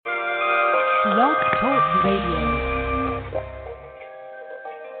Blog Talk Radio.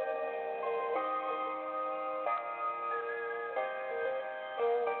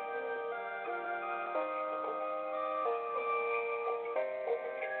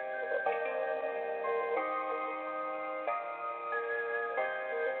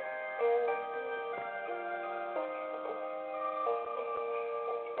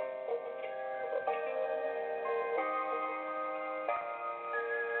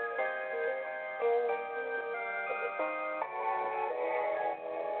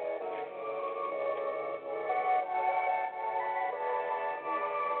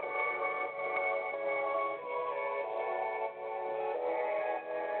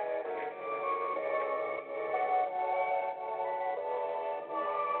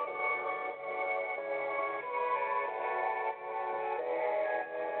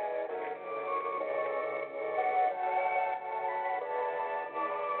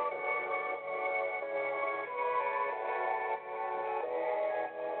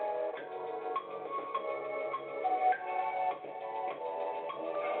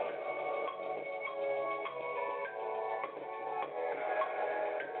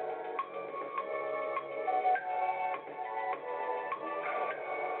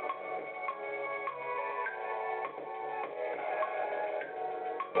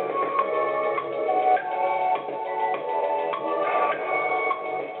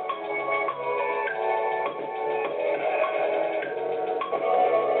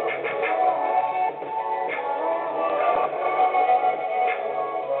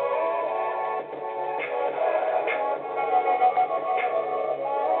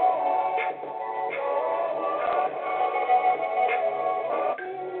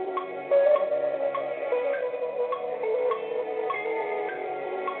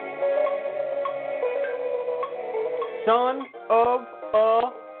 Son of a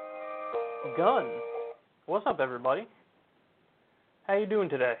gun. What's up, everybody? How you doing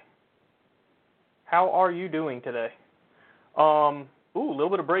today? How are you doing today? A little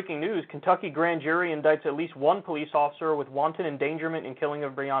bit of breaking news. Kentucky grand jury indicts at least one police officer with wanton endangerment and killing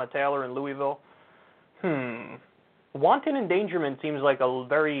of Breonna Taylor in Louisville. Wanton endangerment seems like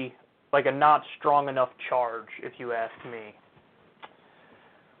a not strong enough charge, if you ask me.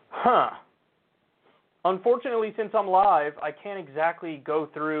 Unfortunately, since I'm live, I can't exactly go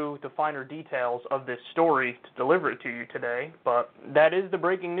through the finer details of this story to deliver it to you today, but that is the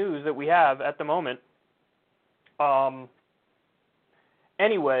breaking news that we have at the moment.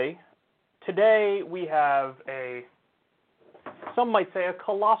 Anyway, today we have some might say a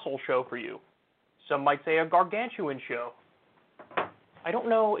colossal show for you. Some might say a gargantuan show. I don't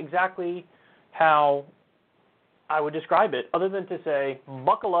know exactly how I would describe it, other than to say,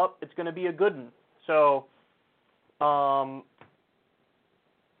 buckle up, it's going to be a good one. So, let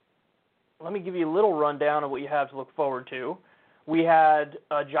me give you a little rundown of what you have to look forward to. We had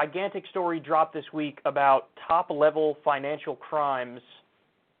a gigantic story drop this week about top-level financial crimes.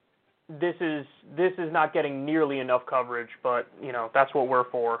 This is not getting nearly enough coverage, but, that's what we're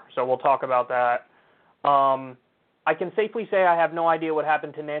for, so we'll talk about that. I can safely say I have no idea what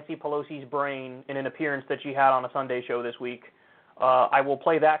happened to Nancy Pelosi's brain in an appearance that she had on a Sunday show this week. I will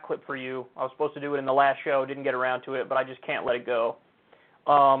play that clip for you. I was supposed to do it in the last show, didn't get around to it, but I just can't let it go.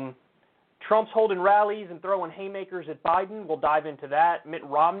 Trump's holding rallies and throwing haymakers at Biden. We'll dive into that. Mitt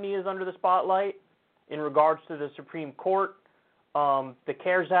Romney is under the spotlight in regards to the Supreme Court. The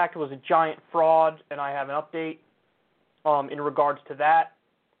CARES Act was a giant fraud, and I have an update in regards to that.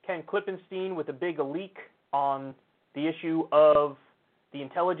 Ken Klippenstein with a big leak on the issue of the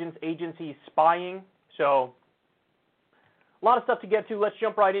intelligence agencies spying. So, a lot of stuff to get to. Let's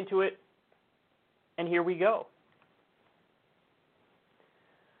jump right into it. And here we go.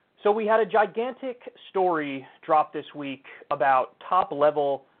 So we had a gigantic story drop this week about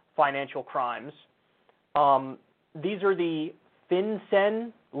top-level financial crimes. These are the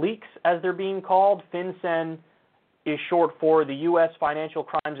FinCEN leaks, as they're being called. FinCEN is short for the U.S. Financial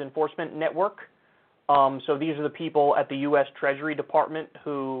Crimes Enforcement Network. So these are the people at the U.S. Treasury Department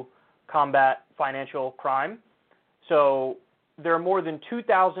who combat financial crime. So there are more than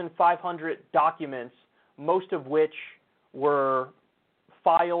 2,500 documents, most of which were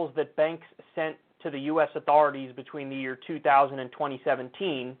files that banks sent to the U.S. authorities between the year 2000 and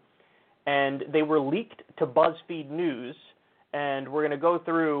 2017, and they were leaked to BuzzFeed News, and we're going to go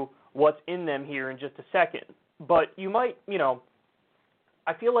through what's in them here in just a second. But you might,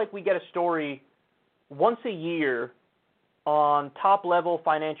 I feel like we get a story once a year on top-level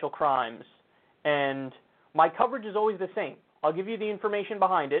financial crimes, and my coverage is always the same. I'll give you the information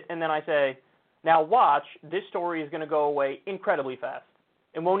behind it, and then I say, now watch, this story is going to go away incredibly fast.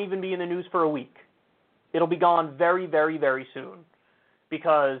 It won't even be in the news for a week. It'll be gone very, very, very soon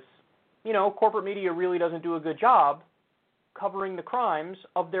because, corporate media really doesn't do a good job covering the crimes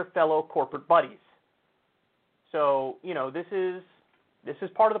of their fellow corporate buddies. So, this is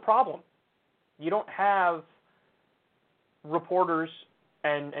part of the problem. You don't have reporters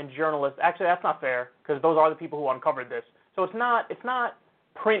and journalists. Actually, that's not fair because those are the people who uncovered this. So it's not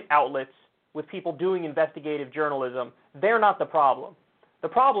print outlets with people doing investigative journalism. They're not the problem. The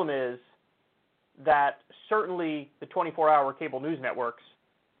problem is that certainly the 24-hour cable news networks,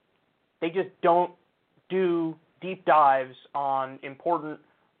 they just don't do deep dives on important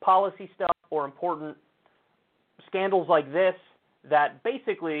policy stuff or important scandals like this that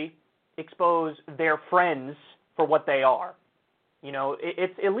basically expose their friends for what they are.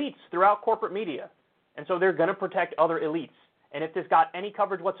 It's elites throughout corporate media, and so they're going to protect other elites. And if this got any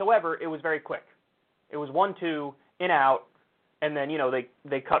coverage whatsoever, it was very quick. It was 1-2, in, out, and then,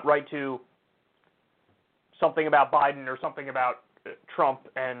 they cut right to something about Biden or something about Trump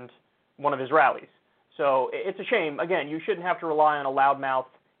and one of his rallies. So it's a shame. Again, you shouldn't have to rely on a loudmouth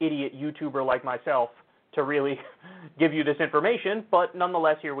idiot YouTuber like myself to really give you this information, but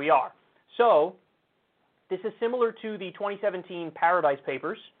nonetheless, here we are. So this is similar to the 2017 Paradise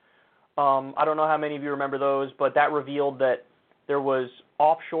Papers. I don't know how many of you remember those, but that revealed that there was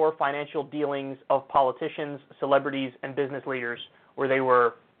offshore financial dealings of politicians, celebrities, and business leaders where they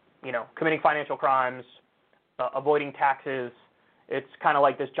were, committing financial crimes, avoiding taxes. It's kind of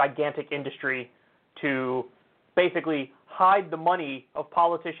like this gigantic industry to basically hide the money of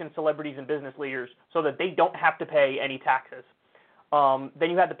politicians, celebrities, and business leaders so that they don't have to pay any taxes. Then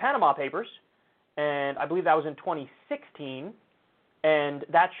you had the Panama Papers, and I believe that was in 2016, and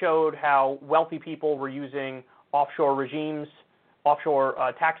that showed how wealthy people were using offshore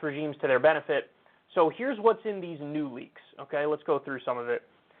tax regimes to their benefit. So here's what's in these new leaks. Okay, let's go through some of it.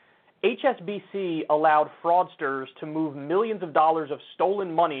 HSBC allowed fraudsters to move millions of dollars of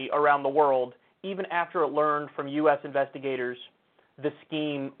stolen money around the world even after it learned from U.S. investigators the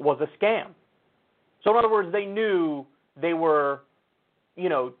scheme was a scam. So in other words, they knew they were,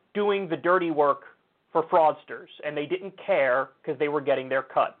 doing the dirty work for fraudsters, and they didn't care because they were getting their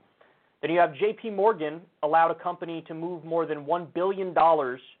cut. Then you have J.P. Morgan allowed a company to move more than $1 billion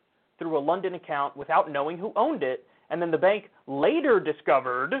through a London account without knowing who owned it, and then the bank later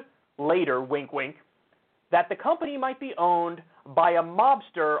discovered, wink wink, that the company might be owned by a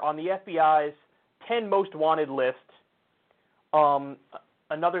mobster on the FBI's 10 most wanted list.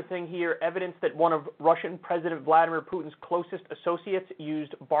 Another thing here, evidence that one of Russian President Vladimir Putin's closest associates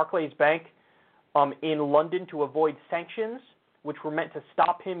used Barclays Bank in London to avoid sanctions, which were meant to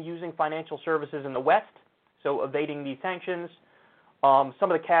stop him using financial services in the West, so evading these sanctions. Some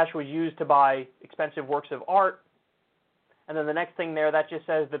of the cash was used to buy expensive works of art. And then the next thing there, that just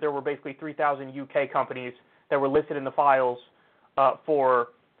says that there were basically 3,000 UK companies that were listed in the files for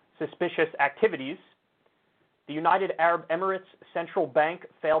suspicious activities. The United Arab Emirates Central Bank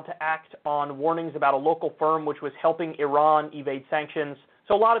failed to act on warnings about a local firm which was helping Iran evade sanctions.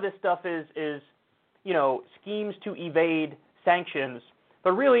 So a lot of this stuff is schemes to evade sanctions.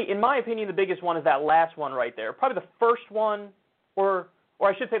 But really, in my opinion, the biggest one is that last one right there. Probably the first one, or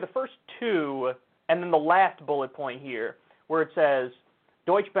I should say the first two, and then the last bullet point here, where it says,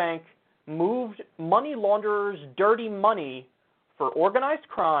 Deutsche Bank moved money launderers' dirty money for organized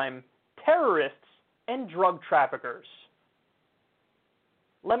crime, terrorists, and drug traffickers.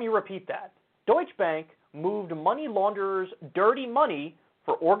 Let me repeat that. Deutsche Bank moved money launderers' dirty money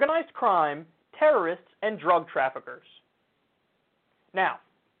for organized crime, terrorists, and drug traffickers. Now,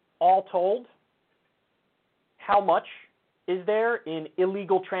 all told, how much is there in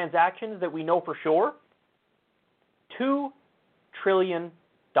illegal transactions that we know for sure? $2 trillion.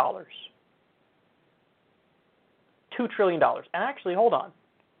 $2 trillion. And actually, hold on.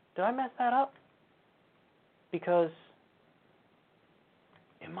 Did I mess that up? Because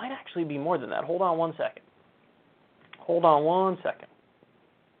it might actually be more than that. Hold on one second.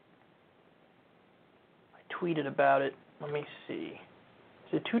 I tweeted about it. Let me see.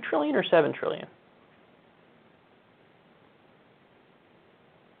 Is it 2 trillion or 7 trillion?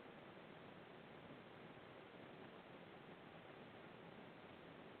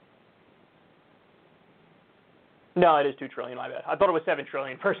 No, it is 2 trillion, my bad. I thought it was 7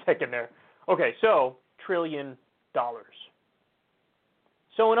 trillion for a second there. Okay, so $1 trillion.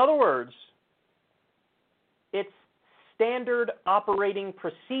 So in other words, it's standard operating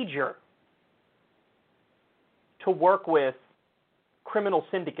procedure to work with criminal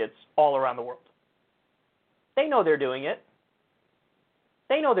syndicates all around the world. They know they're doing it.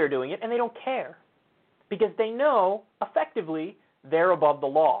 And they don't care because they know effectively they're above the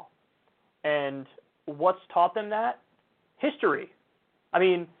law. And what's taught them that? History. I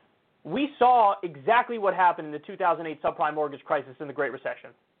mean, we saw exactly what happened in the 2008 subprime mortgage crisis and the Great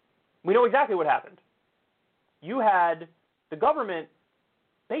Recession. We know exactly what happened. You had the government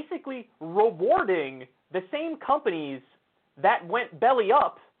basically rewarding the same companies that went belly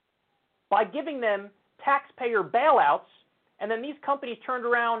up by giving them taxpayer bailouts, and then these companies turned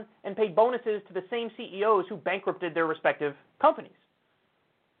around and paid bonuses to the same CEOs who bankrupted their respective companies.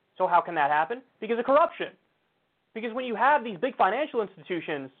 So how can that happen? Because of corruption. Because when you have these big financial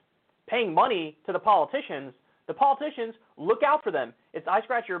institutions paying money to the politicians look out for them. It's I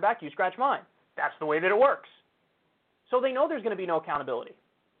scratch your back, you scratch mine. That's the way that it works. So they know there's going to be no accountability.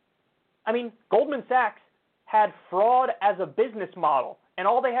 I mean, Goldman Sachs had fraud as a business model, and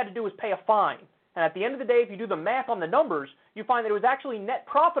all they had to do was pay a fine. And at the end of the day, if you do the math on the numbers, you find that it was actually net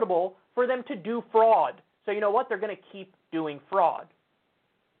profitable for them to do fraud. So you know what? They're going to keep doing fraud.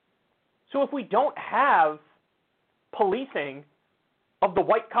 So if we don't have policing of the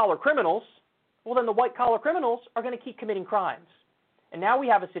white-collar criminals, well, then the white-collar criminals are going to keep committing crimes. And now we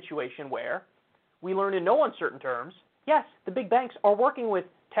have a situation where we learn in no uncertain terms, yes, the big banks are working with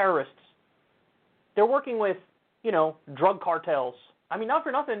terrorists. They're working with, drug cartels. I mean, not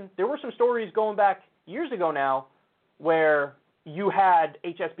for nothing, there were some stories going back years ago now where you had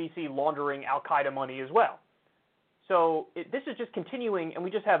HSBC laundering al-Qaeda money as well. So this is just continuing, and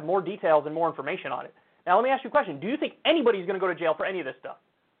we just have more details and more information on it. Now, let me ask you a question. Do you think anybody's going to go to jail for any of this stuff?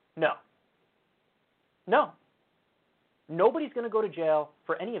 No. No. Nobody's going to go to jail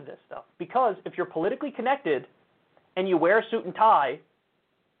for any of this stuff, because if you're politically connected and you wear a suit and tie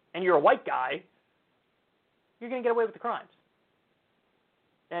and you're a white guy, you're going to get away with the crimes.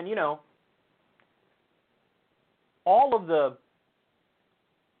 And, all of the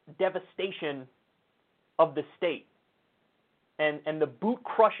devastation of the state and the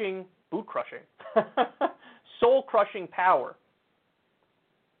boot-crushing, soul-crushing power,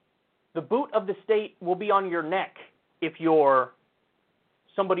 the boot of the state will be on your neck if you're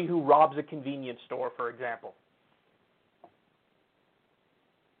somebody who robs a convenience store, for example.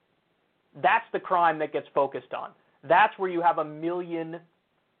 That's the crime that gets focused on. That's where you have 1 million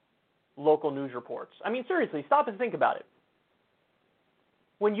local news reports. I mean, seriously, stop and think about it.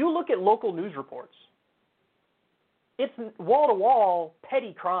 When you look at local news reports, it's wall-to-wall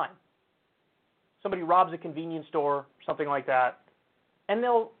petty crime. Somebody robs a convenience store, something like that, and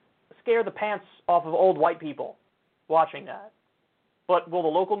they'll scare the pants off of old white people watching that. But will the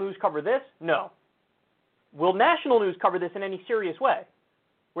local news cover this? No. Will national news cover this in any serious way,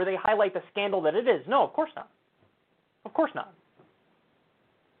 where they highlight the scandal that it is? No, of course not. Of course not.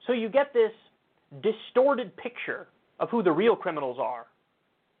 So you get this distorted picture of who the real criminals are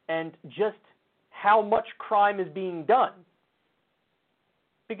and just how much crime is being done.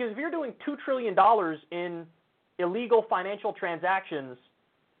 Because if you're doing $2 trillion in illegal financial transactions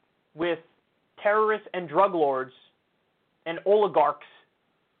with terrorists and drug lords and oligarchs,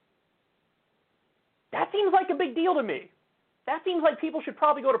 that seems like a big deal to me. That seems like people should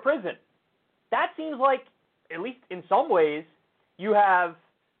probably go to prison. That seems like, at least in some ways, you have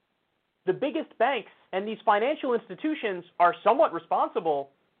the biggest banks and these financial institutions are somewhat responsible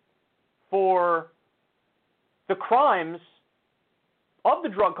for the crimes of the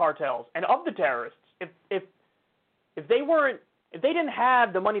drug cartels and of the terrorists. If they didn't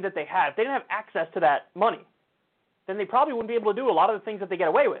have the money that they had, if they didn't have access to that money, then they probably wouldn't be able to do a lot of the things that they get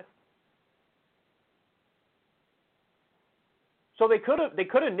away with. So they could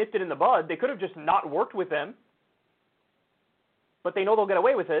have nipped it in the bud. They could have just not worked with them. But they know they'll get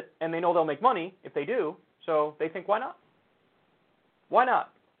away with it, and they know they'll make money if they do. So they think, why not? Why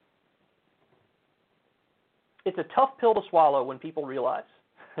not? It's a tough pill to swallow when people realize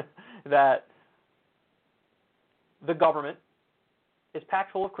that the government is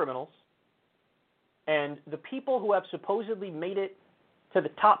packed full of criminals, and the people who have supposedly made it to the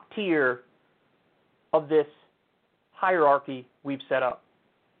top tier of this hierarchy we've set up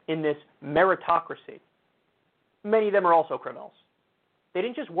in this meritocracy, many of them are also criminals. They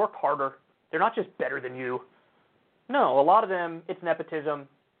didn't just work harder. They're not just better than you. No, a lot of them, it's nepotism,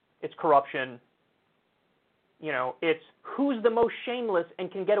 it's corruption. It's who's the most shameless and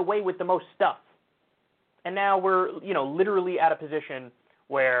can get away with the most stuff. And now we're, literally at a position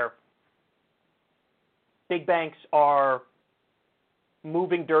where big banks are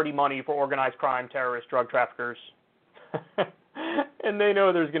moving dirty money for organized crime, terrorists, drug traffickers, and they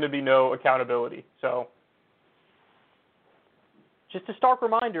know there's going to be no accountability. So just a stark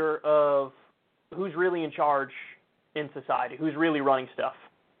reminder of who's really in charge in society, who's really running stuff.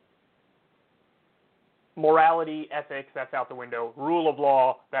 Morality, ethics, that's out the window. Rule of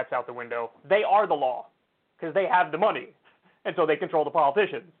law, that's out the window. They are the law because they have the money, and so they control the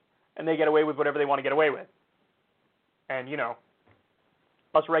politicians, and they get away with whatever they want to get away with. And, you know,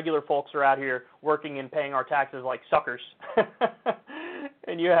 us regular folks are out here working and paying our taxes like suckers.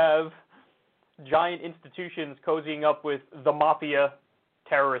 And you have giant institutions cozying up with the mafia,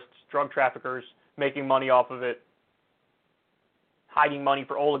 terrorists, drug traffickers, making money off of it, hiding money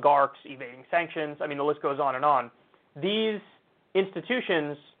for oligarchs, evading sanctions. I mean, the list goes on and on. These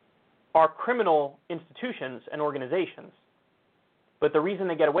institutions are criminal institutions and organizations. But the reason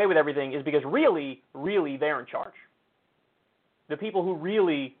they get away with everything is because really, really they're in charge. The people who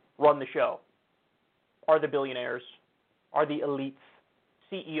really run the show are the billionaires, are the elites,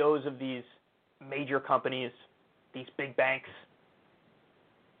 CEOs of these major companies, these big banks.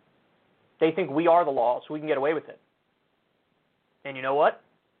 They think we are the law, so we can get away with it. And you know what?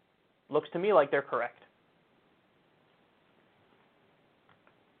 Looks to me like they're correct.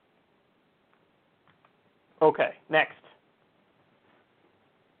 Okay, next.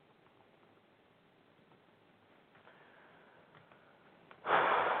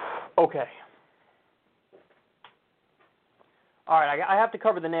 Okay. All right, I have to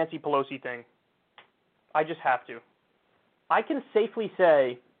cover the Nancy Pelosi thing. I just have to. I can safely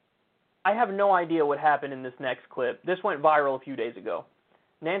say I have no idea what happened in this next clip. This went viral a few days ago.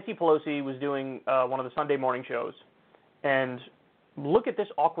 Nancy Pelosi was doing one of the Sunday morning shows, and look at this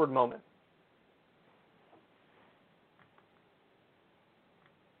awkward moment.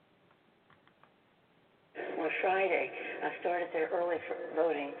 On Friday, I started there early for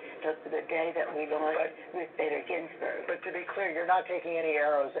voting, the day that we lost Ruth Bader Ginsburg. But to be clear, you're not taking any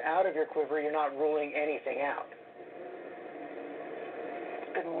arrows out of your quiver. You're not ruling anything out.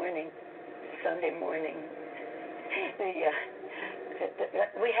 Good morning. Sunday morning.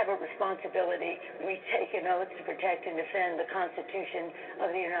 We have a responsibility. We take an oath to protect and defend the Constitution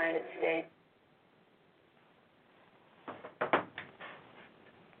of the United States.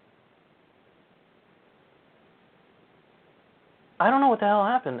 I don't know what the hell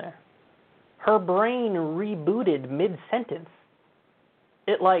happened there. Her brain rebooted mid-sentence.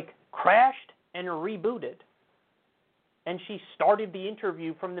 It, like, crashed and rebooted. And she started the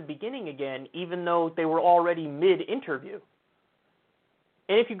interview from the beginning again, even though they were already mid-interview.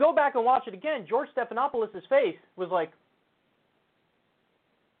 And if you go back and watch it again, George Stephanopoulos' face was like,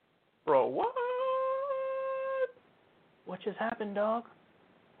 bro, what? What just happened, dog?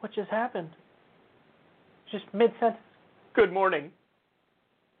 What just happened? Just mid-sentence. Good morning.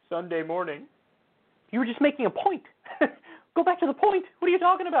 Sunday morning. You were just making a point. Go back to the point. What are you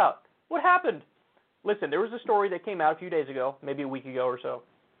talking about? What happened? Listen, there was a story that came out a few days ago, maybe a week ago or so,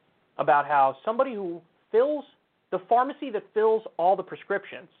 about how somebody who fills, the pharmacy that fills all the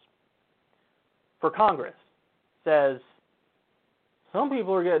prescriptions for Congress says some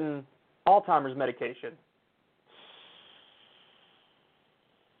people are getting Alzheimer's medication.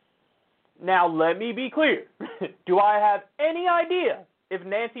 Now, let me be clear. Do I have any idea if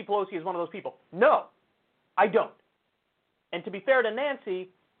Nancy Pelosi is one of those people? No, I don't. And to be fair to Nancy,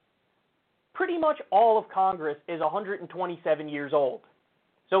 pretty much all of Congress is 127 years old.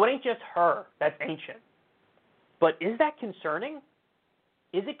 So it ain't just her that's ancient. But is that concerning?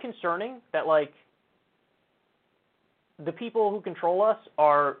 Is it concerning that, like, the people who control us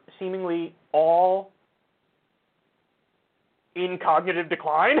are seemingly all in cognitive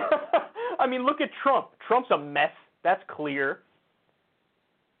decline? I mean, look at Trump. Trump's a mess. That's clear.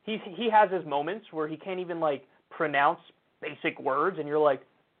 He has his moments where he can't even, like, pronounce basic words, and you're like,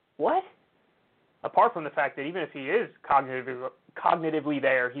 what? Apart from the fact that even if he is cognitively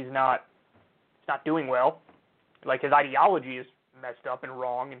there, he's not doing well. Like, his ideology is messed up and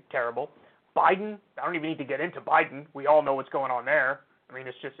wrong and terrible. Biden, I don't even need to get into Biden. We all know what's going on there. I mean,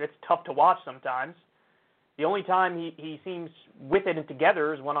 it's tough to watch sometimes. The only time he seems with it and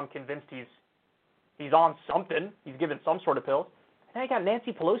together is when I'm convinced he's on something. He's given some sort of pill. And I got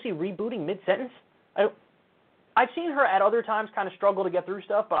Nancy Pelosi rebooting mid-sentence. I've seen her at other times kind of struggle to get through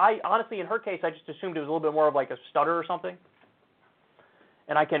stuff, but I honestly, in her case, I just assumed it was a little bit more of like a stutter or something.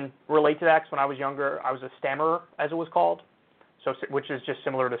 And I can relate to that because when I was younger, I was a stammerer, as it was called, so which is just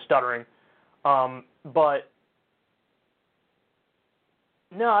similar to stuttering. But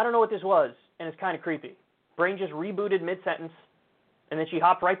no, I don't know what this was, and it's kind of creepy. Brain just rebooted mid-sentence, and then she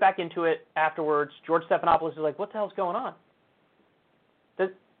hopped right back into it afterwards. George Stephanopoulos is like, what the hell's going on?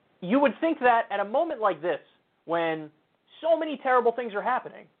 You would think that at a moment like this, when so many terrible things are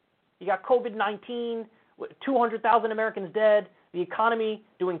happening, you got COVID-19, 200,000 Americans dead, the economy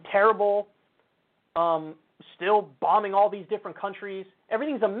doing terrible, still bombing all these different countries,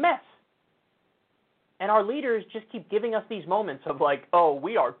 everything's a mess. And our leaders just keep giving us these moments of like, oh,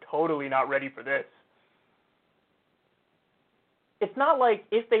 we are totally not ready for this. It's not like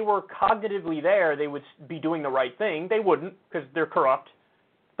if they were cognitively there, they would be doing the right thing. They wouldn't, because they're corrupt.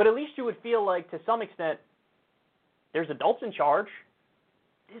 But at least you would feel like, to some extent, there's adults in charge.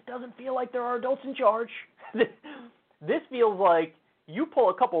 This doesn't feel like there are adults in charge. This feels like you pull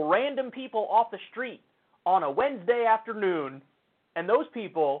a couple random people off the street on a Wednesday afternoon, and those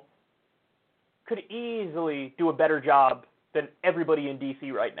people could easily do a better job than everybody in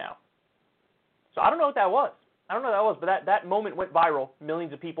D.C. right now. So I don't know what that was. But that moment went viral.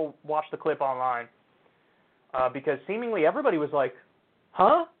 Millions of people watched the clip online because seemingly everybody was like,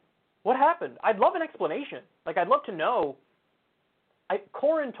 huh? What happened? I'd love an explanation. Like, I'd love to know.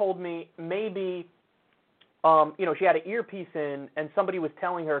 Corin told me maybe, she had an earpiece in and somebody was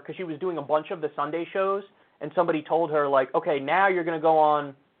telling her, because she was doing a bunch of the Sunday shows, and somebody told her, like, okay, now you're going to go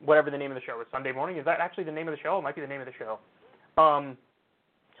on whatever the name of the show is. Sunday morning? Is that actually the name of the show? It might be the name of the show.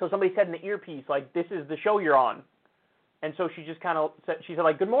 So somebody said in the earpiece, like, this is the show you're on. And so she just kind of said,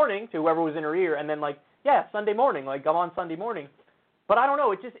 like, good morning to whoever was in her ear, and then, like, yeah, Sunday morning, like, I'm on Sunday morning. But I don't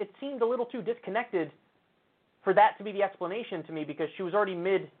know, it seemed a little too disconnected for that to be the explanation to me, because she was already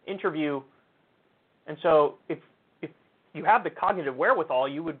mid-interview. And so if you have the cognitive wherewithal,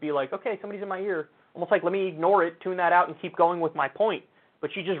 you would be like, okay, somebody's in my ear. Almost like, let me ignore it, tune that out, and keep going with my point.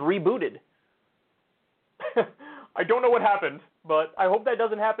 But she just rebooted. I don't know what happened, but I hope that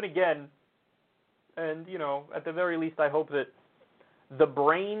doesn't happen again. And, at the very least, I hope that the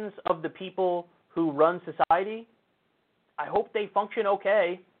brains of the people who run society, I hope they function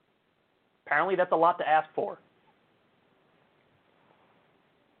okay. Apparently, that's a lot to ask for.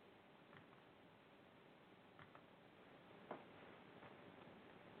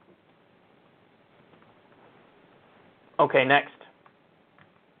 Okay, next.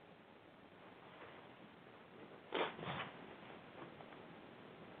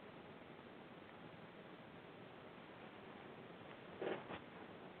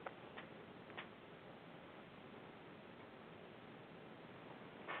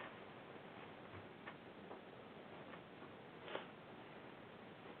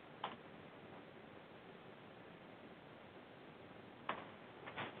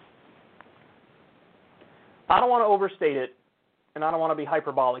 I don't want to overstate it, and I don't want to be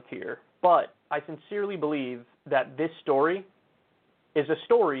hyperbolic here, but I sincerely believe that this story is a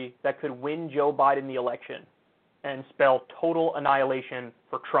story that could win Joe Biden the election and spell total annihilation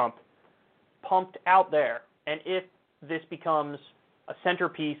for Trump, pumped out there. And if this becomes a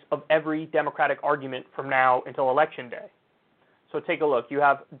centerpiece of every Democratic argument from now until Election Day. So take a look. You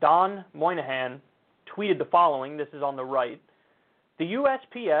have Don Moynihan tweeted the following. This is on the right. The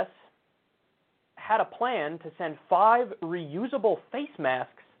USPS had a plan to send 5 reusable face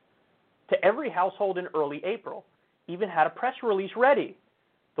masks to every household in early April, even had a press release ready.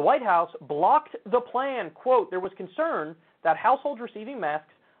 The White House blocked the plan. Quote, there was concern that households receiving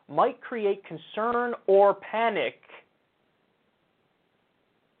masks might create concern or panic.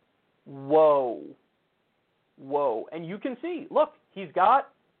 Whoa. And you can see, look, he's got,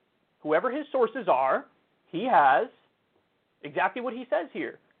 whoever his sources are, he has exactly what he says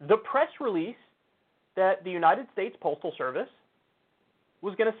here. The press release that the United States Postal Service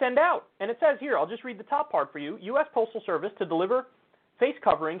was going to send out. And it says here, I'll just read the top part for you. U.S. Postal Service to deliver face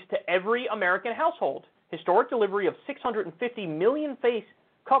coverings to every American household. Historic delivery of 650 million face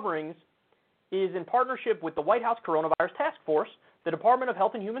coverings is in partnership with the White House Coronavirus Task Force, the Department of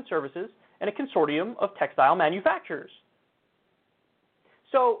Health and Human Services, and a consortium of textile manufacturers.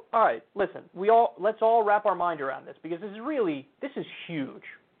 So, all right, listen, let's all wrap our mind around this, because this is huge.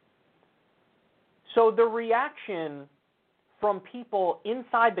 So the reaction from people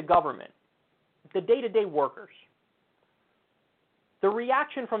inside the government, the day-to-day workers, the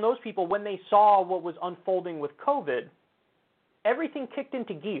reaction from those people when they saw what was unfolding with COVID, everything kicked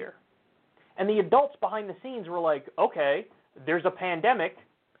into gear. And the adults behind the scenes were like, okay, there's a pandemic,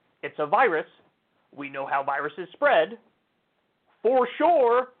 it's a virus, we know how viruses spread, for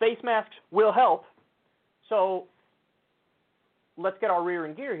sure face masks will help, so let's get our rear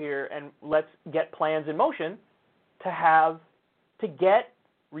in gear here and let's get plans in motion to get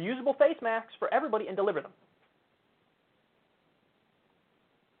reusable face masks for everybody and deliver them.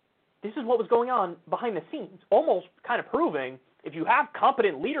 This is what was going on behind the scenes, almost kind of proving if you have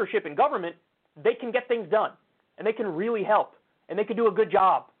competent leadership in government, they can get things done, and they can really help, and they can do a good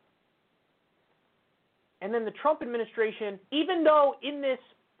job. And then the Trump administration, even though in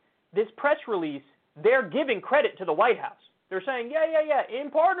this press release, they're giving credit to the White House. They're saying, yeah,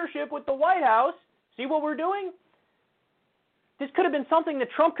 in partnership with the White House, see what we're doing? This could have been something that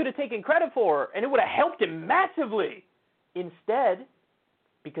Trump could have taken credit for, and it would have helped him massively. Instead,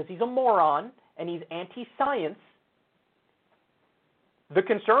 because he's a moron and he's anti-science, the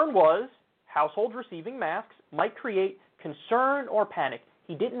concern was households receiving masks might create concern or panic.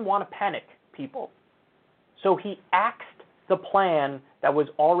 He didn't want to panic people. So he axed the plan that was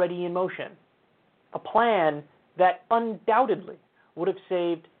already in motion, a plan that undoubtedly would have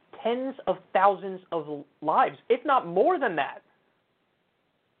saved tens of thousands of lives, if not more than that.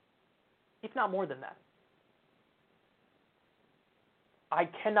 If not more than that. I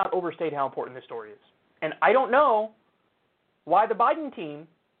cannot overstate how important this story is. And I don't know why the Biden team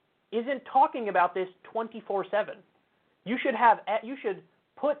isn't talking about this 24/7. You should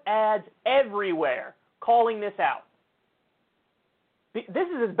put ads everywhere calling this out. This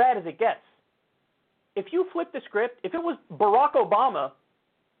is as bad as it gets. If you flip the script, if it was Barack Obama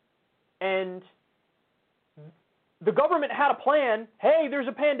and the government had a plan, hey, there's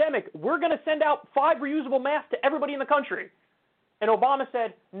a pandemic, we're going to send out 5 reusable masks to everybody in the country. And Obama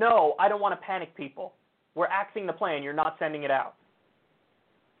said, no, I don't want to panic people. We're axing the plan. You're not sending it out.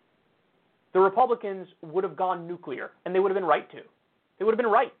 The Republicans would have gone nuclear, and they would have been right to. They would have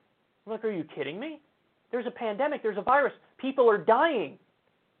been right. I'm like, are you kidding me? There's a pandemic. There's a virus. People are dying.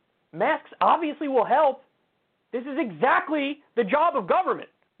 Masks obviously will help. This is exactly the job of government.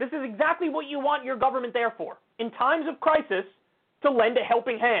 This is exactly what you want your government there for. In times of crisis, to lend a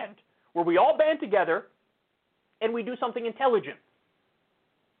helping hand, where we all band together and we do something intelligent.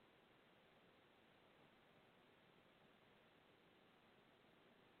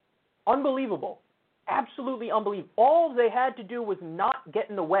 Unbelievable. Absolutely unbelievable. All they had to do was not get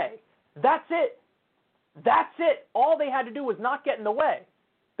in the way. That's it. That's it. All they had to do was not get in the way.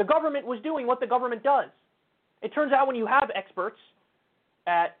 The government was doing what the government does. It turns out when you have experts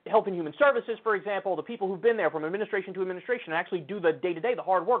at Health and Human Services, for example, the people who've been there from administration to administration and actually do the day-to-day, the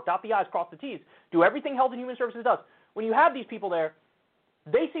hard work, dot the I's, cross the T's, do everything Health and Human Services does. When you have these people there,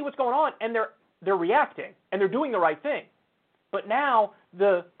 they see what's going on and they're reacting and they're doing the right thing. But now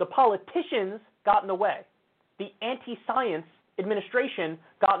the politicians got in the way. The anti-science administration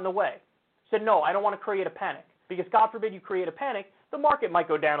got in the way. Said, no, I don't want to create a panic. Because God forbid you create a panic, the market might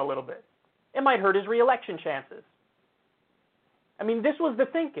go down a little bit. It might hurt his re-election chances. I mean, this was the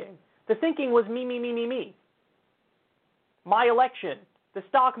thinking. The thinking was me, me, me, me, me. My election, the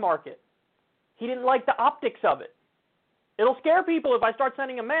stock market. He didn't like the optics of it. It'll scare people if I start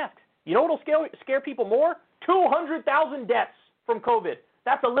sending them masks. You know what will scare people more? 200,000 deaths from COVID.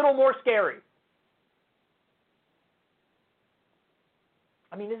 That's a little more scary.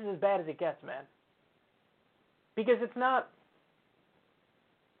 I mean, this is as bad as it gets, man. Because it's not...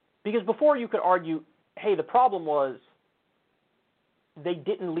 Because before you could argue, hey, the problem was they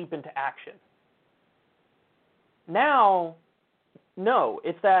didn't leap into action. Now, no,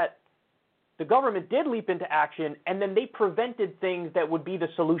 it's that the government did leap into action and then they prevented things that would be the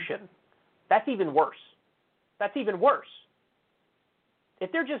solution. That's even worse. That's even worse.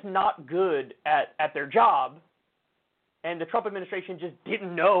 If they're just not good at their job and the Trump administration just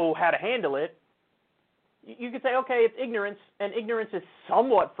didn't know how to handle it, you could say, okay, it's ignorance, and ignorance is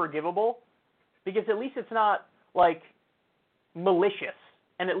somewhat forgivable because at least it's not, like, malicious,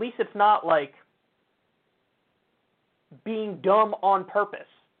 and at least it's not, like, being dumb on purpose.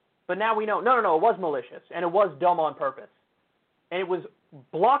 But now we know, no, it was malicious, and it was dumb on purpose. And it was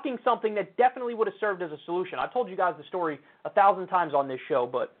blocking something that definitely would have served as a solution. I've told you guys the story 1,000 times on this show,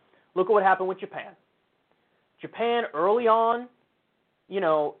 but look at what happened with Japan. Japan, early on,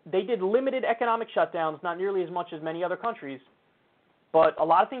 they did limited economic shutdowns, not nearly as much as many other countries, but a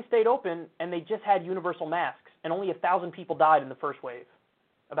lot of things stayed open, and they just had universal masks, and only 1,000 people died in the first wave,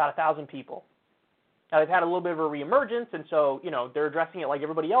 about 1,000 people. Now, they've had a little bit of a reemergence, and so, they're addressing it like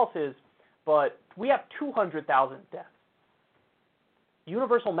everybody else is, but we have 200,000 deaths.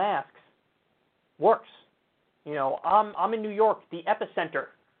 Universal masks works. I'm in New York, the epicenter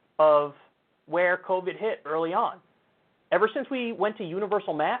of where COVID hit early on. Ever since we went to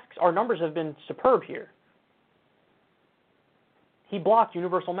universal masks, our numbers have been superb here. He blocked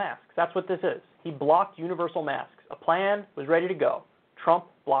universal masks. That's what this is. He blocked universal masks. A plan was ready to go. Trump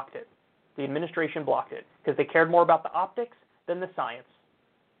blocked it. The administration blocked it because they cared more about the optics than the science.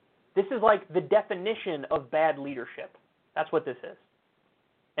 This is like the definition of bad leadership. That's what this is.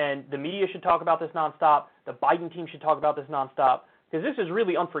 And the media should talk about this nonstop. The Biden team should talk about this nonstop because this is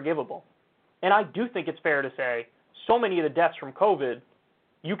really unforgivable. And I do think it's fair to say so many of the deaths from COVID,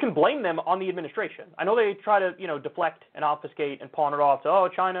 you can blame them on the administration. I know they try to, deflect and obfuscate and pawn it off to,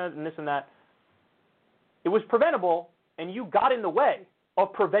 China and this and that. It was preventable, and you got in the way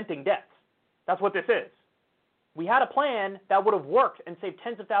of preventing deaths. That's what this is. We had a plan that would have worked and saved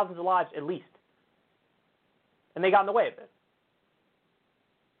tens of thousands of lives at least. And they got in the way of it.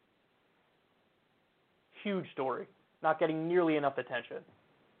 Huge story. Not getting nearly enough attention.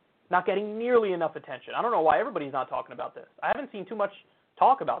 Not getting nearly enough attention. I don't know why everybody's not talking about this. I haven't seen too much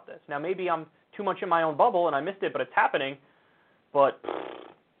talk about this. Now, maybe I'm too much in my own bubble and I missed it, but it's happening. But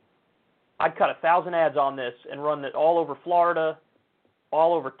I'd cut 1,000 ads on this and run it all over Florida,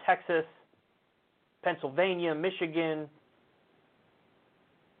 all over Texas, Pennsylvania, Michigan.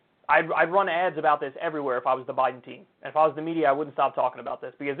 I'd run ads about this everywhere if I was the Biden team. And if I was the media, I wouldn't stop talking about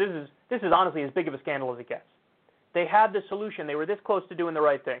this because this is honestly as big of a scandal as it gets. They had the solution. They were this close to doing the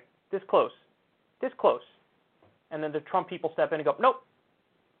right thing. This close. This close. And then the Trump people step in and go, nope,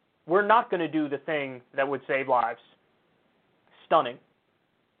 we're not going to do the thing that would save lives. Stunning.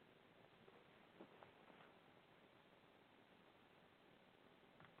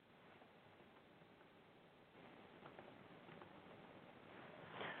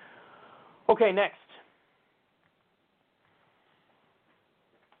 Okay, next.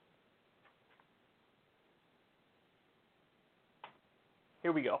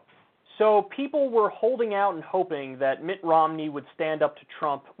 Here we go. So people were holding out and hoping that Mitt Romney would stand up to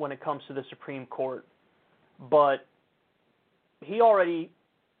Trump when it comes to the Supreme Court. But he already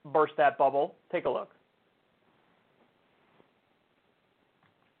burst that bubble. Take a look.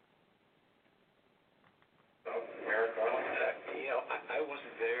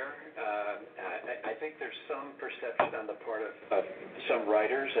 I think there's some perception on the part of some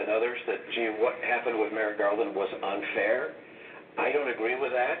writers and others that, gee, what happened with Merrick Garland was unfair. I don't agree with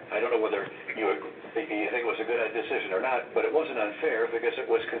that. I don't know whether you think it was a good decision or not, but it wasn't unfair because it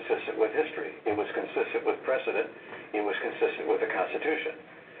was consistent with history. It was consistent with precedent. It was consistent with the Constitution.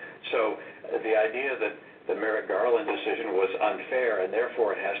 So the idea that the Merrick Garland decision was unfair and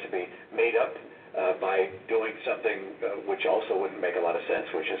therefore it has to be made up by doing something which also wouldn't make a lot of sense,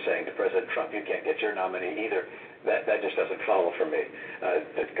 which is saying to President Trump, you can't get your nominee either. That just doesn't follow for me.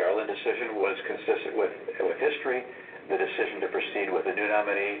 The Garland decision was consistent with history. The decision to proceed with a new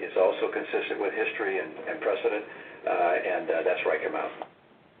nominee is also consistent with history and precedent, and that's where I come out.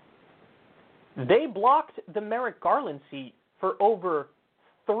 They blocked the Merrick Garland seat for over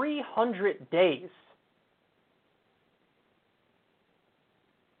 300 days.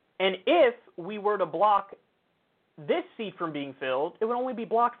 And if we were to block this seat from being filled, it would only be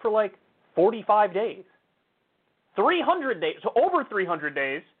blocked for like 45 days. 300 days, so over 300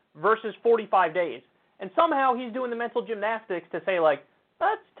 days versus 45 days. And somehow he's doing the mental gymnastics to say like,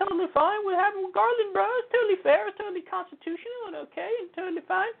 that's totally fine, we're having Garland, bro, it's totally fair, it's totally constitutional and okay, and totally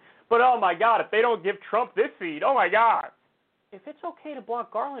fine. But oh my God, if they don't give Trump this seat, oh my God. If it's okay to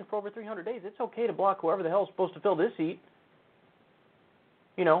block Garland for over 300 days, it's okay to block whoever the hell is supposed to fill this seat.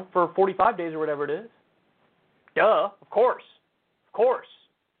 You know, for 45 days or whatever it is. Duh, of course. Of course.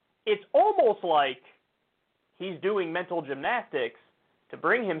 It's almost like he's doing mental gymnastics to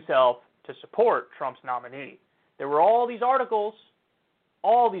bring himself to support Trump's nominee. There were all these articles,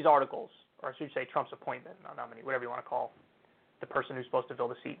 or I should say Trump's appointment, not nominee, whatever you want to call the person who's supposed to fill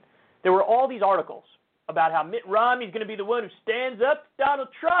the seat. There were all these articles about how Mitt Romney's going to be the one who stands up to Donald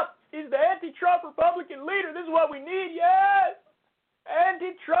Trump. He's the anti-Trump Republican leader. This is what we need, yes!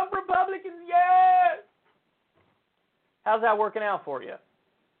 Anti-Trump Republicans, yes! How's that working out for you?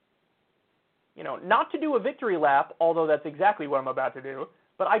 You know, not to do a victory lap, although that's exactly what I'm about to do,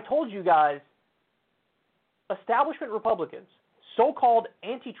 but I told you guys, establishment Republicans, so-called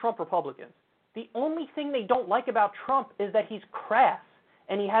anti-Trump Republicans, the only thing they don't like about Trump is that he's crass,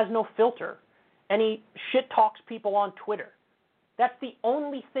 and he has no filter, and he shit-talks people on Twitter. That's the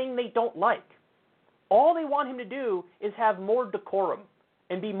only thing they don't like. All they want him to do is have more decorum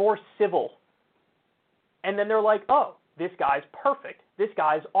and be more civil. And then they're like, oh, this guy's perfect. This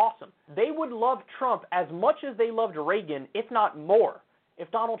guy's awesome. They would love Trump as much as they loved Reagan, if not more, if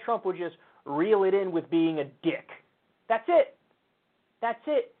Donald Trump would just reel it in with being a dick. That's it. That's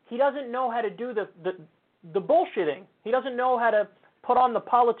it. He doesn't know how to do the bullshitting. He doesn't know how to put on the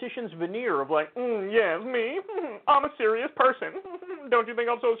politician's veneer of like, yeah, it's me. I'm a serious person. Don't you think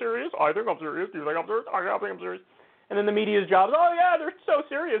I'm so serious? I think I'm serious. Do you think I'm serious? I think I'm serious. And then the media's job is, oh, yeah, they're so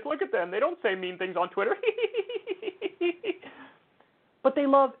serious. Look at them. They don't say mean things on Twitter. But they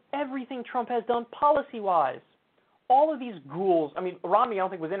love everything Trump has done policy-wise. All of these ghouls, I mean, Romney I don't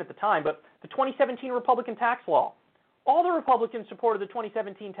think was in at the time, but the 2017 Republican tax law. All the Republicans supported the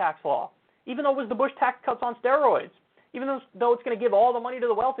 2017 tax law, even though it was the Bush tax cuts on steroids, even though it's going to give all the money to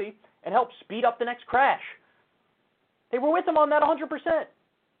the wealthy and help speed up the next crash. They were with him on that 100%.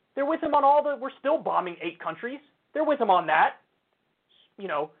 They're with him on we're still bombing 8 countries. They're with him on that. You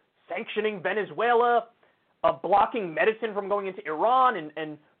know, sanctioning Venezuela, blocking medicine from going into Iran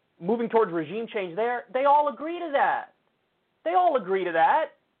and moving towards regime change there, they all agree to that. They all agree to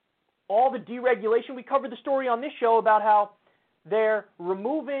that. All the deregulation, we covered the story on this show about how they're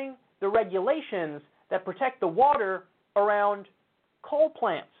removing the regulations that protect the water around coal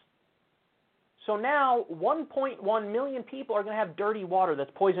plants. So now 1.1 million people are going to have dirty water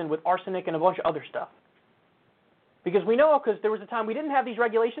that's poisoned with arsenic and a bunch of other stuff. Because we know, because there was a time we didn't have these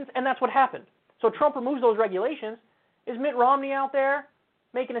regulations, and that's what happened. So Trump removes those regulations. Is Mitt Romney out there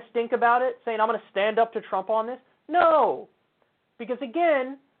making a stink about it, saying, I'm going to stand up to Trump on this? No. Because,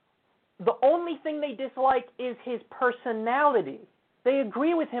 again, the only thing they dislike is his personality. They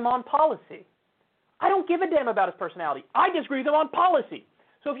agree with him on policy. I don't give a damn about his personality. I disagree with him on policy.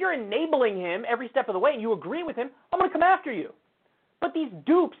 So if you're enabling him every step of the way and you agree with him, I'm going to come after you. But these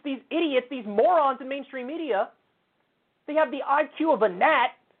dupes, these idiots, these morons in mainstream media, they have the IQ of a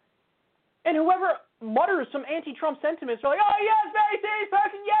gnat, and whoever mutters some anti-Trump sentiments are like, oh, yes, very serious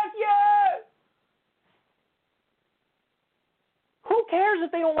person, yes, yes. Who cares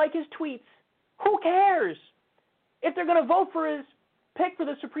if they don't like his tweets? Who cares? If they're going to vote for his pick for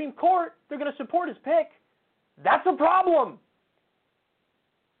the Supreme Court, they're going to support his pick. That's a problem.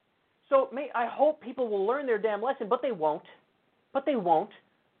 So I hope people will learn their damn lesson, but they won't. But they won't.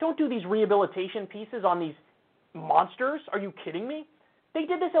 Don't do these rehabilitation pieces on these monsters. Are you kidding me? They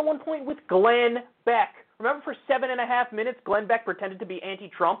did this at one point with Glenn Beck. Remember for 7.5 minutes, Glenn Beck pretended to be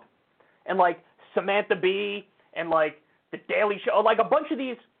anti-Trump? And like Samantha Bee and like The Daily Show, like a bunch of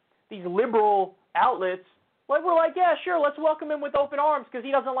these liberal outlets, like we're like, yeah, sure, let's welcome him with open arms because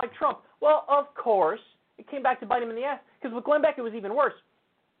he doesn't like Trump. Well, of course, it came back to bite him in the ass because with Glenn Beck it was even worse.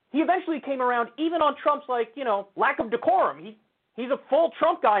 He eventually came around even on Trump's, lack of decorum. He's a full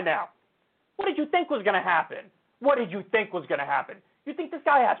Trump guy now. What did you think was going to happen? What did you think was going to happen? You think this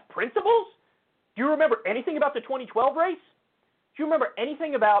guy has principles? Do you remember anything about the 2012 race? Do you remember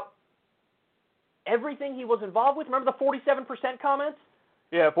anything about everything he was involved with? Remember the 47% comments?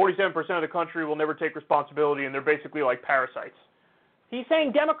 Yeah, 47% of the country will never take responsibility, and they're basically like parasites. He's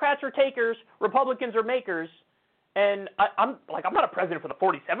saying Democrats are takers, Republicans are makers, and I'm not a president for the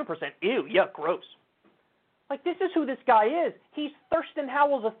 47%. Ew, yuck, gross. Like, this is who this guy is. He's Thurston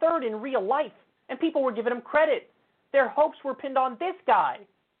Howell III in real life, and people were giving him credit. Their hopes were pinned on this guy.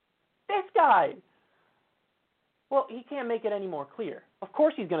 This guy. Well, he can't make it any more clear. Of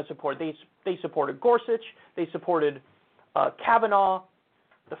course he's going to support. They supported Gorsuch. They supported Kavanaugh,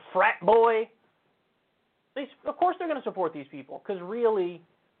 the frat boy. Of course they're going to support these people because really,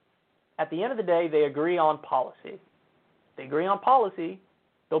 at the end of the day, they agree on policy. If they agree on policy,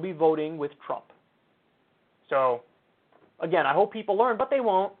 they'll be voting with Trump. So, again, I hope people learn, but they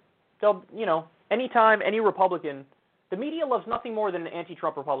won't. They'll, anytime any Republican, the media loves nothing more than an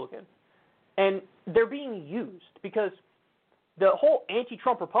anti-Trump Republican. And they're being used because the whole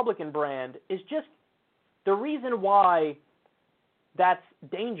anti-Trump Republican brand is just the reason why that's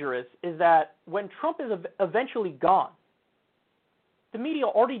dangerous is that when Trump is eventually gone, the media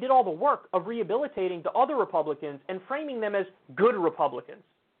already did all the work of rehabilitating the other Republicans and framing them as good Republicans.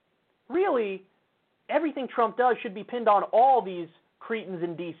 Really, everything Trump does should be pinned on all these cretins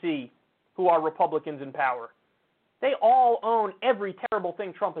in D.C. who are Republicans in power. They all own every terrible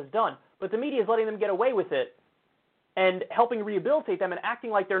thing Trump has done, but the media is letting them get away with it and helping rehabilitate them and acting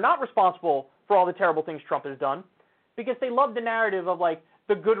like they're not responsible for all the terrible things Trump has done because they love the narrative of,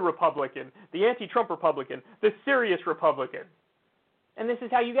 the good Republican, the anti-Trump Republican, the serious Republican. And this is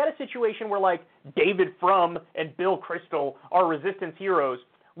how you get a situation where, David Frum and Bill Kristol are resistance heroes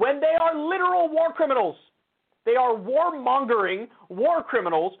when they are literal war criminals. They are warmongering war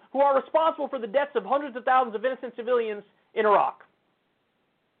criminals who are responsible for the deaths of hundreds of thousands of innocent civilians in Iraq.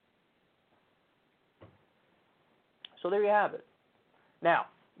 So there you have it. Now,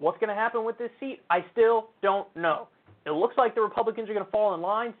 what's going to happen with this seat? I still don't know. It looks like the Republicans are going to fall in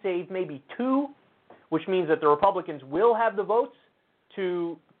line, save maybe 2, which means that the Republicans will have the votes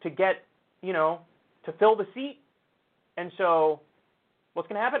to get, to fill the seat. And so what's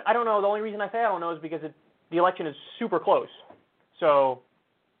going to happen? I don't know. The only reason I say I don't know is because the election is super close. So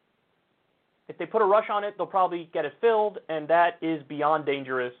if they put a rush on it, they'll probably get it filled, and that is beyond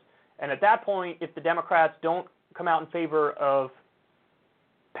dangerous. And at that point, if the Democrats don't come out in favor of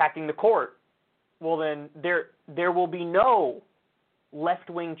packing the court, well then there will be no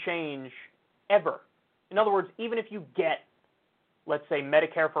left-wing change ever. In other words, even if you get, let's say,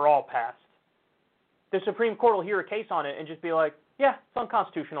 Medicare for all passed, the Supreme Court will hear a case on it and just be like, yeah, it's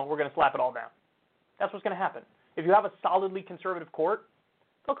unconstitutional, we're going to slap it all down. That's what's going to happen. If you have a solidly conservative court,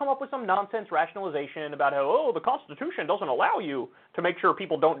 they'll come up with some nonsense rationalization about how, the Constitution doesn't allow you to make sure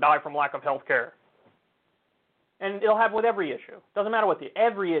people don't die from lack of health care. And it'll happen with every issue. Doesn't matter what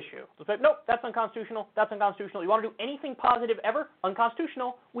every issue. They'll say, nope, that's unconstitutional. That's unconstitutional. You want to do anything positive ever?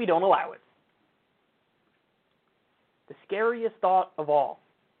 Unconstitutional. We don't allow it. The scariest thought of all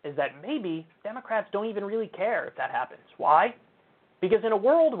is that maybe Democrats don't even really care if that happens. Why? Because in a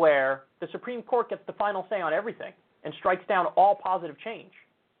world where the Supreme Court gets the final say on everything and strikes down all positive change,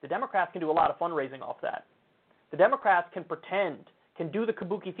 the Democrats can do a lot of fundraising off that. The Democrats can pretend, can do the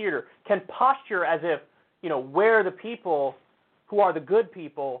kabuki theater, can posture as if, we're the people who are the good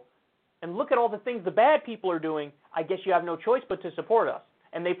people, and look at all the things the bad people are doing. I guess you have no choice but to support us.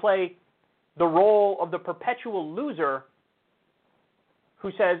 And they play the role of the perpetual loser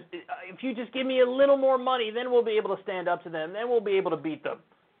who says, if you just give me a little more money, then we'll be able to stand up to them, then we'll be able to beat them.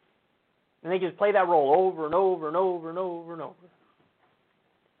 And they just play that role over and over and over and over and over.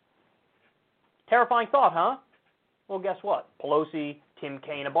 Terrifying thought, huh? Well, guess what? Pelosi, Tim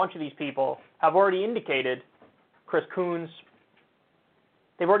Kaine, a bunch of these people have already indicated, Chris Coons,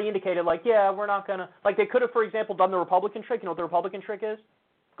 they've already indicated, we're not going to, they could have, for example, done the Republican trick. You know what the Republican trick is?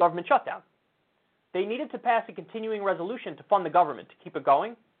 Government shutdown. They needed to pass a continuing resolution to fund the government, to keep it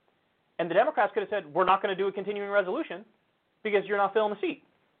going. And the Democrats could have said, we're not going to do a continuing resolution because you're not filling the seat.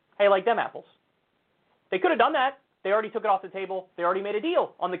 Hey, like them apples. They could have done that. They already took it off the table. They already made a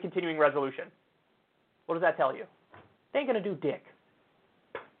deal on the continuing resolution. What does that tell you? They ain't going to do dick.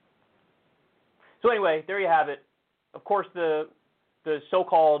 So anyway, there you have it. Of course, the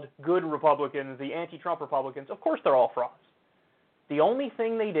so-called good Republicans, the anti-Trump Republicans, of course they're all frauds. The only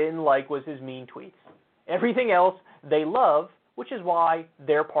thing they didn't like was his mean tweets. Everything else they love, which is why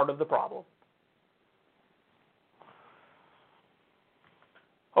they're part of the problem.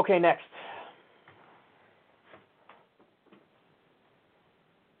 Okay, next.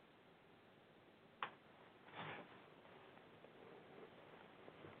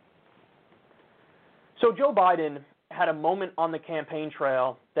 So Joe Biden had a moment on the campaign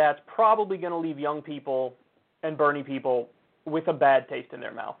trail that's probably going to leave young people and Bernie people with a bad taste in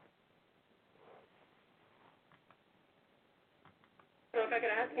their mouth. So if I could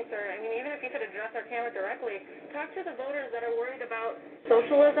ask you, sir, even if you could address our camera directly, talk to the voters that are worried about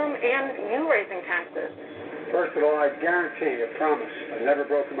socialism and you raising taxes. First of all, I guarantee, I promise, I've never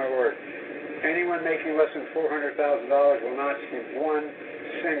broken my word. Anyone making less than $400,000 will not see one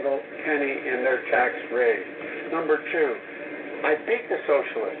single penny in their tax raise. Number two, I beat the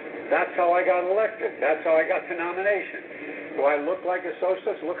socialists. That's how I got elected. That's how I got the nomination. Do I look like a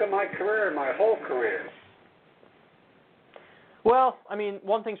socialist? Look at my career, my whole career. Well,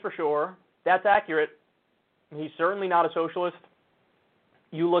 one thing's for sure. That's accurate. He's certainly not a socialist.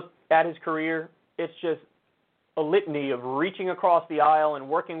 You look at his career, it's just a litany of reaching across the aisle and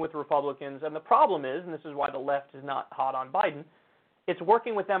working with Republicans. And the problem is, and this is why the left is not hot on Biden, it's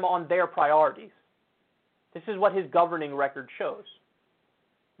working with them on their priorities. This is what his governing record shows.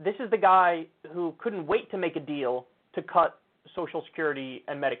 This is the guy who couldn't wait to make a deal to cut Social Security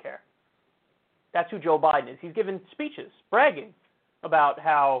and Medicare. That's who Joe Biden is. He's given speeches bragging about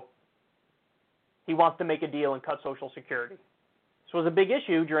how he wants to make a deal and cut Social Security. This was a big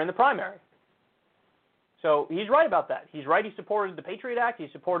issue during the primary. So he's right about that. He's right. He supported the Patriot Act. He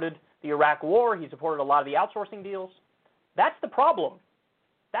supported the Iraq War. He supported a lot of the outsourcing deals. That's the problem.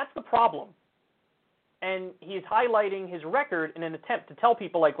 That's the problem. And he's highlighting his record in an attempt to tell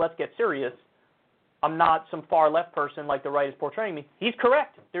people, let's get serious. I'm not some far left person like the right is portraying me. He's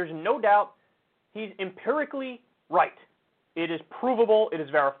correct. There's no doubt. He's empirically right. It is provable. It is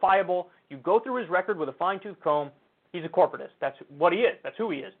verifiable. You go through his record with a fine-tooth comb. He's a corporatist. That's what he is. That's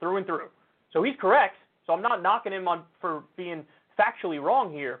who he is, through and through. So he's correct. So I'm not knocking him for being factually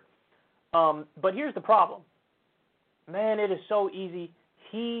wrong here. But here's the problem. Man, it is so easy.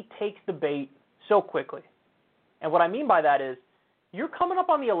 He takes the bait so quickly. And what I mean by that is, you're coming up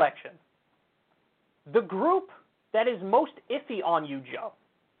on the election. The group that is most iffy on you, Joe,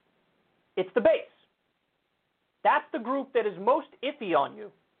 it's the base. That's the group that is most iffy on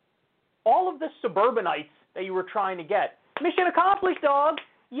you. All of the suburbanites that you were trying to get, mission accomplished, dog.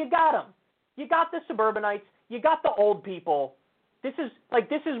 You got them. You got the suburbanites. You got the old people. This is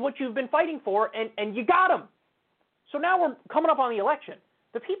what you've been fighting for, and you got them. So now we're coming up on the election.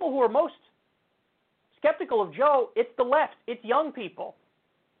 The people who are most skeptical of Joe, it's the left. It's young people.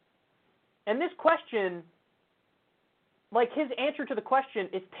 And this question, his answer to the question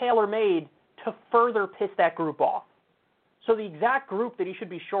is tailor-made to further piss that group off. So the exact group that he should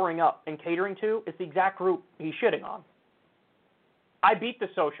be shoring up and catering to is the exact group he's shitting on. I beat the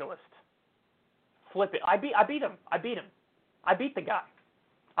socialist. Flip it. I beat him. I beat the guy.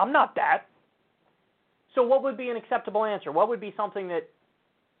 I'm not that. So what would be an acceptable answer? What would be something that,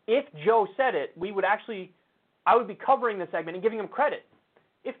 if Joe said it, we would actually I would be covering the segment and giving him credit.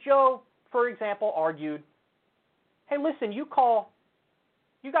 If Joe, for example, argued, hey, listen, you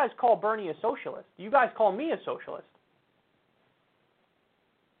guys call Bernie a socialist. You guys call me a socialist.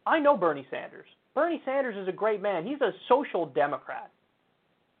 I know Bernie Sanders. Bernie Sanders is a great man. He's a social democrat.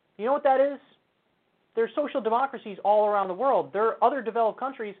 You know what that is? There's social democracies all around the world. There are other developed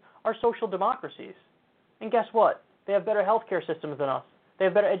countries are social democracies. And guess what? They have better healthcare systems than us. They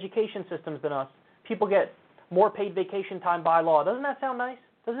have better education systems than us. People get more paid vacation time by law. Doesn't that sound nice?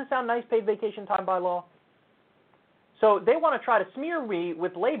 Doesn't it sound nice, paid vacation time by law? So they want to try to smear me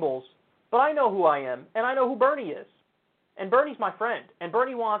with labels, but I know who I am, and I know who Bernie is. And Bernie's my friend, and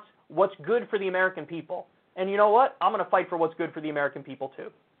Bernie wants what's good for the American people. And you know what? I'm going to fight for what's good for the American people too.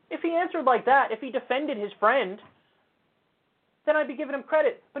 If he answered like that, if he defended his friend, then I'd be giving him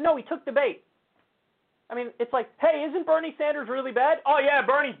credit. But no, he took the bait. I mean, it's like, hey, isn't Bernie Sanders really bad? Oh, yeah,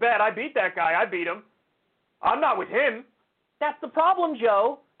 Bernie's bad. I beat that guy. I beat him. I'm not with him. That's the problem,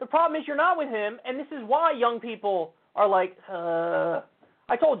 Joe. The problem is you're not with him, and this is why young people are like,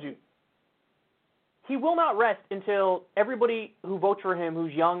 I told you. He will not rest until everybody who votes for him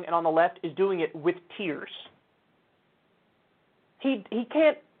who's young and on the left is doing it with tears. He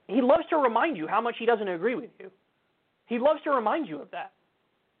can't. He loves to remind you how much he doesn't agree with you. He loves to remind you of that.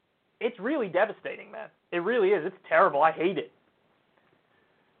 It's really devastating, man. It really is. It's terrible. I hate it.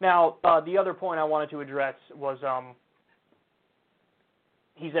 Now, the other point I wanted to address was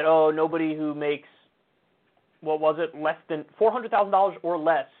he said, oh, nobody who makes, what was it, less than $400,000 or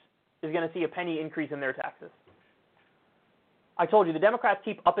less is going to see a penny increase in their taxes. I told you, the Democrats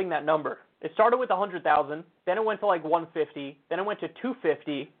keep upping that number. It started with 100,000, then it went to like 150, then it went to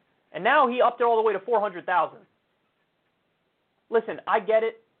 250, and now he upped it all the way to 400,000. Listen, I get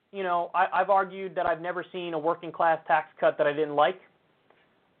it. You know, I've argued that I've never seen a working class tax cut that I didn't like.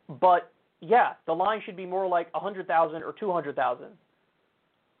 But, yeah, the line should be more like 100,000 or 200,000.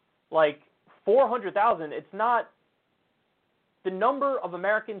 Like, 400,000, it's not the number of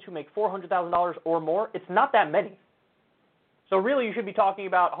Americans who make $400,000 or more, it's not that many. So really you should be talking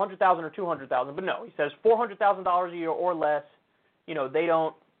about 100,000 or 200,000. But no, he says $400,000 a year or less, you know, they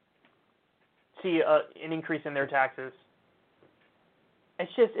don't see an increase in their taxes.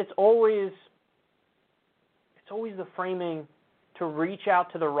 It's always the framing to reach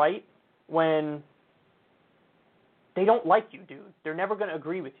out to the right when they don't like you, dude. They're never going to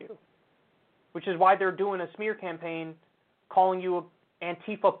agree with you, which is why they're doing a smear campaign calling you an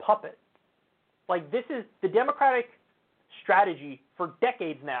Antifa puppet. Like, this is the Democratic strategy for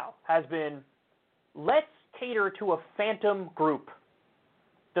decades now has been, let's cater to a phantom group.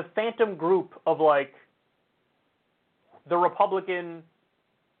 The phantom group of, like, the Republican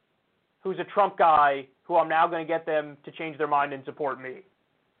who's a Trump guy who I'm now going to get them to change their mind and support me.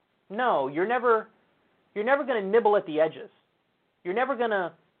 No, you're never going to nibble at the edges. You're never going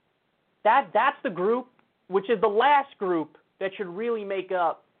to that's the group, which is the last group that should really make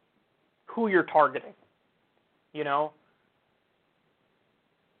up who you're targeting. You know?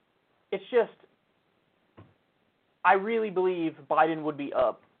 It's just, I really believe Biden would be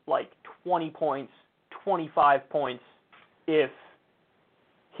up like 20 points, 25 points if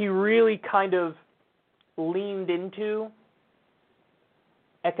he really kind of leaned into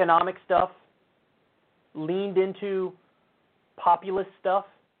economic stuff, leaned into populist stuff.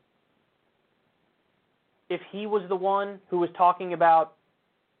 If he was the one who was talking about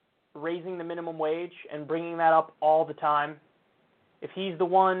raising the minimum wage and bringing that up all the time, if he's the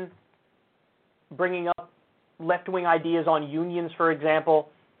one bringing up left-wing ideas on unions, for example,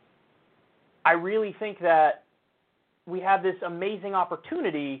 I really think that we have this amazing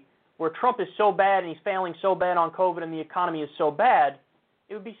opportunity where Trump is so bad and he's failing so bad on COVID and the economy is so bad,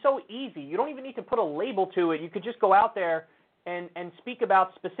 it would be so easy. You don't even need to put a label to it. You could just go out there and speak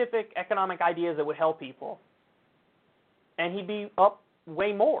about specific economic ideas that would help people. And he'd be up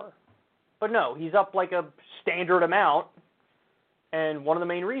way more. But no, he's up like a standard amount. And one of the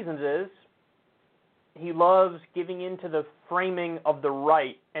main reasons is he loves giving into the framing of the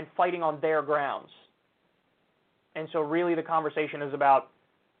right and fighting on their grounds. And so really the conversation is about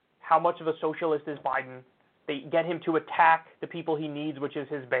how much of a socialist is Biden. They get him to attack the people he needs, which is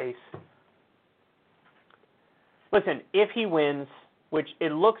his base. Listen, if he wins, which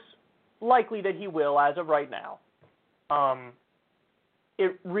it looks likely that he will as of right now,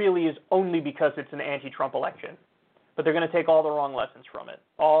 it really is only because it's an anti-Trump election. But they're going to take all the wrong lessons from it.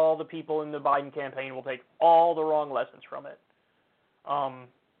 All the people in the Biden campaign will take all the wrong lessons from it.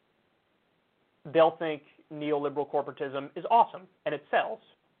 They'll think neoliberal corporatism is awesome, and it sells,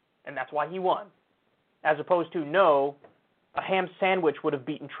 and that's why he won. As opposed to, no, a ham sandwich would have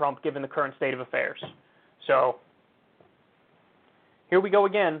beaten Trump given the current state of affairs. So here we go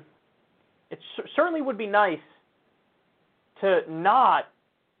again. It certainly would be nice to not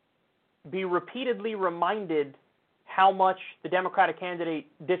be repeatedly reminded how much the Democratic candidate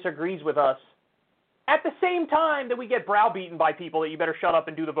disagrees with us at the same time that we get browbeaten by people that you better shut up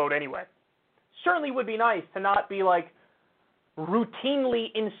and do the vote anyway. Certainly would be nice to not be like routinely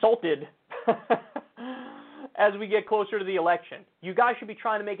insulted as we get closer to the election. You guys should be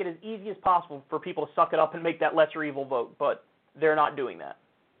trying to make it as easy as possible for people to suck it up and make that lesser evil vote, but they're not doing that.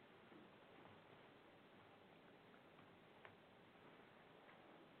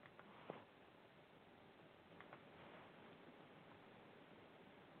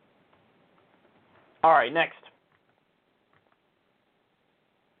 All right, next.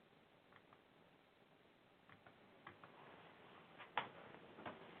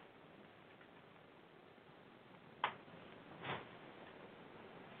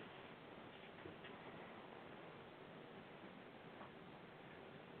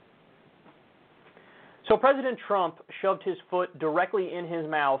 So President Trump shoved his foot directly in his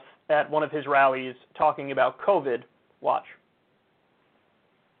mouth at one of his rallies talking about COVID. Watch.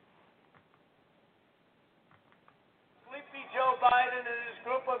 Sleepy Joe Biden and his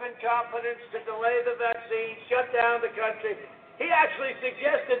group of incompetents to delay the vaccine, shut down the country. He actually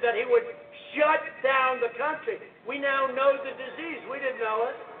suggested that he would shut down the country. We now know the disease. We didn't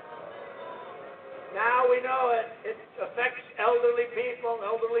know it. Now we know it. It affects elderly people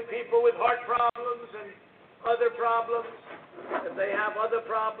with heart problems and other problems. If they have other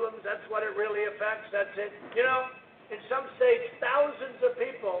problems, that's what it really affects. That's it. You know, in some states, thousands of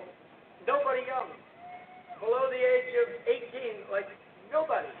people, nobody young, below the age of 18, like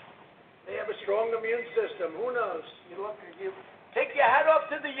nobody. They have a strong immune system. Who knows? You take your hat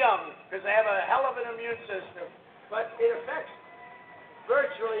off to the young because they have a hell of an immune system. But it affects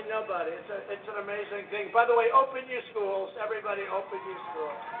virtually nobody. It's an amazing thing. By the way, open your schools. Everybody open your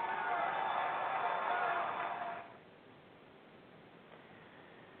schools.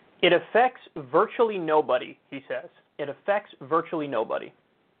 It affects virtually nobody, he says. It affects virtually nobody.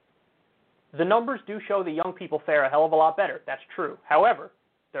 The numbers do show that young people fare a hell of a lot better. That's true. However,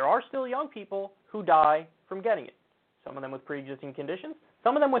 there are still young people who die from getting it. Some of them with pre-existing conditions,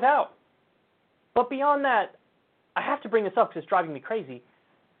 some of them without. But beyond that, I have to bring this up because it's driving me crazy.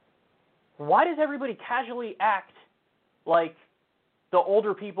 Why does everybody casually act like the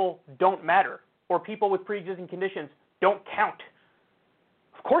older people don't matter or people with pre-existing conditions don't count?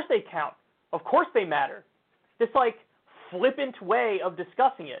 Of course they count. Of course they matter. This like flippant way of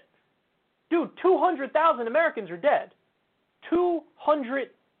discussing it. Dude, 200,000 Americans are dead.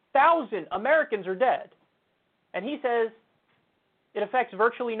 200,000 Americans are dead. And he says it affects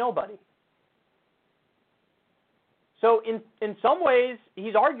virtually nobody. So in some ways,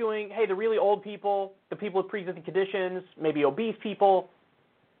 he's arguing, hey, the really old people, the people with pre-existing conditions, maybe obese people,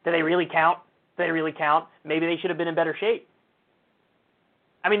 do they really count? Do they really count? Maybe they should have been in better shape.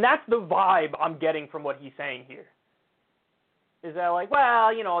 I mean, that's the vibe I'm getting from what he's saying here. Is that like,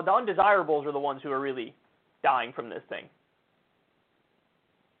 well, you know, the undesirables are the ones who are really dying from this thing.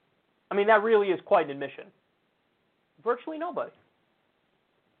 I mean, that really is quite an admission. Virtually nobody.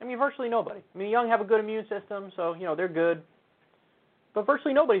 I mean, virtually nobody. I mean, the young have a good immune system, so, you know, they're good. But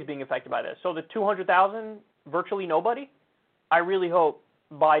virtually nobody's being affected by this. So the 200,000, virtually nobody, I really hope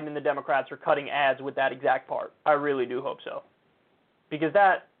Biden and the Democrats are cutting ads with that exact part. I really do hope so. Because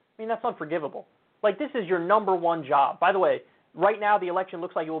that, I mean, that's unforgivable. Like, this is your number one job. By the way, right now the election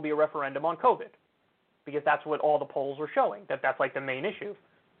looks like it will be a referendum on COVID. Because that's what all the polls are showing, that's like the main issue.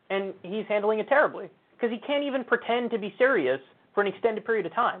 And he's handling it terribly. Because he can't even pretend to be serious for an extended period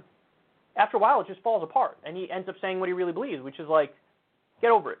of time. After a while, it just falls apart, and he ends up saying what he really believes, which is like, get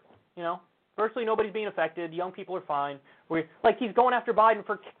over it, you know? Virtually nobody's being affected. Young people are fine. Like, he's going after Biden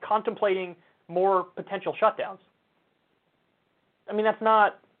for contemplating more potential shutdowns. I mean, that's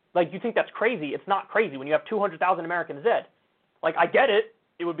not, like, you think that's crazy. It's not crazy when you have 200,000 Americans dead. Like, I get it.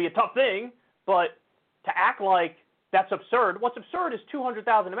 It would be a tough thing, but to act like that's absurd. What's absurd is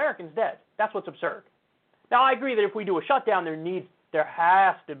 200,000 Americans dead. That's what's absurd. Now, I agree that if we do a shutdown, there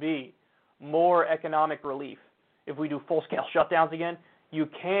has to be more economic relief. If we do full-scale shutdowns again, you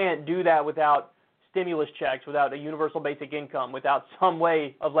can't do that without stimulus checks, without a universal basic income, without some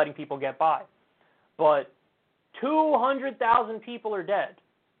way of letting people get by. But 200,000 people are dead.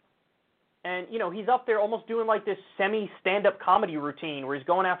 And, you know, he's up there almost doing like this semi-stand-up comedy routine where he's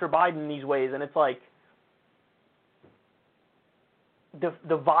going after Biden in these ways, and it's like,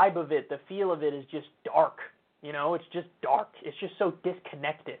 the vibe of it, the feel of it is just dark. You know, it's just dark. It's just so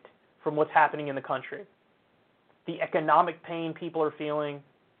disconnected from what's happening in the country. The economic pain people are feeling,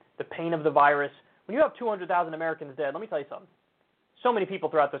 the pain of the virus. When you have 200,000 Americans dead, let me tell you something. So many people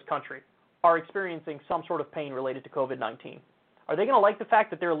throughout this country are experiencing some sort of pain related to COVID-19. Are they going to like the fact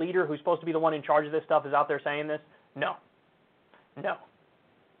that their leader, who's supposed to be the one in charge of this stuff, is out there saying this? No. No.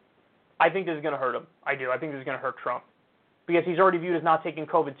 I think this is going to hurt him. I do. I think this is going to hurt Trump. Because he's already viewed as not taking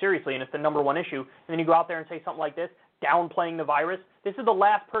COVID seriously, and it's the number one issue. And then you go out there and say something like this, downplaying the virus. This is the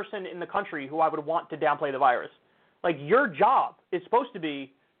last person in the country who I would want to downplay the virus. Like, your job is supposed to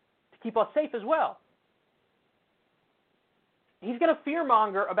be to keep us safe as well. He's going to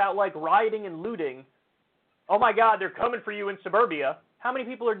fearmonger about, like, rioting and looting. Oh, my God, they're coming for you in suburbia. How many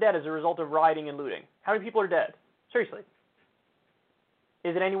people are dead as a result of rioting and looting? How many people are dead? Seriously.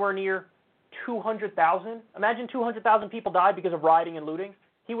 Is it anywhere near 200,000? Imagine 200,000 people died because of rioting and looting.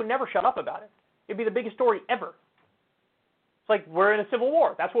 He would never shut up about it. It'd be the biggest story ever. It's like, we're in a civil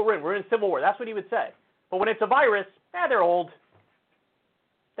war. That's what we're in. We're in a civil war. That's what he would say. But when it's a virus, they're old.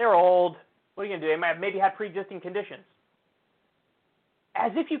 They're old. What are you going to do? They might have maybe had pre-existing conditions.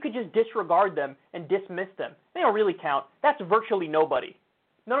 As if you could just disregard them and dismiss them. They don't really count. That's virtually nobody.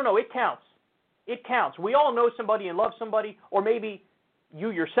 No, it counts. It counts. We all know somebody and love somebody, or maybe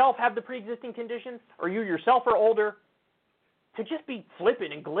you yourself have the pre-existing conditions, or you yourself are older. To just be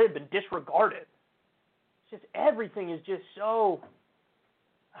flippant and glib and disregard it. It's just, everything is just so,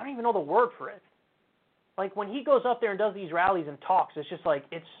 I don't even know the word for it. Like, when he goes up there and does these rallies and talks, it's just like,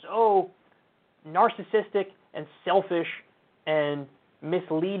 it's so narcissistic and selfish and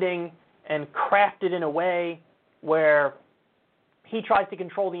misleading and crafted in a way where he tries to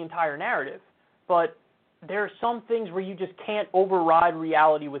control the entire narrative. But there are some things where you just can't override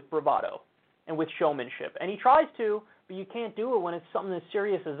reality with bravado and with showmanship. And he tries to, but you can't do it when it's something as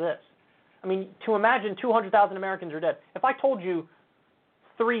serious as this. I mean, to imagine 200,000 Americans are dead. If I told you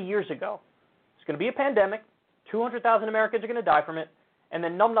 3 years ago, it's going to be a pandemic, 200,000 Americans are going to die from it, and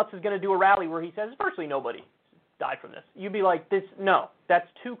then Numbnuts is going to do a rally where he says virtually nobody died from this. You'd be like, no, that's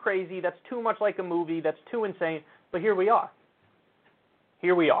too crazy, that's too much like a movie, that's too insane. But here we are.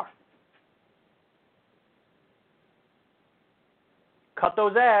 Here we are. Cut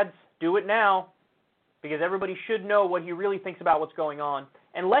those ads. Do it now. Because everybody should know what he really thinks about what's going on.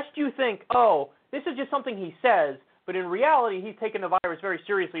 And lest you think, oh, this is just something he says, but in reality he's taken the virus very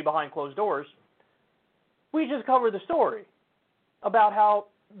seriously behind closed doors, we just covered the story about how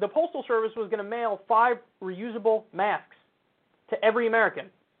the Postal Service was going to mail 5 reusable masks to every American.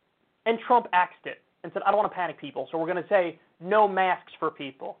 And Trump axed it and said, I don't want to panic people, so we're going to say no masks for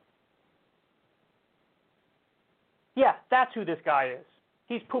people. Yeah, that's who this guy is.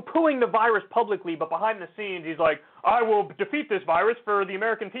 He's poo-pooing the virus publicly, but behind the scenes he's like, I will defeat this virus for the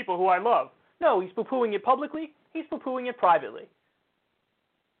American people who I love. No, he's poo-pooing it publicly. He's poo-pooing it privately.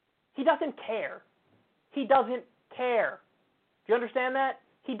 He doesn't care. He doesn't care. Do you understand that?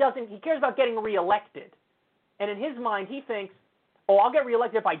 He cares about getting reelected. And in his mind, he thinks, oh, I'll get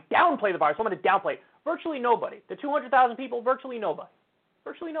reelected if I downplay the virus. So I'm going to downplay it. Virtually nobody. The 200,000 people, virtually nobody.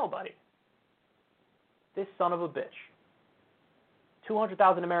 Virtually nobody. This son of a bitch.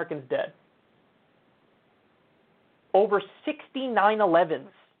 200,000 Americans dead. Over 60 9/11s.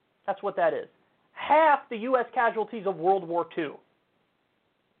 That's what that is. Half the U.S. casualties of World War II.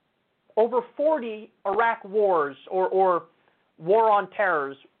 Over 40 Iraq wars or war on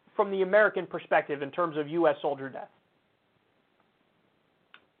terrors from the American perspective in terms of U.S. soldier death.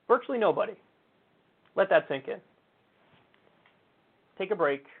 Virtually nobody. Let that sink in. Take a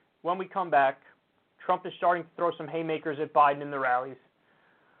break. When we come back, Trump is starting to throw some haymakers at Biden in the rallies.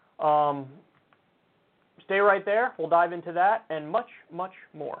 Stay right there. We'll dive into that and much, much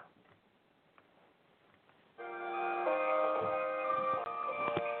more.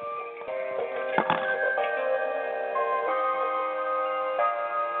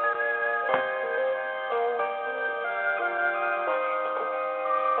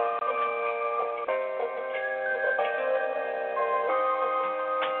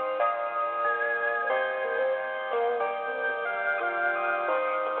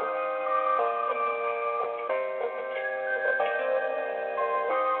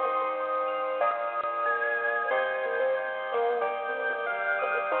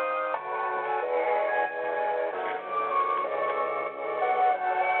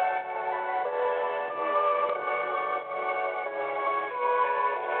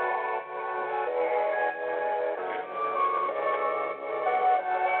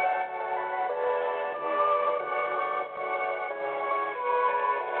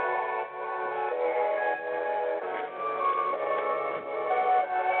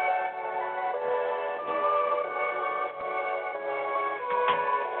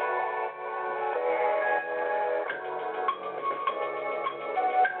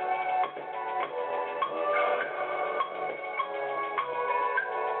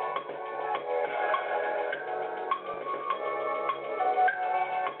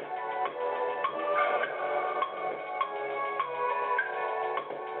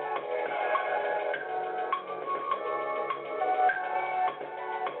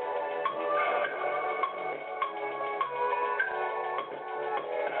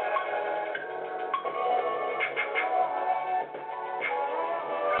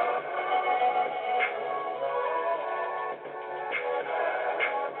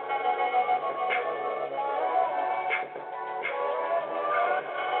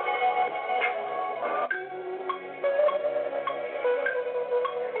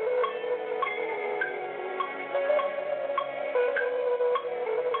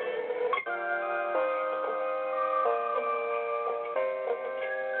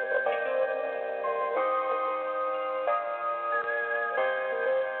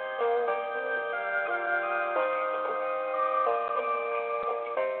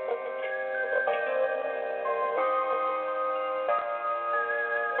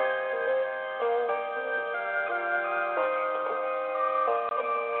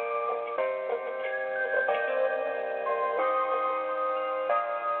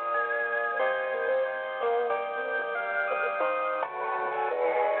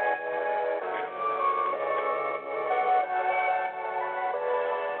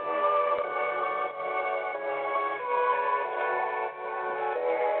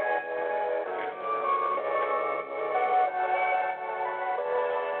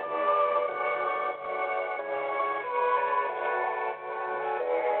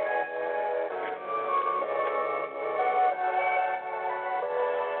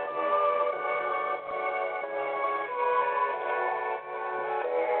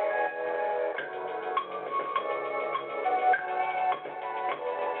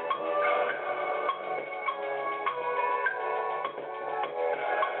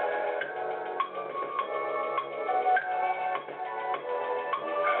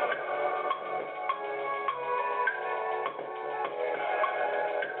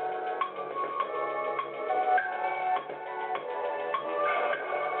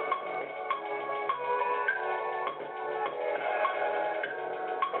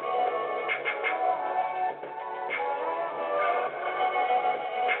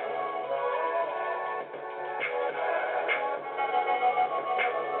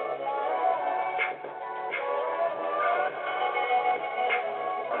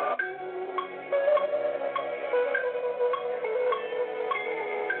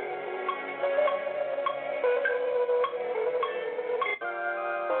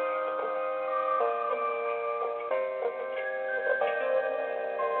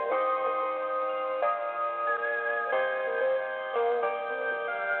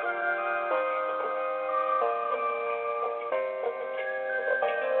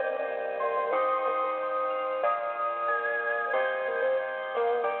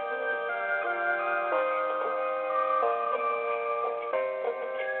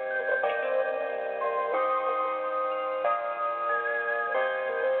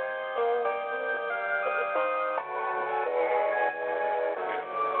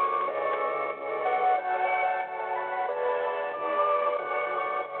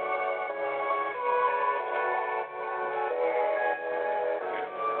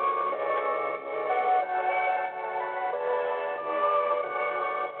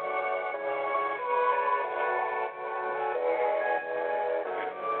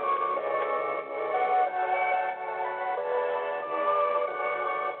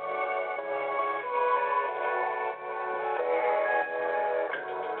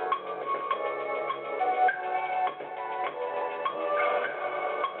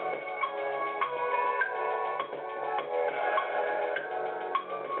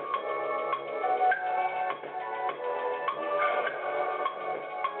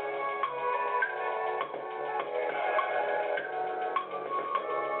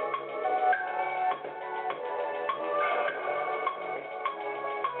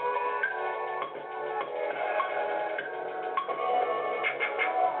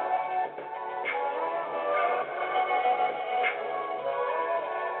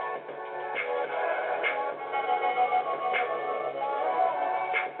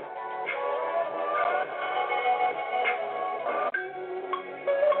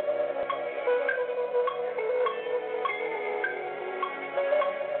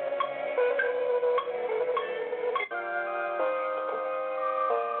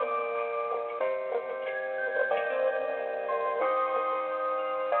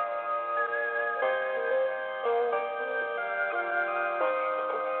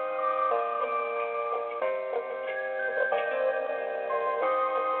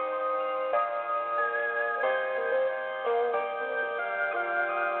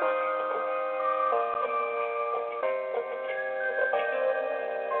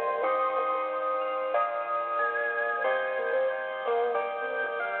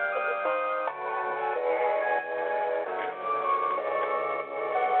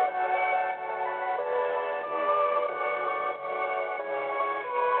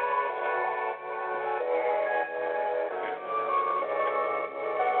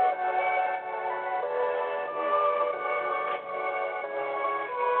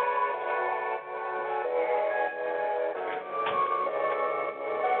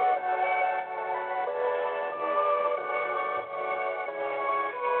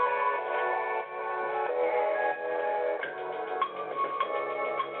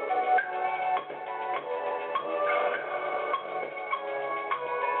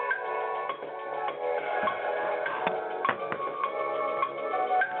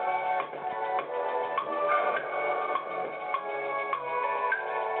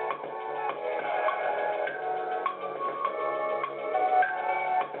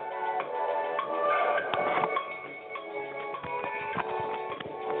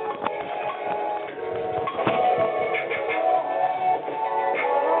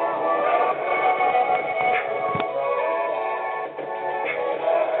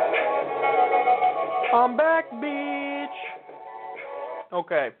 I'm back, bitch.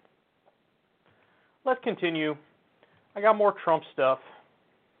 Okay. Let's continue. I got more Trump stuff.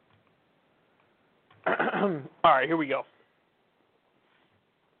 All right, here we go.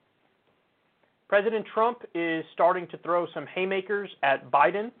 President Trump is starting to throw some haymakers at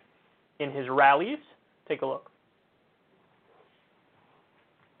Biden in his rallies. Take a look.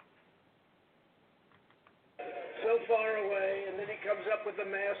 So far away, and then he comes up with a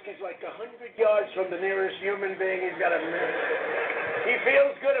mask. He's like 100 yards from the nearest human being. He's got a mask. He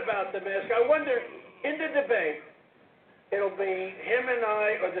feels good about the mask. I wonder, in the debate, it'll be him and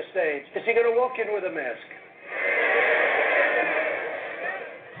I or the stage. Is he going to walk in with a mask?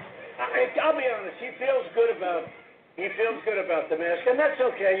 I'll be honest. He feels good about the mask, and that's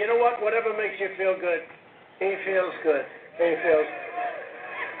okay. You know what? Whatever makes you feel good, he feels good.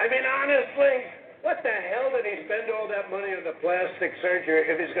 I mean, honestly, what the hell did he spend all that money on the plastic surgery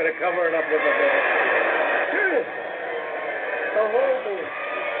if he's going to cover it up with a mask? Seriously, the whole thing.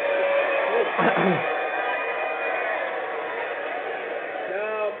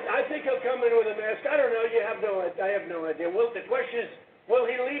 I think he'll come in with a mask. I don't know. I have no idea. The question is, will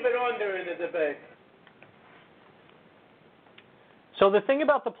he leave it on during the debate? So the thing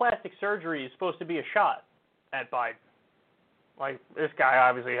about the plastic surgery is supposed to be a shot at Biden. Like, this guy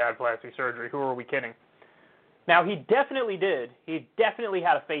obviously had plastic surgery. Who are we kidding? Now, he definitely did. He definitely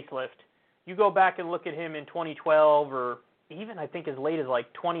had a facelift. You go back and look at him in 2012 or even I think as late as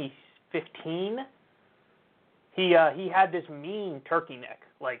like 2015. He had this mean turkey neck,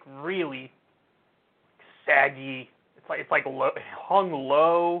 like really saggy. It's like low, hung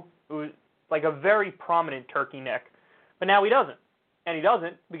low. It was like a very prominent turkey neck. But now he doesn't. And he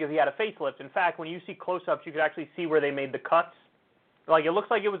doesn't because he had a facelift. In fact, when you see close-ups, you could actually see where they made the cuts. Like, it looks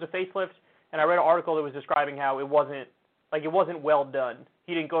like it was a facelift, and I read an article that was describing how it wasn't well done.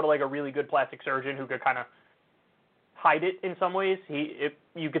 He didn't go to like a really good plastic surgeon who could kind of hide it in some ways.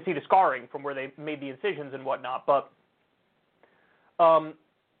 You could see the scarring from where they made the incisions and whatnot. But I'm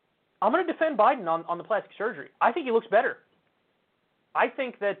going to defend Biden on the plastic surgery. I think he looks better. I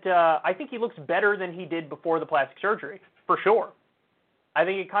think he looks better than he did before the plastic surgery, for sure. I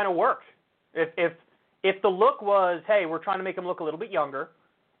think it kind of worked. If the look was, hey, we're trying to make him look a little bit younger,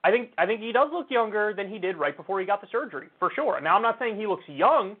 I think he does look younger than he did right before he got the surgery, for sure. Now, I'm not saying he looks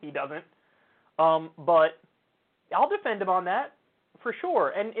young. He doesn't. But I'll defend him on that, for sure.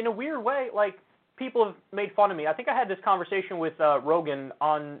 And in a weird way, like, people have made fun of me. I think I had this conversation with Rogan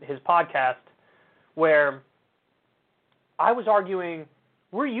on his podcast where I was arguing,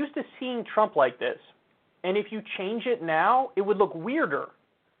 we're used to seeing Trump like this. And if you change it now, it would look weirder.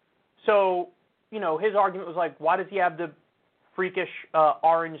 So, his argument was like, why does he have the freakish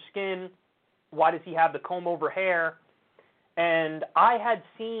orange skin? Why does he have the comb-over hair? And I had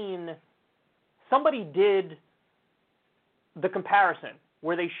seen somebody did the comparison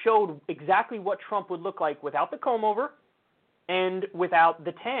where they showed exactly what Trump would look like without the comb-over and without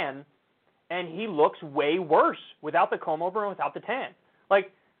the tan. And he looks way worse without the comb-over and without the tan.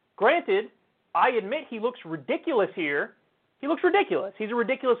 Like, granted, I admit he looks ridiculous here. He looks ridiculous. He's a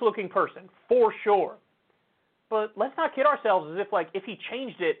ridiculous-looking person, for sure. But let's not kid ourselves as if he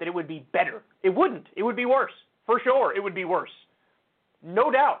changed it, that it would be better. It wouldn't. It would be worse. For sure, it would be worse.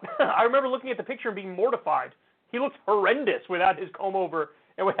 No doubt. I remember looking at the picture and being mortified. He looks horrendous without his comb-over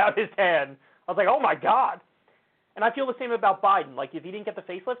and without his tan. I was like, oh, my God. And I feel the same about Biden. Like, if he didn't get the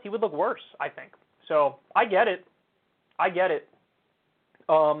facelift, he would look worse, I think. So, I get it.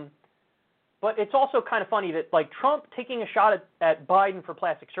 But it's also kind of funny that, like, Trump taking a shot at Biden for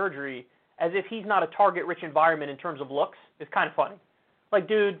plastic surgery as if he's not a target-rich environment in terms of looks is kind of funny. Like,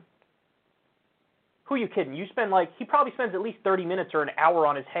 dude, who are you kidding? He probably spends at least 30 minutes or an hour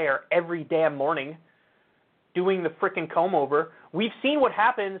on his hair every damn morning doing the frickin' comb-over. We've seen what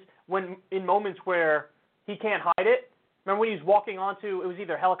happens in moments where he can't hide it. Remember when he was walking onto, it was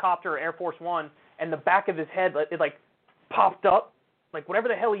either helicopter or Air Force One, and the back of his head, it popped up. Like, whatever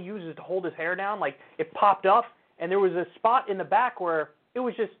the hell he uses to hold his hair down, like, it popped up, and there was a spot in the back where it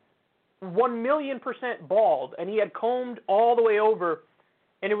was just 1,000,000% bald, and he had combed all the way over,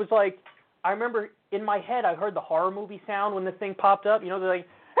 and it was like, I remember in my head I heard the horror movie sound when the thing popped up. They're like,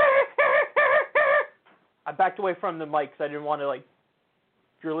 I backed away from the mic because I didn't want to, if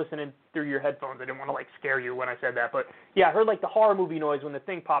you're listening through your headphones, I didn't want to, scare you when I said that. But, yeah, I heard, the horror movie noise when the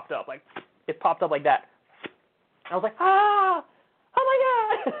thing popped up. Like, it popped up like that. And I was like, ah! Oh, my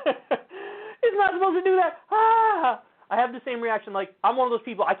God! It's not supposed to do that! Ah! I have the same reaction. I'm one of those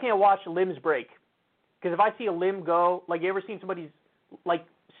people, I can't watch limbs break. Because if I see a limb go, you ever seen somebody's,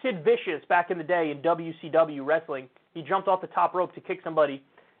 Sid Vicious back in the day in WCW wrestling, he jumped off the top rope to kick somebody,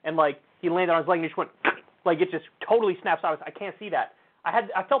 and, he landed on his leg and just went, Like it just totally snaps out. I can't see that.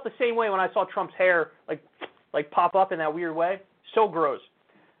 I felt the same way when I saw Trump's hair like pop up in that weird way. So gross.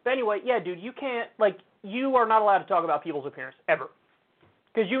 But anyway, yeah, dude, you can't, like, you are not allowed to talk about people's appearance ever,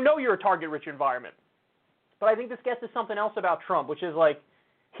 because you know you're a target-rich environment. But I think this gets to something else about Trump, which is like,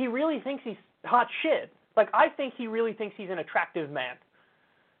 he really thinks he's hot shit. Like, I think he really thinks he's an attractive man.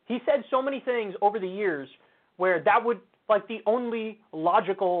 He said so many things over the years where that would, like, the only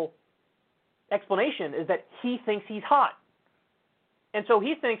logical explanation is that he thinks he's hot. And so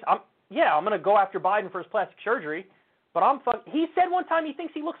he thinks, I'm going to go after Biden for his plastic surgery, but he said one time he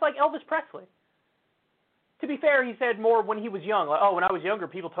thinks he looks like Elvis Presley. To be fair, he said more when he was young. Like, oh, when I was younger,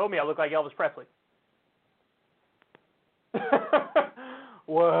 people told me I looked like Elvis Presley.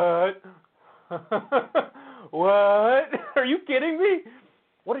 What? What? Are you kidding me?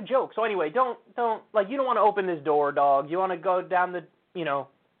 What a joke. So anyway, don't you don't want to open this door, dog. You want to go down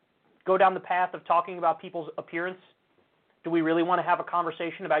the path of talking about people's appearance? Do we really want to have a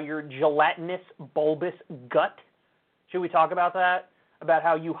conversation about your gelatinous, bulbous gut? Should we talk about that? About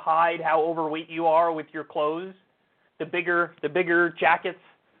how you hide how overweight you are with your clothes? The bigger jackets?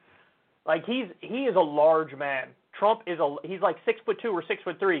 Like, he is a large man. Trump he's like 6'2" or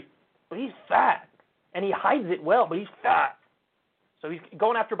 6'3", but he's fat. And he hides it well, but he's fat. So he's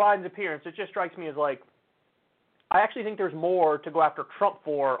going after Biden's appearance. It just strikes me as like, I actually think there's more to go after Trump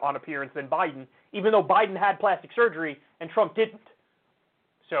for on appearance than Biden, even though Biden had plastic surgery and Trump didn't.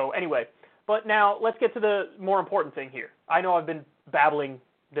 So anyway, but now let's get to the more important thing here. I know I've been babbling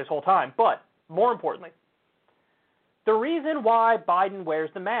this whole time, but more importantly, the reason why Biden wears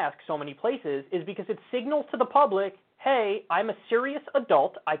the mask so many places is because it signals to the public, hey, I'm a serious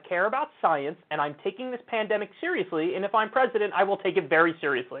adult, I care about science, and I'm taking this pandemic seriously, and if I'm president, I will take it very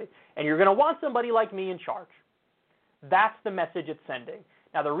seriously. And you're going to want somebody like me in charge. That's the message it's sending.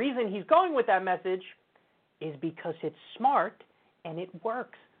 Now, the reason he's going with that message is because it's smart and it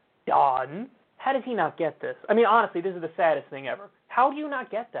works. Don, how does he not get this? I mean, honestly, this is the saddest thing ever. How do you not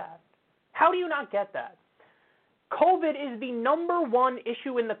get that? How do you not get that? COVID is the #1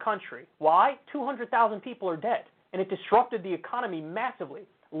 issue in the country. Why? 200,000 people are dead, and it disrupted the economy massively.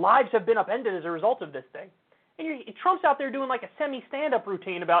 Lives have been upended as a result of this thing. And Trump's out there doing like a semi-stand-up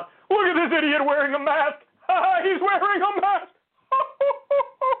routine about, look at this idiot wearing a mask. He's wearing a mask.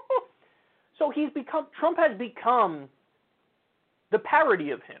 So Trump has become the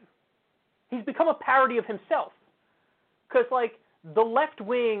parody of him. He's become a parody of himself. Because, like, the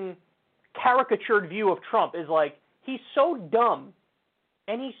left-wing caricatured view of Trump is like, he's so dumb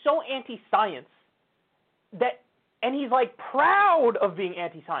and he's so anti-science and he's, like, proud of being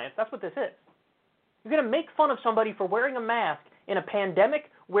anti-science. That's what this is. You're going to make fun of somebody for wearing a mask in a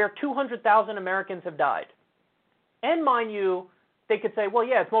pandemic where 200,000 Americans have died. And mind you, they could say, well,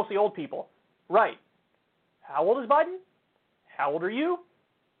 yeah, it's mostly old people. Right. How old is Biden? How old are you?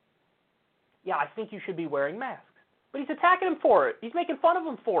 Yeah, I think you should be wearing masks. But he's attacking him for it. He's making fun of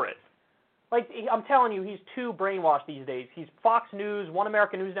him for it. Like, I'm telling you, he's too brainwashed these days. He's Fox News, One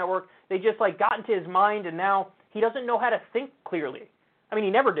American News Network. They just, like, got into his mind, and now he doesn't know how to think clearly. I mean, he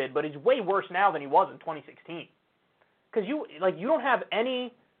never did, but he's way worse now than he was in 2016. Because you don't have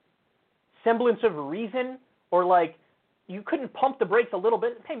any semblance of reason, or, like, you couldn't pump the brakes a little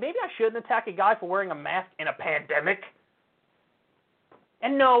bit. Hey, maybe I shouldn't attack a guy for wearing a mask in a pandemic.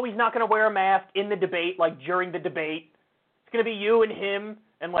 And no, he's not going to wear a mask in the debate, like during the debate. It's going to be you and him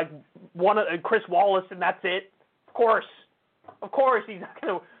and like Chris Wallace, and that's it. Of course, he's not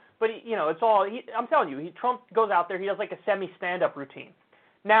going to. But it's all. I'm telling you, Trump goes out there. He does like a semi-stand-up routine.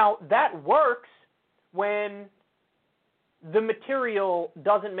 Now that works when the material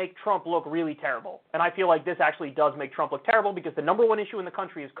doesn't make Trump look really terrible. And I feel like this actually does make Trump look terrible because the #1 issue in the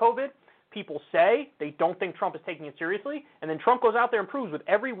country is COVID. People say they don't think Trump is taking it seriously, and then Trump goes out there and proves with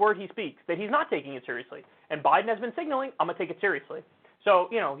every word he speaks that he's not taking it seriously. And Biden has been signaling, I'm going to take it seriously. So,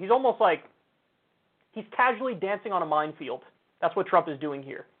 he's almost like he's casually dancing on a minefield. That's what Trump is doing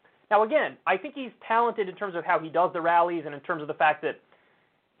here. Now, again, I think he's talented in terms of how he does the rallies and in terms of the fact that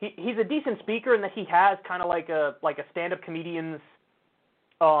he's a decent speaker and that he has kind of like a stand-up comedian's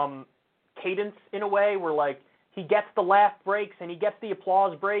cadence in a way where, like, he gets the laugh breaks and he gets the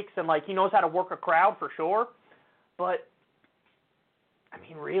applause breaks and, like, he knows how to work a crowd for sure. But, I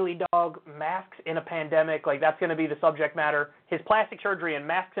mean, really, dog, masks in a pandemic, like, that's going to be the subject matter. His plastic surgery and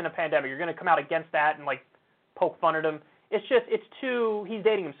masks in a pandemic, you're going to come out against that and, like, poke fun at him. It's too, he's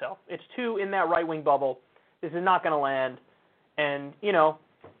dating himself. It's too in that right-wing bubble. This is not going to land. And,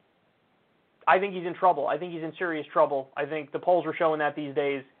 I think he's in trouble. I think he's in serious trouble. I think the polls are showing that these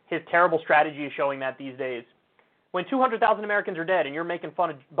days. His terrible strategy is showing that these days. When 200,000 Americans are dead and you're making fun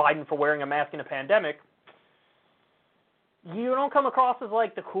of Biden for wearing a mask in a pandemic, you don't come across as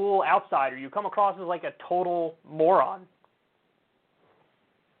like the cool outsider. You come across as like a total moron.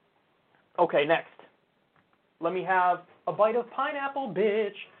 Okay, next. Let me have a bite of pineapple,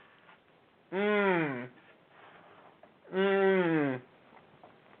 bitch.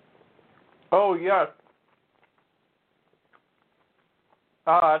 Oh, yes.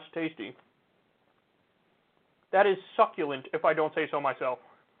 Ah, that's tasty. That is succulent, if I don't say so myself.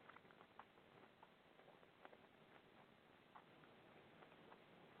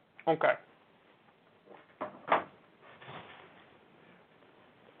 Okay.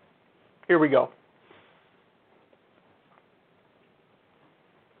 Here we go.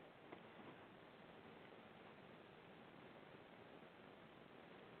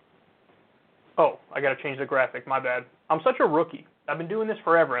 Oh, I got to change the graphic. My bad. I'm such a rookie. I've been doing this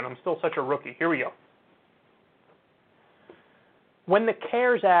forever, and I'm still such a rookie. Here we go. When the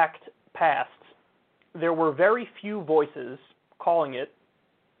CARES Act passed, there were very few voices calling it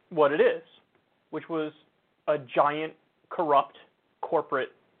what it is, which was a giant, corrupt,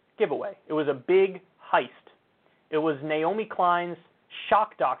 corporate giveaway. It was a big heist. It was Naomi Klein's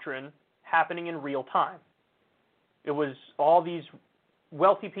shock doctrine happening in real time. It was all these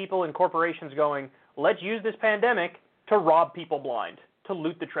wealthy people and corporations going, let's use this pandemic to rob people blind, to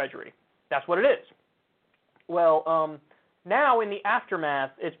loot the treasury. That's what it is. Well, now in the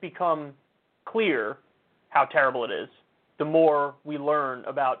aftermath, it's become clear how terrible it is. The more we learn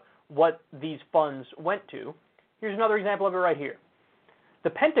about what these funds went to. Here's another example of it right here. The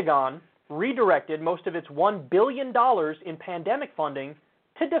Pentagon redirected most of its $1 billion in pandemic funding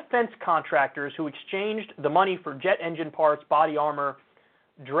to defense contractors who exchanged the money for jet engine parts, body armor,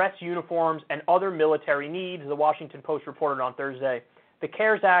 dress uniforms, and other military needs, the Washington Post reported on Thursday. The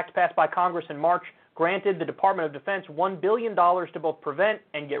CARES Act, passed by Congress in March, granted the Department of Defense $1 billion to both prevent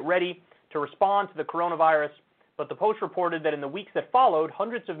and get ready to respond to the coronavirus, but the Post reported that in the weeks that followed,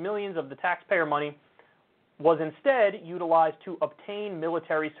 hundreds of millions of the taxpayer money was instead utilized to obtain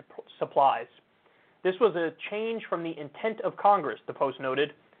military supplies. This was a change from the intent of Congress, the Post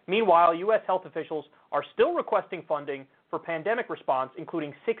noted. Meanwhile, U.S. health officials are still requesting funding for pandemic response,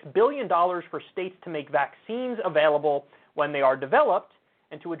 including $6 billion for states to make vaccines available when they are developed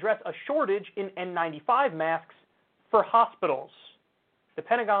and to address a shortage in N95 masks for hospitals. The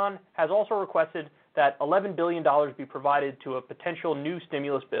Pentagon has also requested that $11 billion be provided to a potential new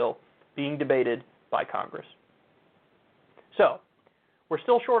stimulus bill being debated by Congress. So, we're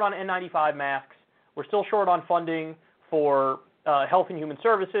still short on N95 masks. We're still short on funding for Health and Human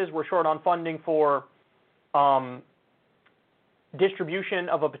Services. We're short on funding for distribution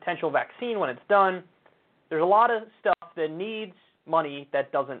of a potential vaccine when it's done. There's a lot of stuff that needs money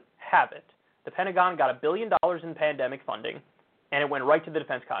that doesn't have it. The Pentagon got $1 billion in pandemic funding, and it went right to the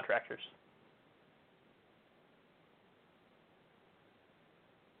defense contractors.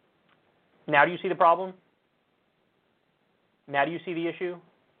 Now do you see the problem? Now do you see the issue?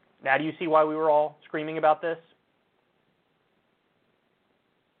 Now do you see why we were all screaming about this?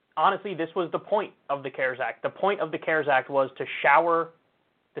 Honestly, this was the point of the CARES Act. The point of the CARES Act was to shower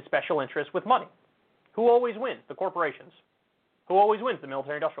the special interests with money. Who always wins? The corporations. Who always wins? The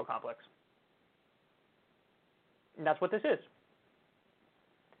military-industrial complex. And that's what this is.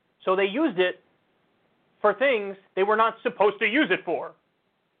 So they used it for things they were not supposed to use it for.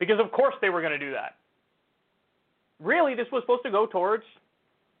 Because of course they were going to do that. Really, this was supposed to go towards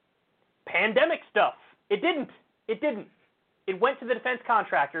pandemic stuff. It didn't. It didn't. It went to the defense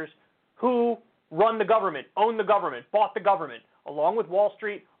contractors who run the government, own the government, bought the government, along with Wall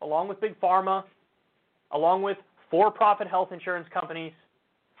Street, along with Big Pharma, along with for-profit health insurance companies.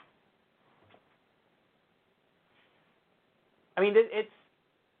 I mean,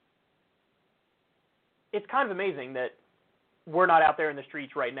 it's kind of amazing that we're not out there in the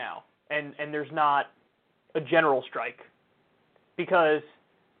streets right now, and there's not a general strike, because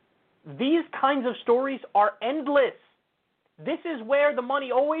these kinds of stories are endless. This is where the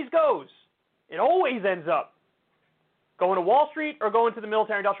money always goes. It always ends up going to Wall Street or going to the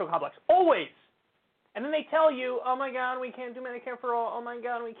military-industrial complex. Always. And then they tell you, oh my God, we can't do Medicare for all. Oh my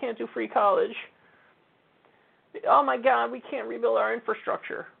God, we can't do free college. Oh my God, we can't rebuild our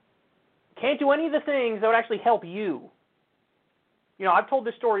infrastructure. Can't do any of the things that would actually help you. You know, I've told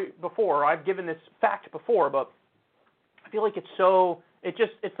this story before. I've given this fact before, but I feel like it's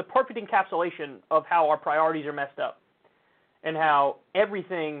the perfect encapsulation of how our priorities are messed up and how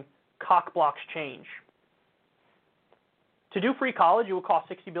everything cock blocks change. To do free college, it would cost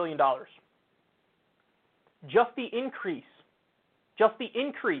 $60 billion. Just the increase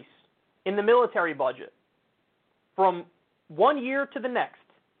in the military budget from one year to the next,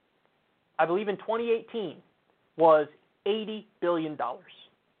 I believe in 2018, was $80 billion.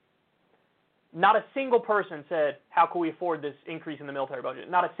 Not a single person said, how can we afford this increase in the military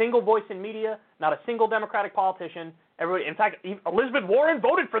budget? Not a single voice in media, not a single Democratic politician. Everybody, in fact, Elizabeth Warren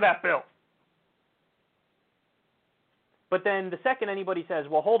voted for that bill. But then the second anybody says,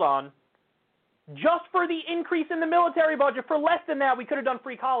 well, hold on, just for the increase in the military budget, for less than that, we could have done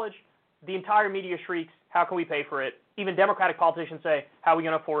free college, the entire media shrieks, how can we pay for it? Even Democratic politicians say, how are we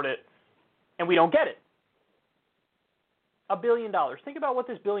going to afford it? And we don't get it. $1 billion. Think about what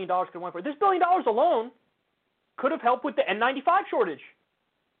this $1 billion could have went for. This $1 billion alone could have helped with the N95 shortage.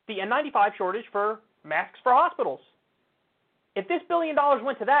 The N95 shortage for masks for hospitals. If this $1 billion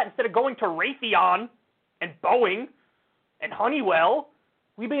went to that instead of going to Raytheon and Boeing and Honeywell,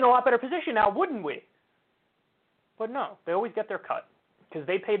 we'd be in a lot better position now, wouldn't we? But no, they always get their cut because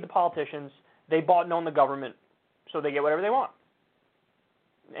they paid the politicians, they bought and owned the government, so they get whatever they want.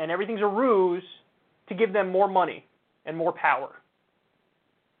 And everything's a ruse to give them more money and more power.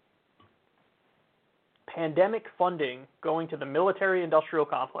 Pandemic funding going to the military-industrial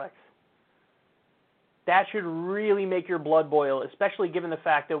complex. That should really make your blood boil, especially given the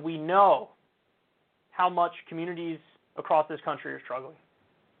fact that we know how much communities across this country are struggling.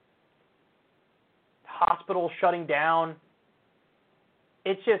 Hospitals shutting down.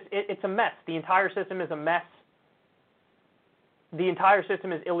 It's a mess. The entire system is a mess. The entire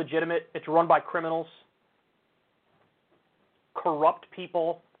system is illegitimate. It's run by criminals, corrupt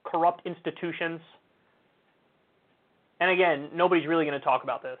people, corrupt institutions. And again, nobody's really going to talk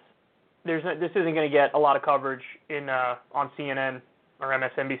about this. This isn't going to get a lot of coverage on CNN or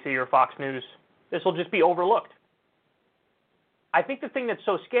MSNBC or Fox News. This will just be overlooked. I think the thing that's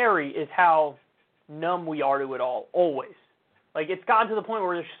so scary is how numb we are to it all, always. Like, it's gotten to the point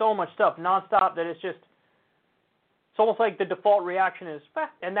where there's so much stuff nonstop that it's almost like the default reaction is,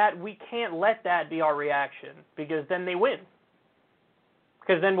 and that we can't let that be our reaction because then they win.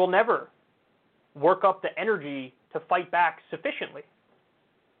 Because then we'll never work up the energy to fight back sufficiently.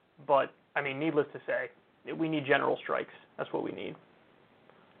 But, I mean, needless to say, we need general strikes. That's what we need.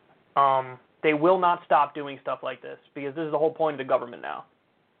 They will not stop doing stuff like this because this is the whole point of the government now,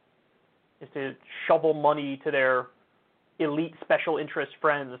 is to shovel money to their elite special interest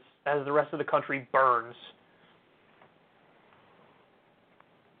friends as the rest of the country burns.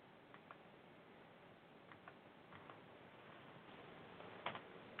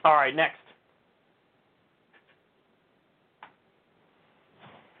 All right, next.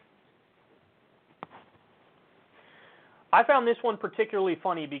 I found this one particularly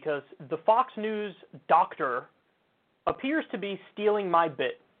funny because the Fox News doctor appears to be stealing my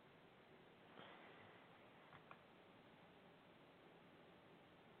bit.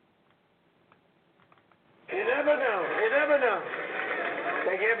 You never know. You never know.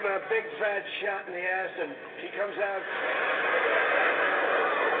 They give him a big fat shot in the ass and he comes out.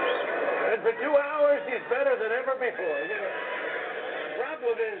 And for 2 hours, he's better than ever before. You know. The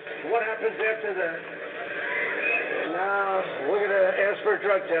problem is, what happens after that? Now, we're going to ask for a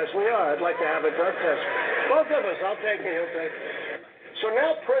drug test. We are. I'd like to have a drug test. Both of us. I'll take it. He'll take it. So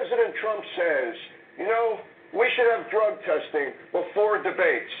now President Trump says, we should have drug testing before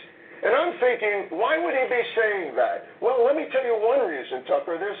debates. And I'm thinking, why would he be saying that? Well, let me tell you one reason,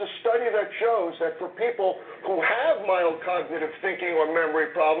 Tucker. There's a study that shows that for people who have mild cognitive thinking or memory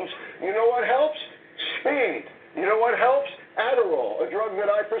problems, you know what helps? Speed. You know what helps? Adderall, a drug that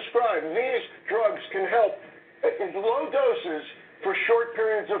I prescribe. These drugs can help in low doses for short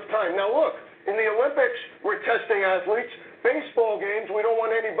periods of time. Now look, in the Olympics, we're testing athletes. Baseball games, we don't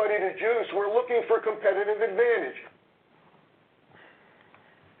want anybody to juice. We're looking for competitive advantage.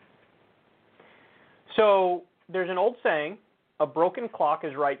 So there's an old saying, a broken clock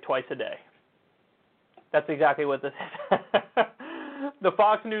is right twice a day. That's exactly what this is. The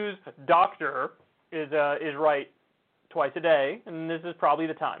Fox News doctor is right twice a day, and this is probably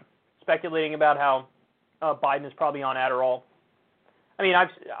the time. Speculating about how Biden is probably on Adderall. I mean,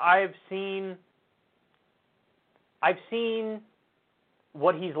 I've seen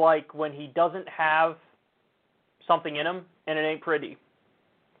what he's like when he doesn't have something in him, and it ain't pretty.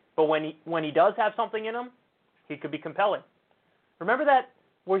 But when he does have something in him, he could be compelling. Remember that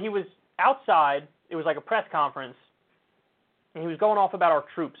where he was outside, it was like a press conference, and he was going off about our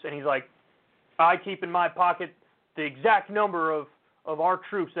troops, and he's like, I keep in my pocket the exact number of our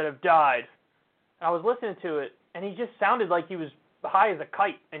troops that have died. And I was listening to it, and he just sounded like he was high as a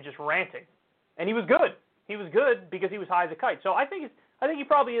kite and just ranting. And he was good. He was good because he was high as a kite. So I think he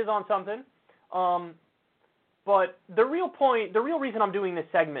probably is on something. But the real reason I'm doing this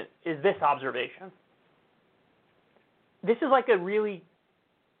segment is this observation. This is like a really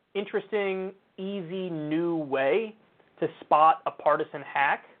interesting, easy, new way to spot a partisan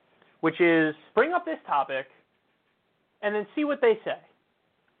hack, which is bring up this topic and then see what they say.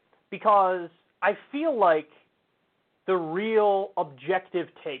 Because I feel like the real objective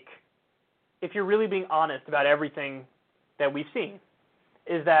take, if you're really being honest about everything that we've seen,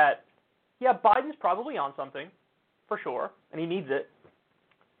 is that, yeah, Biden's probably on something, for sure, and he needs it.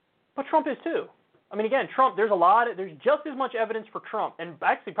 But Trump is too. I mean, again, Trump, there's just as much evidence for Trump, and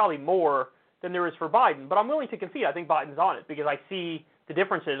actually probably more than there is for Biden, but I'm willing to concede I think Biden's on it because I see the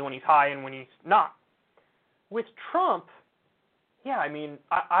differences when he's high and when he's not. With Trump, yeah, I mean,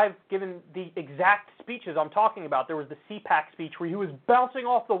 I've given the exact speeches I'm talking about. There was the CPAC speech where he was bouncing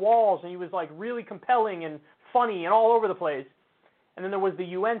off the walls and he was like really compelling and funny and all over the place. And then there was the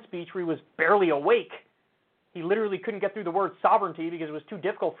UN speech where he was barely awake. He literally couldn't get through the word sovereignty because it was too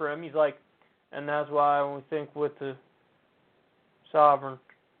difficult for him. He's like, and that's why when we think with the sovereign.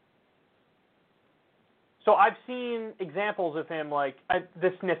 So I've seen examples of him like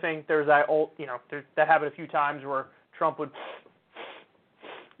the sniffing. There's that old, that happened a few times where Trump would,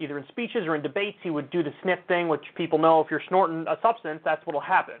 either in speeches or in debates, he would do the sniff thing, which people know if you're snorting a substance, that's what'll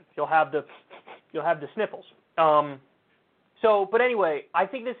happen. You'll have the sniffles. But anyway, I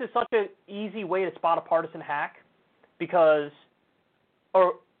think this is such an easy way to spot a partisan hack because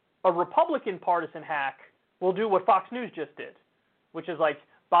a Republican partisan hack will do what Fox News just did, which is like,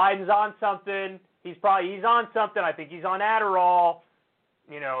 Biden's on something, he's on something, I think he's on Adderall,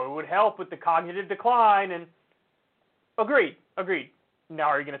 it would help with the cognitive decline, and agreed. Now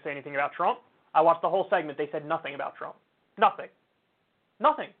are you going to say anything about Trump? I watched the whole segment, they said nothing about Trump. Nothing.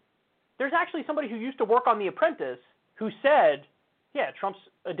 There's actually somebody who used to work on The Apprentice who said, yeah, Trump's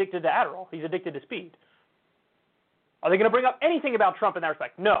addicted to Adderall, he's addicted to speed. Are they going to bring up anything about Trump in that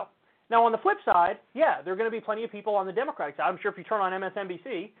respect? No. Now, on the flip side, yeah, there are going to be plenty of people on the Democratic side. I'm sure if you turn on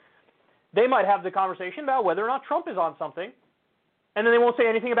MSNBC, they might have the conversation about whether or not Trump is on something, and then they won't say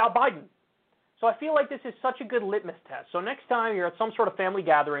anything about Biden. So I feel like this is such a good litmus test. So next time you're at some sort of family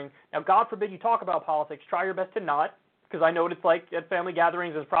gathering, now God forbid you talk about politics, try your best to not, because I know what it's like at family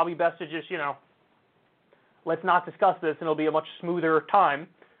gatherings. It's probably best to just, let's not discuss this, and it'll be a much smoother time.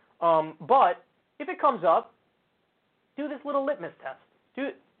 But if it comes up, do this little litmus test.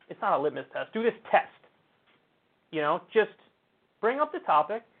 It's not a litmus test. Do this test. Just bring up the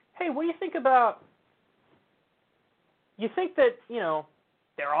topic. Hey, what do you think about, you think that,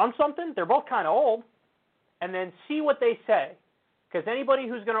 they're on something? They're both kind of old. And then see what they say. Because anybody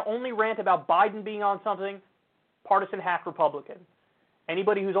who's going to only rant about Biden being on something, partisan hack Republican.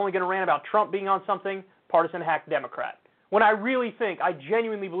 Anybody who's only going to rant about Trump being on something, partisan hack Democrat. When I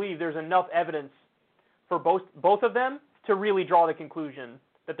genuinely believe there's enough evidence for both of them to really draw the conclusion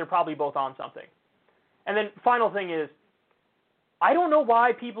that they're probably both on something. And then final thing is, I don't know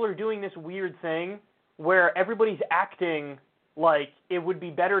why people are doing this weird thing where everybody's acting like it would be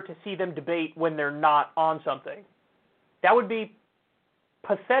better to see them debate when they're not on something. That would be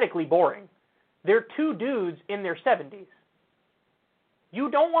pathetically boring. They're two dudes in their 70s. You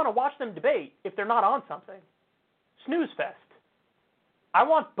don't want to watch them debate if they're not on something. Snooze fest. I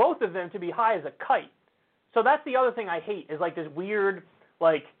want both of them to be high as a kite. So that's the other thing I hate is like this weird,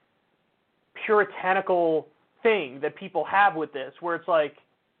 like, puritanical thing that people have with this where it's like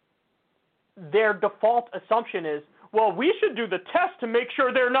their default assumption is, well, we should do the test to make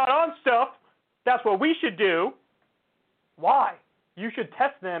sure they're not on stuff. That's what we should do. Why? You should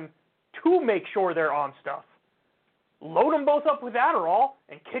test them to make sure they're on stuff. Load them both up with Adderall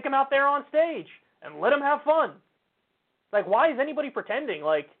and kick them out there on stage and let them have fun. Like, why is anybody pretending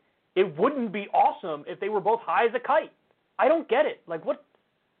like it wouldn't be awesome if they were both high as a kite? I don't get it. Like, what?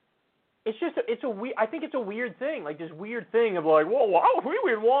 It's just, I think it's a weird thing, like this weird thing of like, well, why would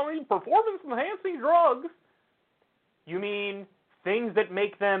we want any performance-enhancing drugs? You mean things that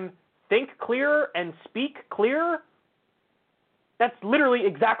make them think clearer and speak clearer? That's literally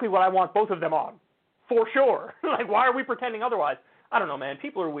exactly what I want both of them on, for sure. Like, why are we pretending otherwise? I don't know, man.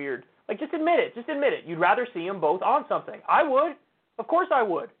 People are weird. Like, just admit it. Just admit it. You'd rather see them both on something. I would. Of course I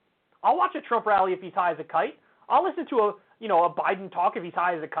would. I'll watch a Trump rally if he's high as a kite. I'll listen to a Biden talk if he's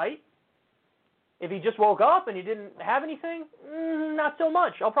high as a kite. If he just woke up and he didn't have anything, not so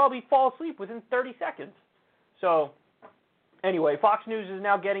much. I'll probably fall asleep within 30 seconds. So, anyway, Fox News is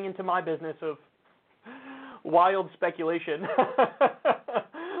now getting into my business of wild speculation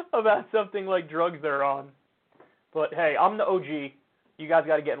about something like drugs they're on. But, hey, I'm the OG. You guys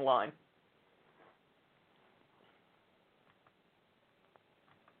got to get in line.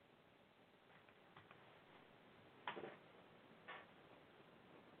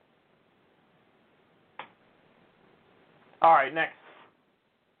 All right, next.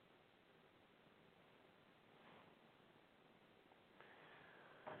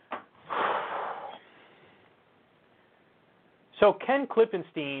 So Ken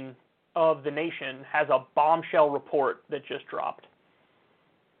Klippenstein of The Nation has a bombshell report that just dropped.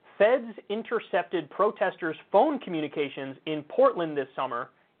 Feds intercepted protesters' phone communications in Portland this summer.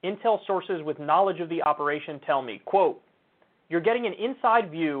 Intel sources with knowledge of the operation tell me, quote, "You're getting an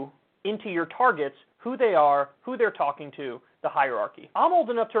inside view into your targets, who they are, who they're talking to, the hierarchy." I'm old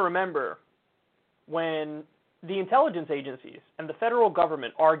enough to remember when the intelligence agencies and the federal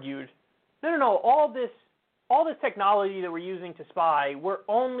government argued, no, all this technology that we're using to spy, we're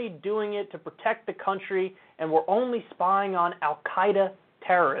only doing it to protect the country, and we're only spying on Al-Qaeda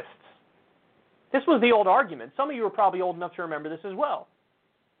terrorists. This was the old argument. Some of you are probably old enough to remember this as well.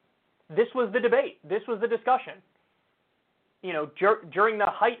 This was the debate. This was the discussion. You know, during the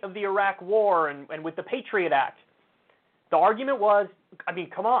height of the Iraq War and with the Patriot Act, the argument was, I mean,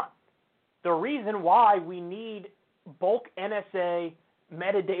 come on. The reason why we need bulk NSA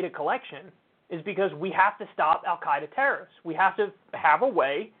metadata collection is because we have to stop Al-Qaeda terrorists. We have to have a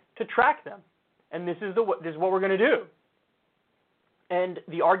way to track them. And this is what we're going to do. And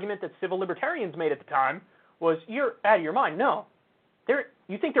the argument that civil libertarians made at the time was, you're out of your mind. No.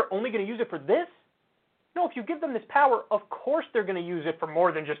 You think they're only going to use it for this? No, if you give them this power, of course they're going to use it for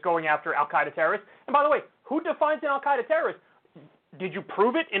more than just going after Al-Qaeda terrorists. And by the way, who defines an Al-Qaeda terrorist? Did you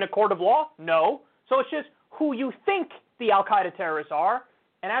prove it in a court of law? No. So it's just who you think the Al-Qaeda terrorists are.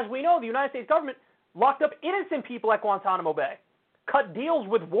 And as we know, the United States government locked up innocent people at Guantanamo Bay, cut deals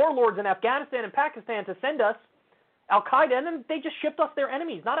with warlords in Afghanistan and Pakistan to send us Al-Qaeda, and then they just shipped us their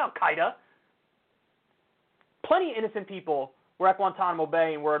enemies, not Al-Qaeda. Plenty of innocent people were at Guantanamo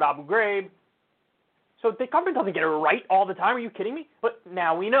Bay and were at Abu Ghraib. So the government doesn't get it right all the time. Are you kidding me? But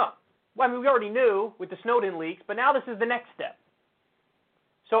now we know. Well, I mean, we already knew with the Snowden leaks, but now this is the next step.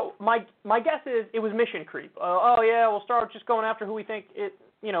 So my guess is it was mission creep. Oh yeah, we'll start just going after who we think is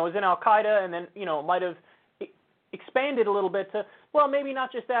in Al-Qaeda, and then might have expanded a little bit to, well, maybe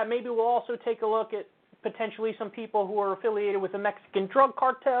not just that. Maybe we'll also take a look at potentially some people who are affiliated with a Mexican drug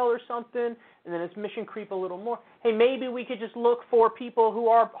cartel or something, and then it's mission creep a little more. Hey, maybe we could just look for people who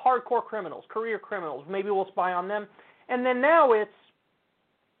are hardcore criminals, career criminals. Maybe we'll spy on them. And then now it's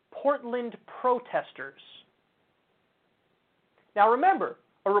Portland protesters. Now remember,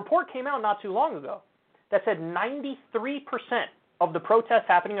 a report came out not too long ago that said 93% of the protests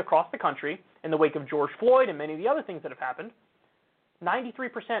happening across the country in the wake of George Floyd and many of the other things that have happened,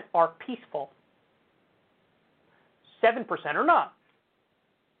 93% are peaceful. 7% are not.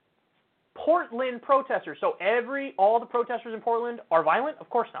 Portland protesters. So all the protesters in Portland are violent? Of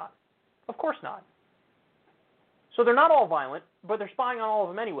course not. Of course not. So they're not all violent, but they're spying on all of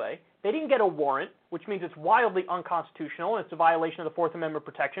them anyway. They didn't get a warrant, which means it's wildly unconstitutional, and it's a violation of the Fourth Amendment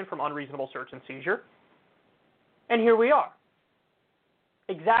protection from unreasonable search and seizure. And here we are.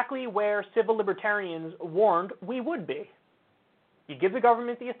 Exactly where civil libertarians warned we would be. You give the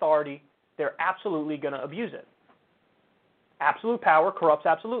government the authority, they're absolutely going to abuse it. Absolute power corrupts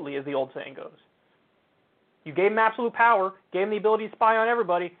absolutely, as the old saying goes. You gave them absolute power, gave them the ability to spy on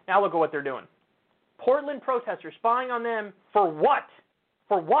everybody, now look at what they're doing. Portland protesters spying on them for what?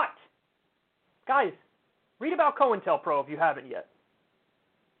 For what? Guys, read about COINTELPRO if you haven't yet.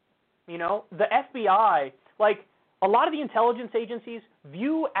 The FBI, a lot of the intelligence agencies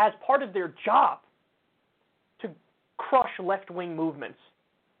view as part of their job to crush left-wing movements.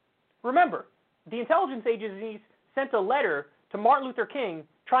 Remember, the intelligence agencies sent a letter to Martin Luther King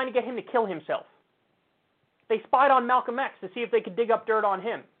trying to get him to kill himself. They spied on Malcolm X to see if they could dig up dirt on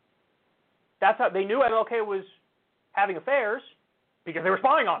him. That's how they knew MLK was having affairs, because they were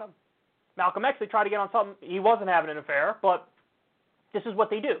spying on him. Malcolm X, they tried to get on something. He wasn't having an affair, but this is what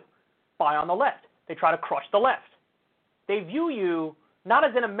they do. Spy on the left. They try to crush the left. They view you not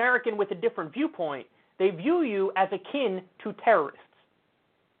as an American with a different viewpoint. They view you as akin to terrorists.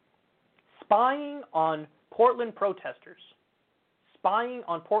 Spying on Portland protesters. Spying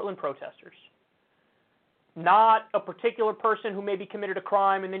on Portland protesters. Not a particular person who maybe committed a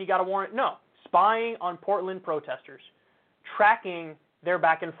crime and then you got a warrant. No. Spying on Portland protesters. Tracking their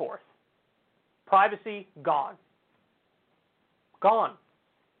back and forth. Privacy, gone. Gone.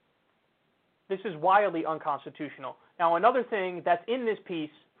 This is wildly unconstitutional. Now, another thing that's in this piece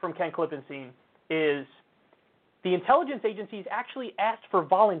from Ken Klippenstein is the intelligence agencies actually asked for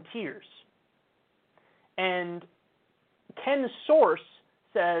volunteers. And Ken's source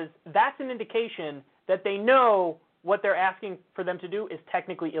says that's an indication that they know what they're asking for them to do is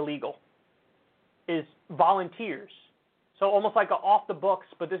technically illegal, is volunteers. So almost like a off the books,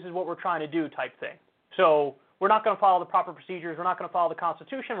 but this is what we're trying to do type thing. So we're not going to follow the proper procedures. We're not going to follow the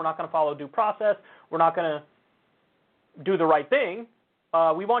Constitution. We're not going to follow due process. We're not going to do the right thing.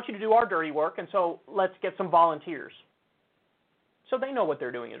 We want you to do our dirty work, and so let's get some volunteers. So they know what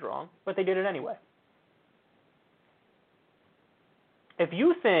they're doing is wrong, but they did it anyway. If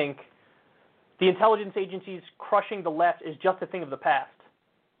you think the intelligence agencies crushing the left is just a thing of the past,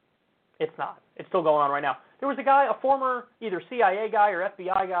 it's not. It's still going on right now. There was a guy, a former either CIA guy or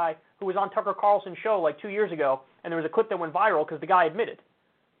FBI guy, who was on Tucker Carlson's show like 2 years ago, and there was a clip that went viral because the guy admitted,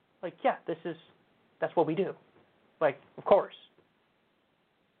 like, yeah, that's what we do. Like, of course.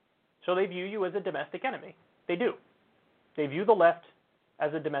 So they view you as a domestic enemy. They do. They view the left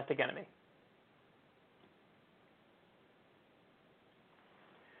as a domestic enemy.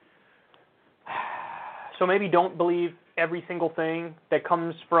 So maybe don't believe every single thing that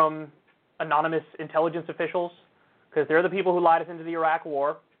comes from anonymous intelligence officials, because they're the people who lied us into the Iraq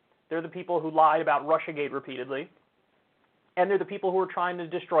War. They're the people who lied about Russiagate repeatedly. And they're the people who are trying to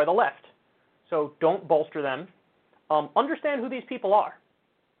destroy the left. So don't bolster them. Understand who these people are.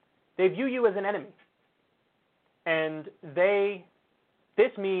 They view you as an enemy. And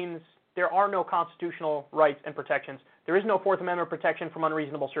this means there are no constitutional rights and protections. There is no Fourth Amendment protection from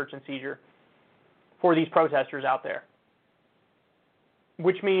unreasonable search and seizure for these protesters out there.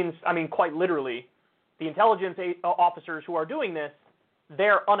 Which means, I mean, quite literally, the intelligence officers who are doing this,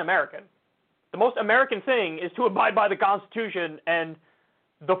 they're un-American. The most American thing is to abide by the Constitution and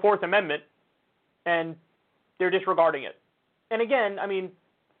the Fourth Amendment, and they're disregarding it. And again, I mean,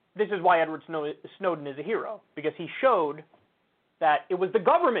 this is why Edward Snowden is a hero, because he showed that it was the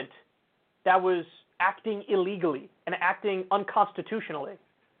government that was acting illegally and acting unconstitutionally.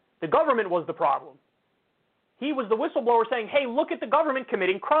 The government was the problem. He was the whistleblower saying, hey, look at the government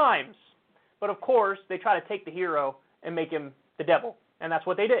committing crimes. But of course, they try to take the hero and make him the devil, and that's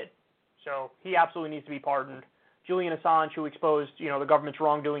what they did. So he absolutely needs to be pardoned. Julian Assange, who exposed, the government's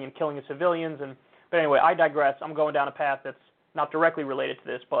wrongdoing and killing of civilians. But anyway, I digress. I'm going down a path that's not directly related to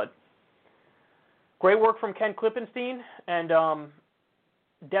this, but great work from Ken Klippenstein, and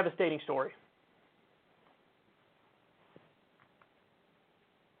devastating story.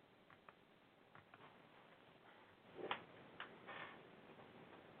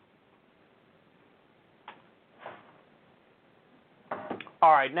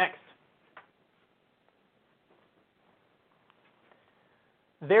 All right, next.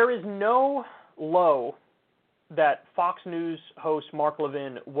 There is no low that Fox News host Mark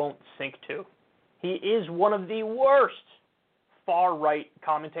Levin won't sink to. He is one of the worst far-right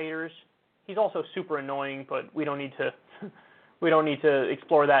commentators. He's also super annoying, but we don't need to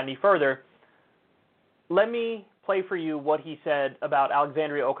explore that any further. Let me play for you what he said about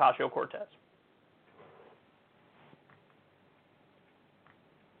Alexandria Ocasio-Cortez.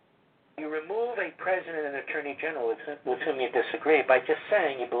 You remove a president and attorney general with whom you disagree by just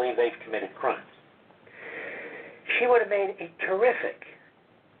saying you believe they've committed crimes. She would have made a terrific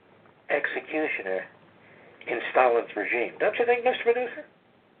executioner in Stalin's regime. Don't you think, Mr. Producer?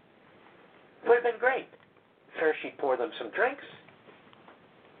 Would have been great. First she'd pour them some drinks,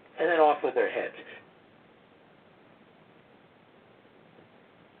 and then off with their heads.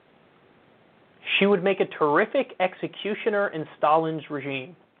 She would make a terrific executioner in Stalin's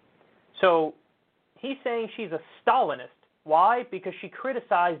regime. So he's saying she's a Stalinist. Why? Because she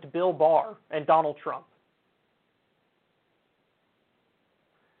criticized Bill Barr and Donald Trump.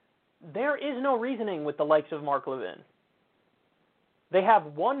 There is no reasoning with the likes of Mark Levin. They have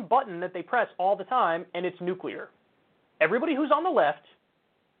one button that they press all the time, and it's nuclear. Everybody who's on the left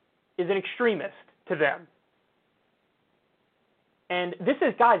is an extremist to them. And this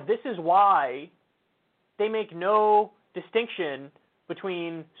is why they make no distinction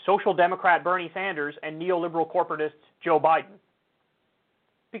between social democrat Bernie Sanders and neoliberal corporatist Joe Biden.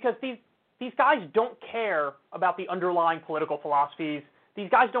 Because these guys don't care about the underlying political philosophies. These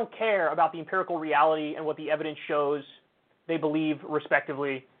guys don't care about the empirical reality and what the evidence shows they believe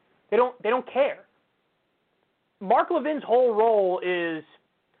respectively. They don't care. Mark Levin's whole role is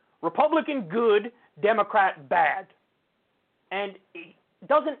Republican good, Democrat bad. And it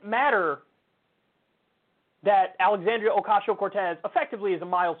doesn't matter that Alexandria Ocasio-Cortez effectively is a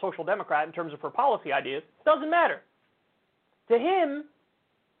mild social democrat in terms of her policy ideas. Doesn't matter. To him,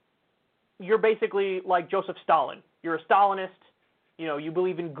 you're basically like Joseph Stalin. You're a Stalinist. You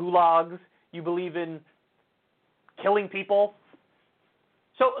believe in gulags. You believe in killing people.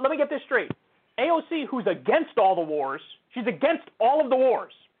 So let me get this straight. AOC, who's against all the wars, she's against all of the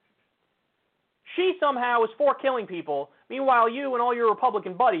wars. She somehow is for killing people. Meanwhile, you and all your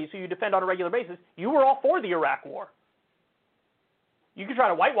Republican buddies who you defend on a regular basis, you were all for the Iraq War. You can try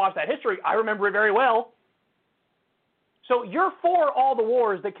to whitewash that history. I remember it very well. So you're for all the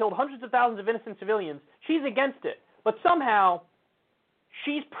wars that killed hundreds of thousands of innocent civilians. She's against it. But somehow,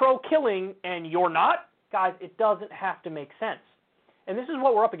 she's pro-killing and you're not? Guys, it doesn't have to make sense. And this is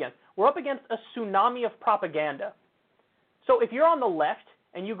what we're up against. We're up against a tsunami of propaganda. So if you're on the left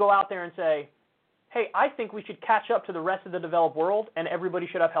and you go out there and say, hey, I think we should catch up to the rest of the developed world and everybody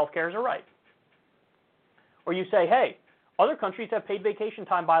should have health care as a right. Or you say, hey, other countries have paid vacation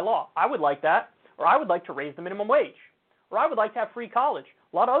time by law. I would like that. Or I would like to raise the minimum wage. Or I would like to have free college.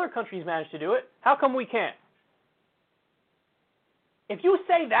 A lot of other countries manage to do it. How come we can't? If you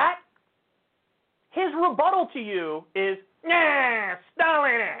say that, his rebuttal to you is, nah,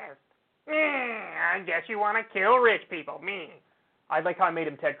 Stalinist. Nah, I guess you want to kill rich people. Me. I like how I made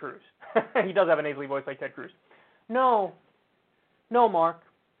him Ted Cruz. He does have a nasally voice like Ted Cruz. No, Mark.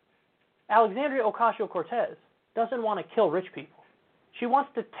 Alexandria Ocasio-Cortez doesn't want to kill rich people. She wants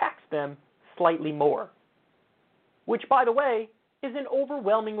to tax them slightly more, which, by the way, is an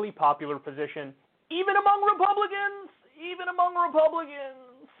overwhelmingly popular position, even among Republicans.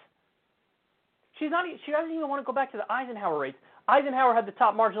 She doesn't even want to go back to the Eisenhower rates. Eisenhower had the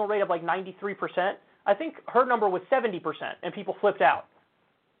top marginal rate of like 93%. I think her number was 70%, and people flipped out.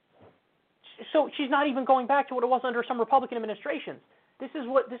 So she's not even going back to what it was under some Republican administrations. This is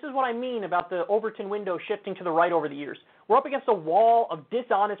what I mean about the Overton window shifting to the right over the years. We're up against a wall of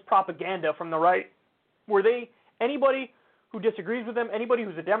dishonest propaganda from the right, where anybody who disagrees with them, anybody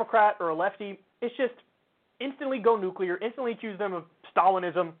who's a Democrat or a lefty, it's just instantly go nuclear, instantly accuse them of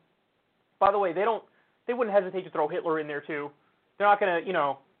Stalinism. By the way, they wouldn't hesitate to throw Hitler in there too. They're not going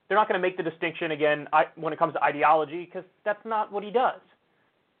to make the distinction again when it comes to ideology, because that's not what he does.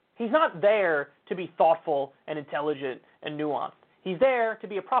 He's not there to be thoughtful and intelligent and nuanced. He's there to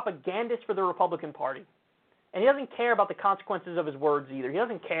be a propagandist for the Republican Party. And he doesn't care about the consequences of his words either. He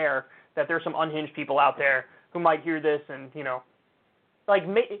doesn't care that there's some unhinged people out there who might hear this and,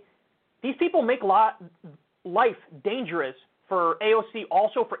 these people make life dangerous for AOC,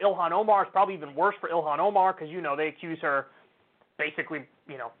 also for Ilhan Omar. It's probably even worse for Ilhan Omar because, they accuse her basically,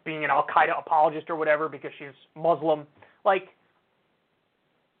 being an Al-Qaeda apologist or whatever because she's Muslim.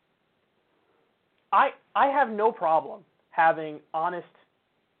 I have no problem having honest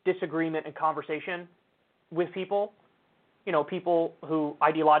disagreement and conversation with people, people who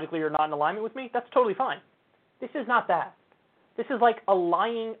ideologically are not in alignment with me. That's totally fine. This is not that. This is like a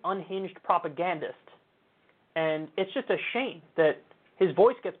lying, unhinged propagandist. And it's just a shame that his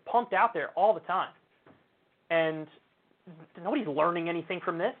voice gets pumped out there all the time. And nobody's learning anything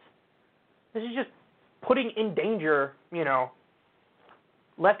from this. This is just putting in danger,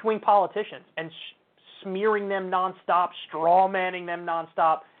 left-wing politicians and smearing them nonstop, straw-manning them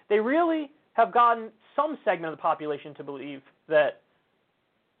nonstop. They really have gotten some segment of the population to believe that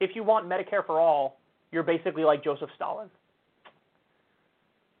if you want Medicare for all, you're basically like Joseph Stalin.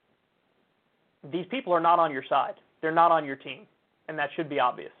 These people are not on your side. They're not on your team, and that should be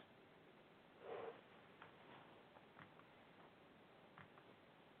obvious.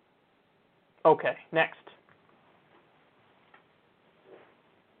 Okay, next.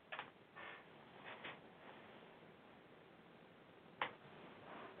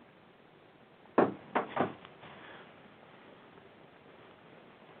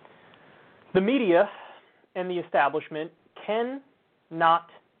 The media and the establishment cannot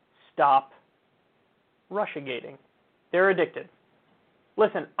stop Russiagating. They're addicted.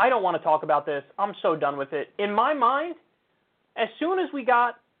 Listen, I don't want to talk about this. I'm so done with it. In my mind, as soon as we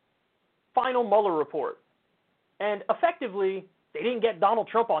got final Mueller report, and effectively they didn't get Donald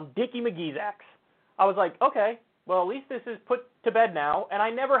Trump on Dickie McGee's axe, I was like, okay, well, at least this is put to bed now, and I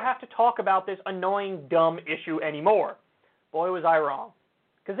never have to talk about this annoying, dumb issue anymore. Boy, was I wrong.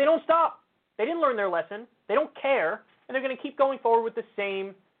 Because they don't stop. They didn't learn their lesson. They don't care, and they're going to keep going forward with the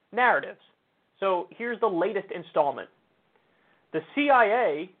same narratives. So here's the latest installment. The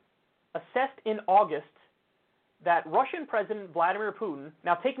CIA assessed in August that Russian President Vladimir Putin,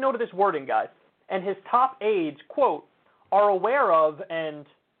 now take note of this wording, guys, and his top aides, quote, are aware of and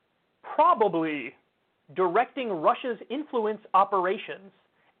probably directing Russia's influence operations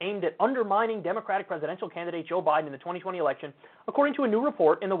aimed at undermining Democratic presidential candidate Joe Biden in the 2020 election, according to a new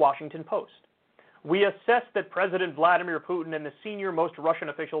report in the Washington Post. We assess that President Vladimir Putin and the senior-most Russian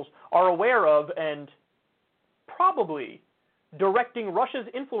officials are aware of and probably directing Russia's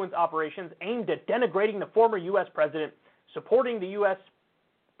influence operations aimed at denigrating the former U.S. president, supporting the U.S.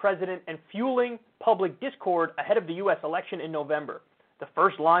 president, and fueling public discord ahead of the U.S. election in November. The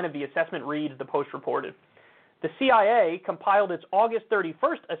first line of the assessment reads, the Post reported. The CIA compiled its August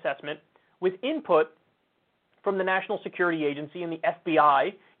 31st assessment with input from the National Security Agency and the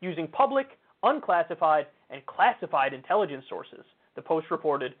FBI using public, unclassified, and classified intelligence sources, the Post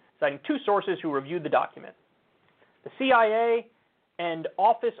reported, citing two sources who reviewed the document. The CIA and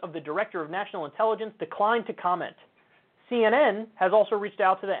Office of the Director of National Intelligence declined to comment. CNN has also reached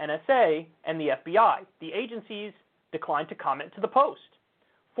out to the NSA and the FBI. The agencies declined to comment to the Post.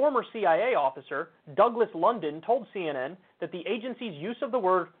 Former CIA officer Douglas London told CNN that the agency's use of the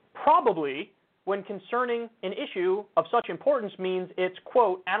word probably when concerning an issue of such importance means it's,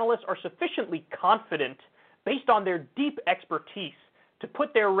 quote, analysts are sufficiently confident based on their deep expertise to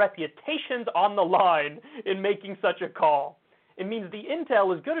put their reputations on the line in making such a call. It means the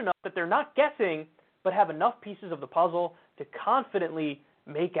intel is good enough that they're not guessing, but have enough pieces of the puzzle to confidently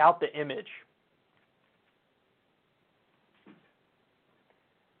make out the image.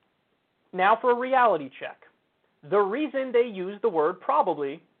 Now for a reality check. The reason they use the word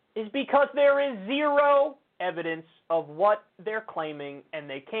probably is because there is zero evidence of what they're claiming, and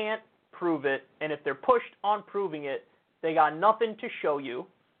they can't prove it, and if they're pushed on proving it, they got nothing to show you.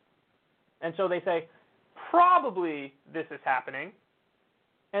 And so they say, probably this is happening.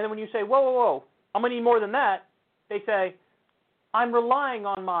 And then when you say, whoa, whoa, whoa, I'm going to need more than that, they say, I'm relying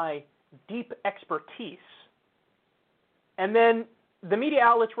on my deep expertise. And then the media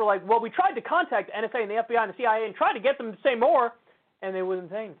outlets were like, well, we tried to contact the NSA and the FBI and the CIA and tried to get them to say more, and they wouldn't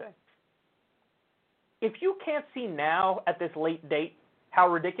say anything. If you can't see now at this late date how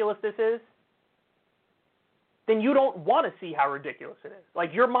ridiculous this is, then you don't want to see how ridiculous it is.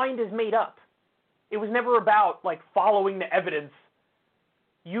 Like, your mind is made up. It was never about, like, following the evidence.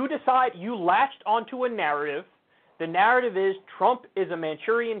 You decide, you latched onto a narrative. The narrative is Trump is a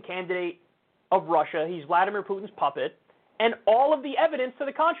Manchurian candidate of Russia. He's Vladimir Putin's puppet. And all of the evidence to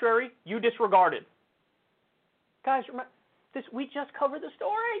the contrary, you disregarded. Guys, remember, we just covered the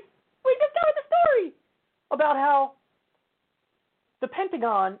story. We just covered the story about how the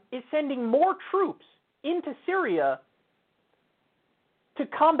Pentagon is sending more troops into Syria to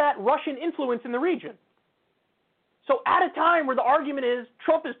combat Russian influence in the region. So at a time where the argument is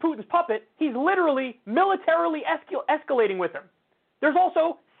Trump is Putin's puppet, he's literally militarily escalating with him. There's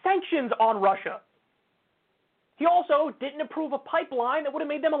also sanctions on Russia. He also didn't approve a pipeline that would have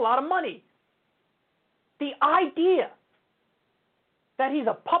made them a lot of money. The idea that he's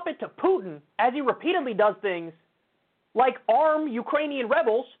a puppet to Putin, as he repeatedly does things like arm Ukrainian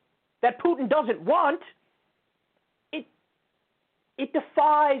rebels that Putin doesn't want, it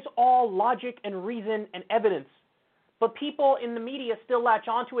defies all logic and reason and evidence. But people in the media still latch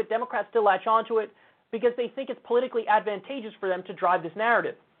onto it, Democrats still latch onto it, because they think it's politically advantageous for them to drive this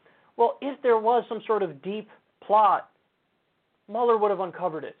narrative. Well, if there was some sort of deep plot, Mueller would have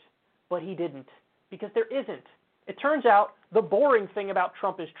uncovered it, but he didn't, because there isn't. It turns out the boring thing about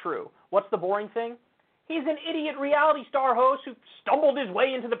Trump is true. What's the boring thing? He's an idiot reality star host who stumbled his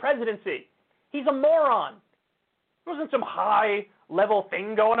way into the presidency. He's a moron. There wasn't some high-level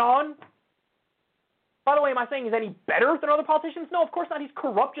thing going on. By the way, am I saying he's any better than other politicians? No, of course not. He's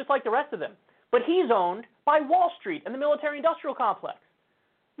corrupt just like the rest of them. But he's owned by Wall Street and the military-industrial complex,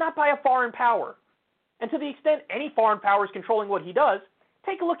 not by a foreign power. And to the extent any foreign power is controlling what he does,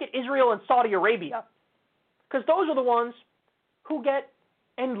 take a look at Israel and Saudi Arabia, because those are the ones who get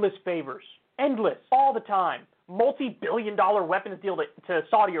endless favors, endless, all the time. Multi-billion-dollar weapons deal to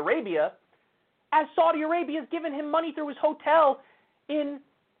Saudi Arabia, as Saudi Arabia has given him money through his hotel in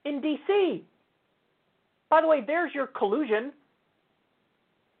D.C. By the way, there's your collusion.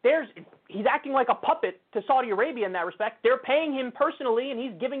 He's acting like a puppet to Saudi Arabia in that respect. They're paying him personally, and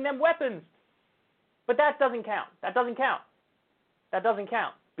he's giving them weapons. But that doesn't count. That doesn't count. That doesn't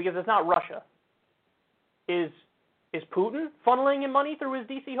count, because it's not Russia. Is Putin funneling him money through his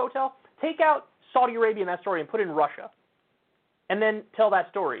D.C. hotel? Take out Saudi Arabia in that story and put in Russia, and then tell that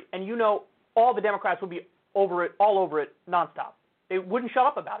story. And you know all the Democrats would be over it, all over it, nonstop. They wouldn't shut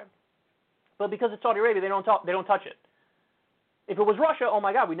up about it. But because it's Saudi Arabia, they don't touch it. If it was Russia, oh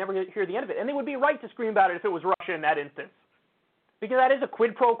my God, we'd never hear the end of it. And they would be right to scream about it if it was Russia in that instance. Because that is a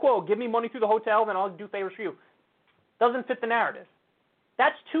quid pro quo. Give me money through the hotel, then I'll do favors for you. Doesn't fit the narrative.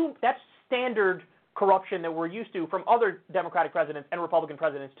 That's standard corruption that we're used to from other Democratic presidents and Republican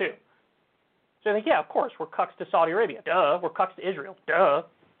presidents too. So I think, yeah, of course, we're cucks to Saudi Arabia. Duh. We're cucks to Israel. Duh.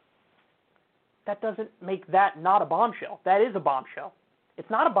 That doesn't make that not a bombshell. That is a bombshell. It's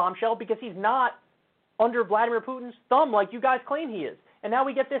not a bombshell because he's not under Vladimir Putin's thumb like you guys claim he is. And now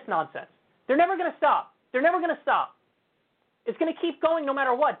we get this nonsense. They're never going to stop. They're never going to stop. It's going to keep going no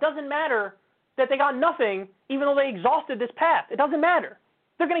matter what. It doesn't matter that they got nothing even though they exhausted this path. It doesn't matter.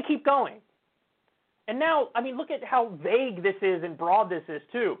 They're going to keep going. And now, I mean, look at how vague this is and broad this is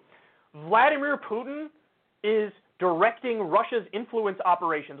too. Vladimir Putin is directing Russia's influence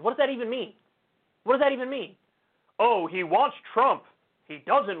operations. What does that even mean? What does that even mean? Oh, he wants Trump. He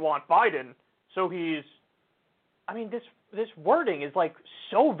doesn't want Biden. So he's, I mean, this wording is like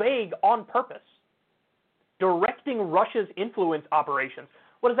so vague on purpose. directing Russia's influence operations.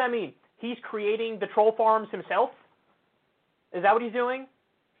 What does that mean? He's creating the troll farms himself? Is that what he's doing?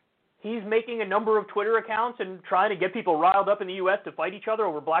 He's making a number of Twitter accounts and trying to get people riled up in the U.S. to fight each other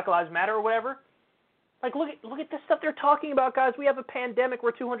over Black Lives Matter or whatever? Like, look at this stuff they're talking about, guys. We have a pandemic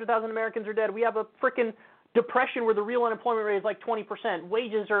where 200,000 Americans are dead. We have a freaking depression where the real unemployment rate is like 20%.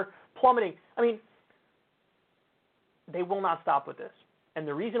 Wages are plummeting. I mean, they will not stop with this. And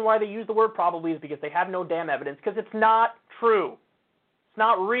the reason why they use the word probably is because they have no damn evidence, because it's not true. It's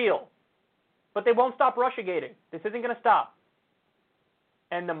not real. But they won't stop Russiagating. This isn't going to stop.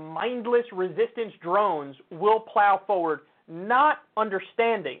 And the mindless resistance drones will plow forward, not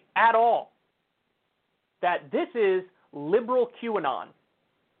understanding at all that this is liberal QAnon.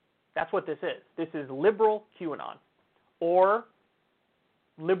 That's what this is. This is liberal QAnon, or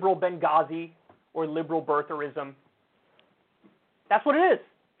liberal Benghazi, or liberal birtherism. That's what it is.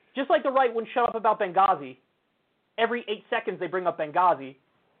 Just like the right wouldn't shut up about Benghazi, every 8 seconds they bring up Benghazi.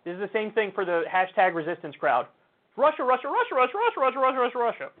 This is the same thing for the hashtag resistance crowd. Russia, Russia, Russia, Russia, Russia, Russia, Russia, Russia,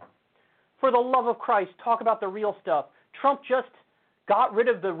 Russia. For the love of Christ, talk about the real stuff. Trump just got rid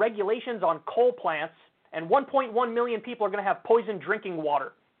of the regulations on coal plants, and 1.1 million people are going to have poisoned drinking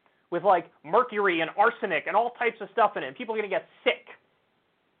water with like mercury and arsenic and all types of stuff in it. People are going to get sick.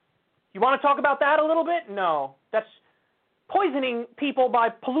 You want to talk about that a little bit? No. That's poisoning people by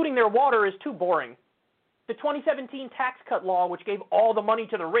polluting their water is too boring. The 2017 tax cut law, which gave all the money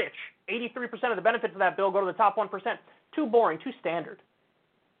to the rich, 83% of the benefits of that bill go to the top 1%. Too boring, too standard.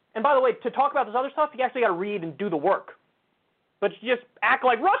 And by the way, to talk about this other stuff, you actually got to read and do the work. But you just act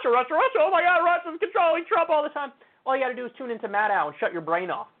like Russia, Russia, Russia, oh my God, Russia's controlling Trump all the time. All you got to do is tune into Maddow and shut your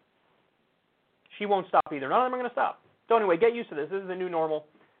brain off. She won't stop either. None of them are going to stop. So anyway, get used to this. This is the new normal.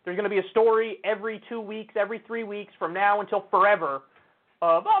 There's going to be a story every 2 weeks, every 3 weeks from now until forever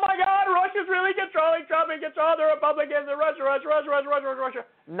of, oh my God, Russia's really controlling Trump and controlling the Republicans and Russia, Russia, Russia, Russia, Russia, Russia, Russia.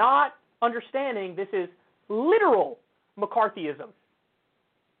 Not understanding this is literal McCarthyism.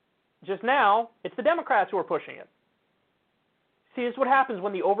 Just now, it's the Democrats who are pushing it. See, this is what happens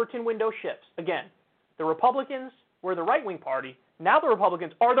when the Overton window shifts. Again, the Republicans were the right-wing party. Now the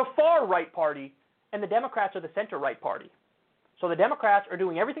Republicans are the far-right party, and the Democrats are the center-right party. So the Democrats are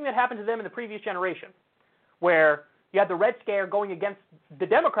doing everything that happened to them in the previous generation, where you had the Red Scare going against the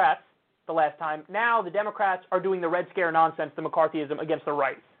Democrats the last time. Now the Democrats are doing the Red Scare nonsense, the McCarthyism, against the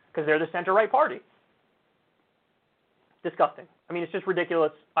right, because they're the center-right party. Disgusting. I mean, it's just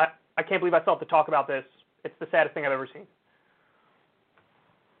ridiculous. I can't believe I still have to talk about this. It's the saddest thing I've ever seen.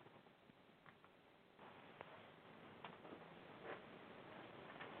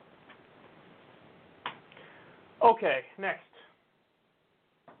 Okay, next.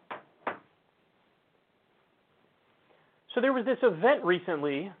 So there was this event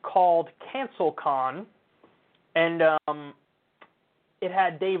recently called CancelCon, and it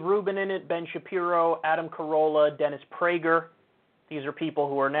had Dave Rubin in it, Ben Shapiro, Adam Carolla, Dennis Prager. These are people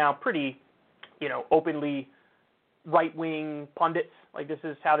who are now pretty, openly right-wing pundits. Like, this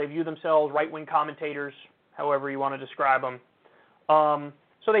is how they view themselves, right-wing commentators, however you want to describe them.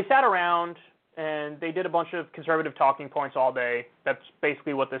 So they sat around, and they did a bunch of conservative talking points all day. That's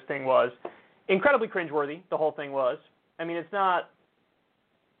basically what this thing was. Incredibly cringeworthy, the whole thing was. I mean, it's not,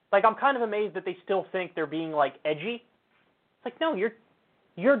 like, I'm kind of amazed that they still think they're being, like, edgy. It's like, no,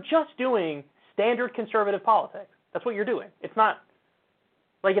 you're just doing standard conservative politics. That's what you're doing. It's not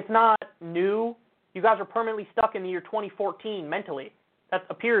new. You guys are permanently stuck in the year 2014 mentally. That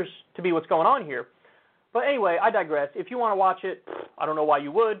appears to be what's going on here. But anyway, I digress. If you want to watch it, I don't know why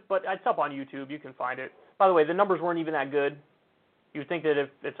you would, but it's up on YouTube. You can find it. By the way, the numbers weren't even that good. You'd think that if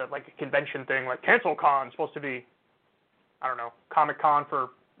it's like a convention thing, like CancelCon is supposed to be, I don't know, Comic-Con for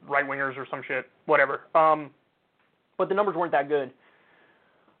right-wingers or some shit, whatever. But the numbers weren't that good.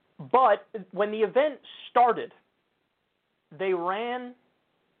 But when the event started, they ran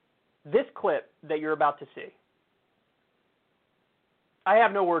this clip that you're about to see. I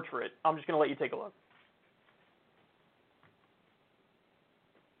have no words for it. I'm just going to let you take a look.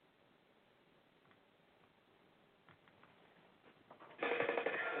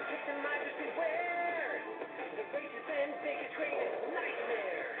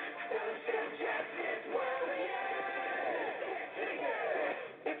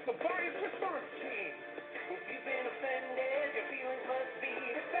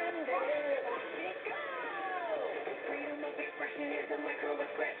 Freedom of expression is a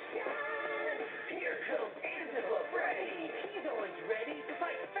microaggression.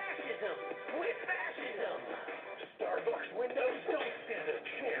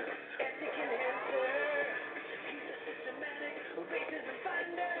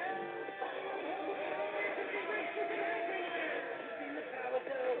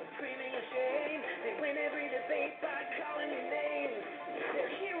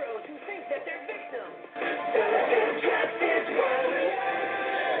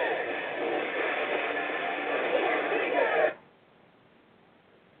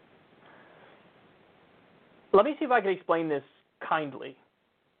 let me see if I can explain this kindly.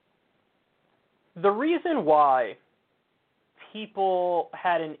 The reason why people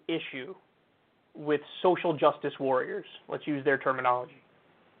had an issue with social justice warriors, let's use their terminology.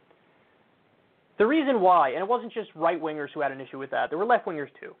 The reason why, and it wasn't just right-wingers who had an issue with that, there were left-wingers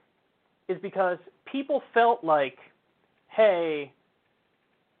too, is because people felt like, hey,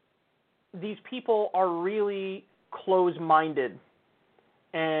 these people are really close-minded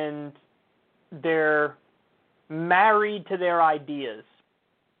and they're married to their ideas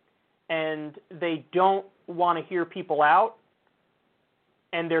and they don't want to hear people out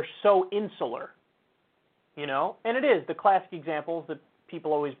and they're so insular, you know? And it is the classic examples that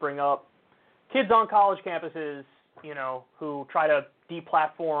people always bring up. Kids on college campuses, you know, who try to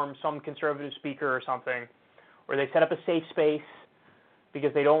deplatform some conservative speaker or something, or they set up a safe space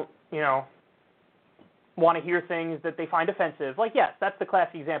because they don't, you know, want to hear things that they find offensive. Like, yes, that's the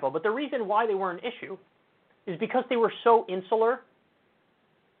classic example. But the reason why they were an issue is because they were so insular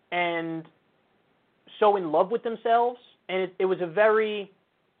and so in love with themselves, and it was a very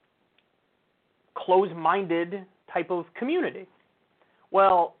close-minded type of community.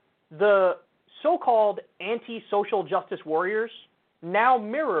 Well, the so-called anti-social justice warriors now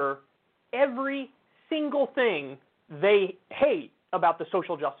mirror every single thing they hate about the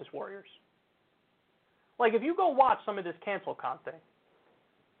social justice warriors. Like, if you go watch some of this cancel-con thing,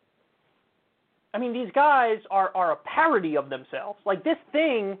 I mean, these guys are a parody of themselves. Like, this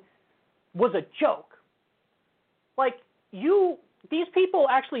thing was a joke. Like, these people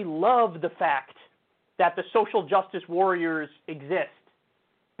actually love the fact that the social justice warriors exist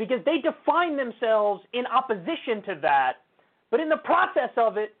because they define themselves in opposition to that, but in the process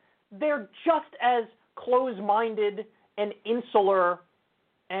of it, they're just as close-minded and insular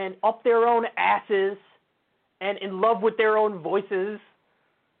and up their own asses and in love with their own voices.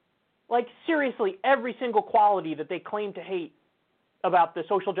 Like, seriously, every single quality that they claim to hate about the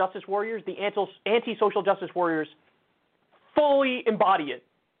social justice warriors, the anti-social justice warriors, fully embody it,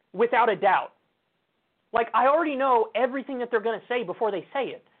 without a doubt. Like, I already know everything that they're going to say before they say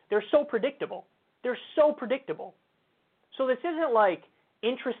it. They're so predictable. They're so predictable. So this isn't like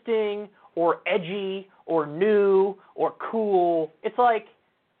interesting or edgy or new or cool. It's like,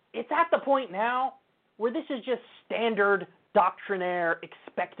 it's at the point now where this is just standard doctrinaire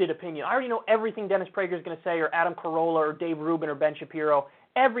expected opinion. I already know everything Dennis Prager is going to say, or Adam Carolla, or Dave Rubin, or Ben Shapiro.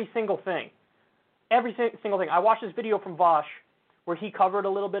 Every single thing. Every single thing. I watched this video from Vosh where he covered a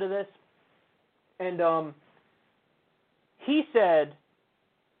little bit of this, and he said,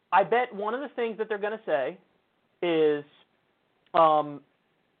 I bet one of the things that they're going to say is,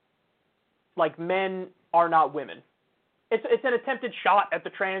 like, men are not women. It's an attempted shot at the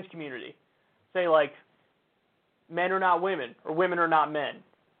trans community. Say, like, men are not women, or women are not men.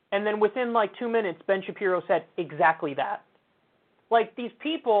 And then within, like, 2 minutes, Ben Shapiro said exactly that. Like, these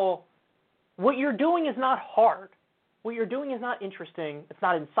people, what you're doing is not hard. What you're doing is not interesting. It's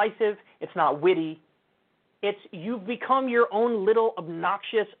not incisive. It's not witty. It's you've become your own little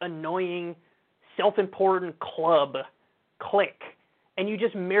obnoxious, annoying, self-important clique, and you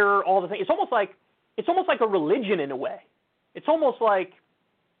just mirror all the things. It's almost like a religion in a way. It's almost like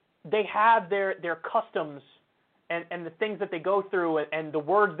they have their customs and the things that they go through and the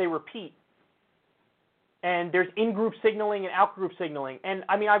words they repeat. And there's in-group signaling and out-group signaling. And,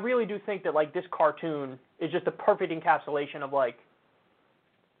 I mean, I really do think that, like, this cartoon is just a perfect encapsulation of, like,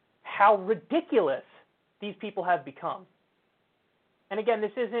 how ridiculous these people have become. And, again,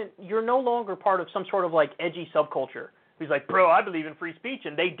 you're no longer part of some sort of, like, edgy subculture who's like, bro, I believe in free speech,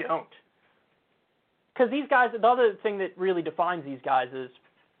 and they don't. Because these guys, the other thing that really defines these guys is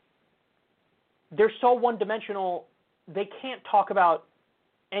they're so one-dimensional, they can't talk about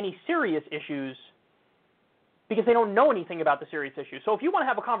any serious issues because they don't know anything about the serious issues. So if you want to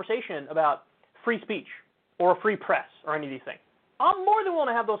have a conversation about free speech or free press or any of these things, I'm more than willing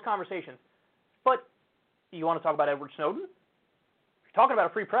to have those conversations. But you want to talk about Edward Snowden? If you're talking about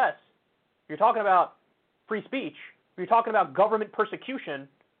a free press, if you're talking about free speech, if you're talking about government persecution,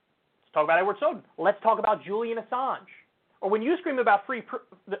 let's talk about Edward Snowden. Let's talk about Julian Assange. Or when you scream about free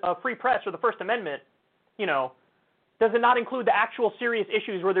press or the First Amendment, you know, does it not include the actual serious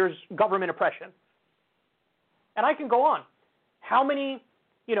issues where there's government oppression? And I can go on. How many,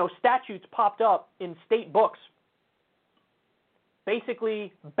 you know, statutes popped up in state books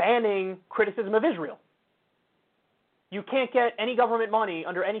basically banning criticism of Israel? You can't get any government money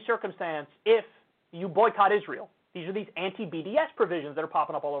under any circumstance if you boycott Israel. These are these anti-BDS provisions that are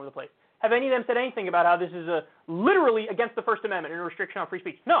popping up all over the place. Have any of them said anything about how this is literally against the First Amendment and a restriction on free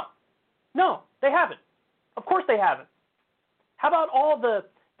speech? No, they haven't. Of course they haven't. How about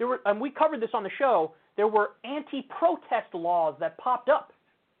and we covered this on the show, there were anti-protest laws that popped up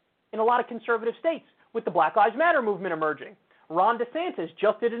in a lot of conservative states with the Black Lives Matter movement emerging. Ron DeSantis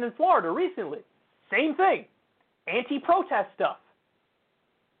just did it in Florida recently. Same thing. Anti-protest stuff.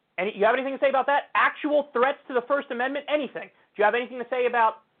 And you have anything to say about that? Actual threats to the First Amendment? Anything. Do you have anything to say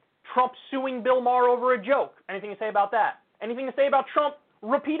about Trump suing Bill Maher over a joke? Anything to say about that? Anything to say about Trump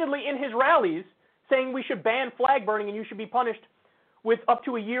repeatedly in his rallies saying we should ban flag burning and you should be punished with up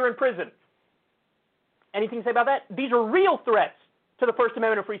to a year in prison? Anything to say about that? These are real threats to the First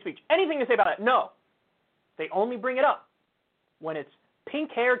Amendment of free speech. Anything to say about that? No. They only bring it up when it's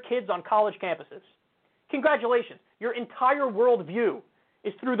pink-haired kids on college campuses. Congratulations. Your entire worldview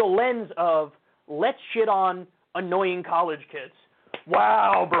is through the lens of let's shit on annoying college kids.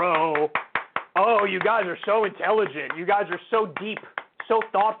 Wow, bro. Oh, you guys are so intelligent. You guys are so deep, so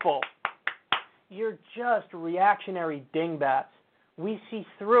thoughtful. You're just reactionary dingbats. We see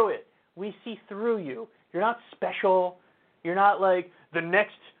through it. We see through you. You're not special. You're not like the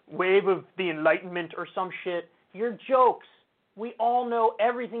next wave of the Enlightenment or some shit. You're jokes. We all know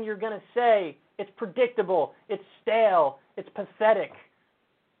everything you're going to say. It's predictable. It's stale. It's pathetic.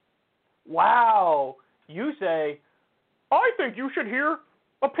 Wow. You say, I think you should hear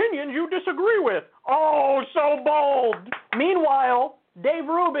opinions you disagree with. Oh, so bold. Meanwhile, Dave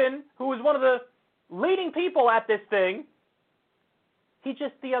Rubin, who was one of the leading people at this thing, he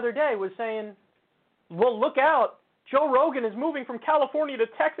just the other day was saying, well, look out. Joe Rogan is moving from California to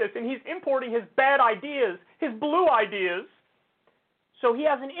Texas, and he's importing his bad ideas, his blue ideas. So he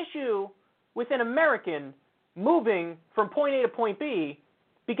has an issue with an American moving from point A to point B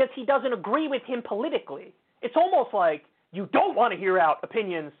because he doesn't agree with him politically. It's almost like you don't want to hear out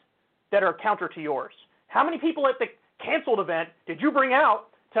opinions that are counter to yours. How many people at the canceled event did you bring out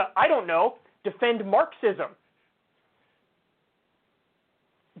to, I don't know, defend Marxism?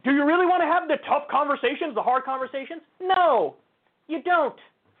 Do you really want to have the tough conversations, the hard conversations? No, you don't.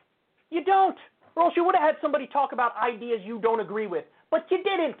 You don't. Or else you would have had somebody talk about ideas you don't agree with. But you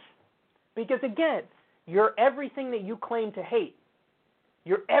didn't. Because again, you're everything that you claim to hate.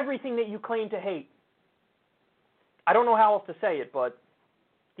 You're everything that you claim to hate. I don't know how else to say it, but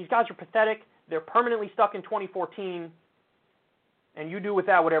these guys are pathetic. They're permanently stuck in 2014. And you do with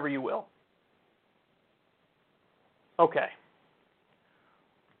that whatever you will. Okay.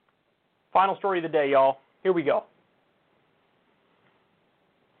 Final story of the day, y'all. Here we go.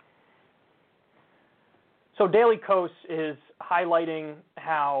 So Daily Kos is highlighting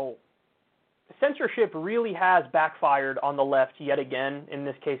how censorship really has backfired on the left yet again. In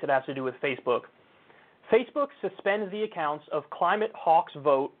this case, it has to do with Facebook. Facebook suspends the accounts of Climate Hawks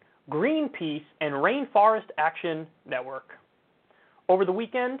Vote, Greenpeace, and Rainforest Action Network. Over the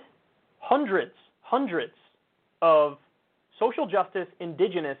weekend, hundreds of social justice,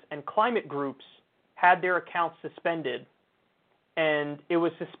 indigenous, and climate groups had their accounts suspended, and it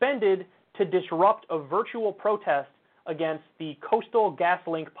was suspended to disrupt a virtual protest against the Coastal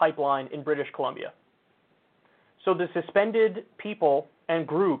GasLink pipeline in British Columbia. So the suspended people and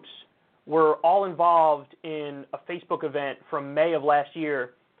groups were all involved in a Facebook event from May of last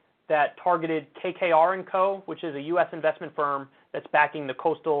year that targeted KKR & Co., which is a U.S. investment firm that's backing the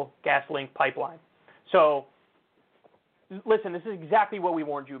Coastal GasLink pipeline. So listen, this is exactly what we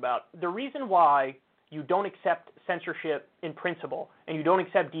warned you about. The reason why you don't accept censorship in principle and you don't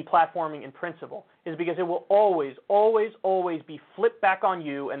accept deplatforming in principle is because it will always, always, always be flipped back on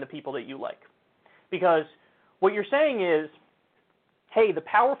you and the people that you like. Because what you're saying is, hey, the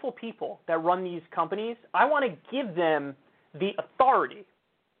powerful people that run these companies, I want to give them the authority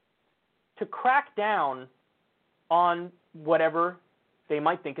to crack down on whatever they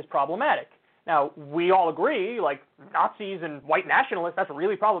might think is problematic. Now, we all agree, like Nazis and white nationalists, that's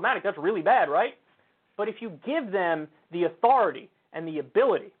really problematic, that's really bad, right? But if you give them the authority and the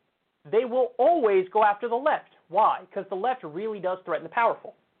ability, they will always go after the left. Why? Because the left really does threaten the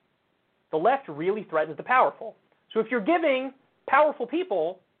powerful. The left really threatens the powerful. So if you're giving powerful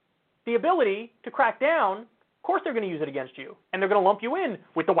people the ability to crack down, of course they're going to use it against you. And they're going to lump you in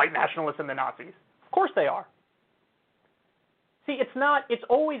with the white nationalists and the Nazis. Of course they are. See, it's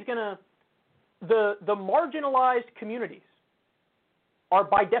always going to, the marginalized communities are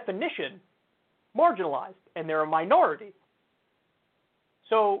by definition marginalized, and they're a minority.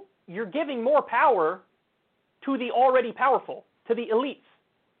 So you're giving more power to the already powerful, to the elites.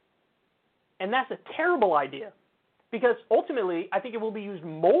 And that's a terrible idea, because ultimately I think it will be used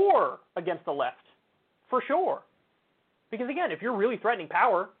more against the left, for sure. Because again, if you're really threatening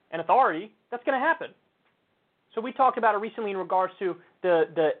power and authority, that's going to happen. So we talked about it recently in regards to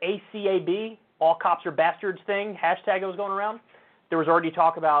the ACAB, all cops are bastards thing, hashtag that was going around. there was already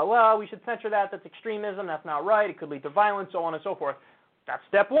talk about, well, we should censor that. That's extremism. That's not right. It could lead to violence, so on and so forth. That's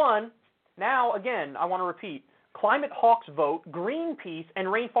step one. Now, again, I want to repeat, Climate Hawks Vote, Greenpeace, and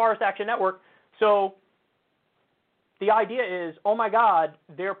Rainforest Action Network. So the idea is, oh my God,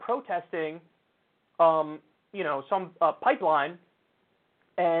 they're protesting, some pipeline,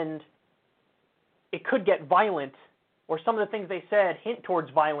 and it could get violent, or some of the things they said hint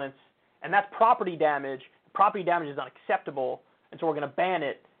towards violence, and that's property damage. Property damage is unacceptable, and so we're going to ban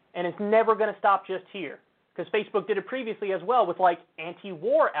it. And it's never going to stop just here, because Facebook did it previously as well with, like,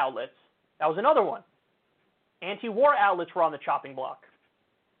 anti-war outlets. That was another one. Anti-war outlets were on the chopping block.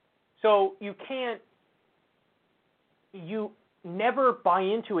 So you never buy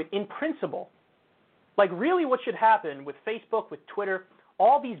into it in principle. Like, really what should happen with Facebook, with Twitter,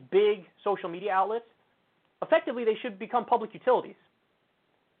 all these big social media outlets, effectively they should become public utilities.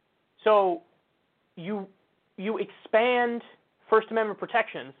 So you expand First Amendment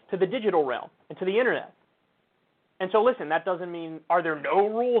protections to the digital realm and to the internet. And so listen, that doesn't mean, are there no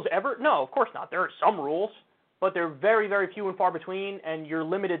rules ever? No, of course not. There are some rules, but they're very, very few and far between, and you're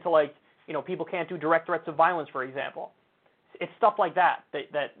limited to, like, people can't do direct threats of violence, for example. It's stuff like that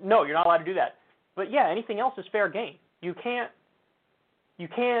no, you're not allowed to do that. But yeah, anything else is fair game. You can't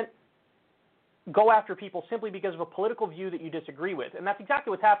go after people simply because of a political view that you disagree with. And that's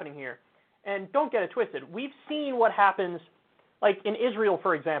exactly what's happening here. And don't get it twisted. We've seen what happens, like in Israel,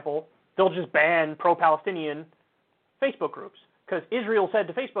 for example, they'll just ban pro-Palestinian Facebook groups. Because Israel said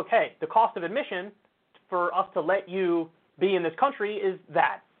to Facebook, hey, the cost of admission for us to let you be in this country is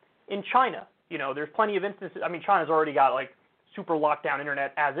that. In China, there's plenty of instances. I mean, China's already got, like, super locked down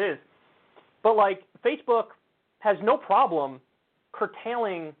internet as is. But, like, Facebook has no problem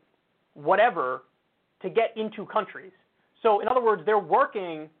curtailing whatever to get into countries. So, in other words, they're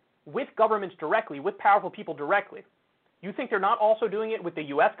working with governments directly, with powerful people directly. You think they're not also doing it with the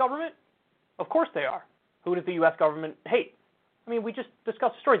U.S. government? Of course they are. Who does the U.S. government hate? I mean, we just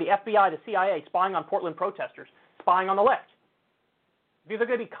discussed the story. The FBI, the CIA, spying on Portland protesters, spying on the left. Because they're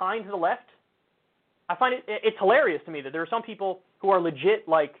going to be kind to the left? I find it's hilarious to me that there are some people who are legit,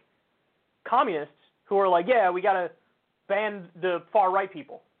 like, communists who are like, yeah, we got to ban the far-right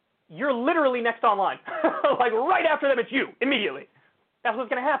people. You're literally next online. Like, right after them, it's you, immediately. That's what's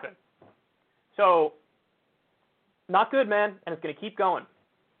going to happen. So, not good, man, and it's going to keep going.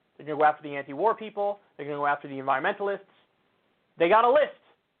 They're going to go after the anti-war people. They're going to go after the environmentalists. They got a list,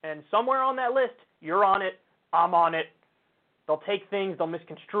 and somewhere on that list, you're on it, I'm on it. They'll take things, they'll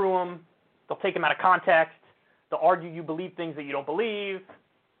misconstrue them, they'll take them out of context, they'll argue you believe things that you don't believe.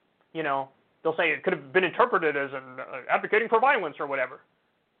 They'll say it could have been interpreted as advocating for violence or whatever.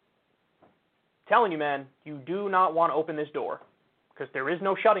 I'm telling you, man, you do not want to open this door, because there is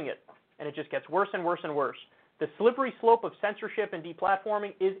no shutting it, and it just gets worse and worse and worse. The slippery slope of censorship and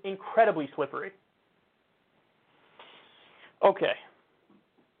deplatforming is incredibly slippery. Okay.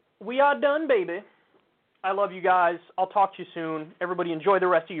 We are done, baby. I love you guys. I'll talk to you soon. Everybody enjoy the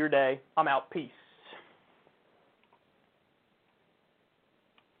rest of your day. I'm out. Peace.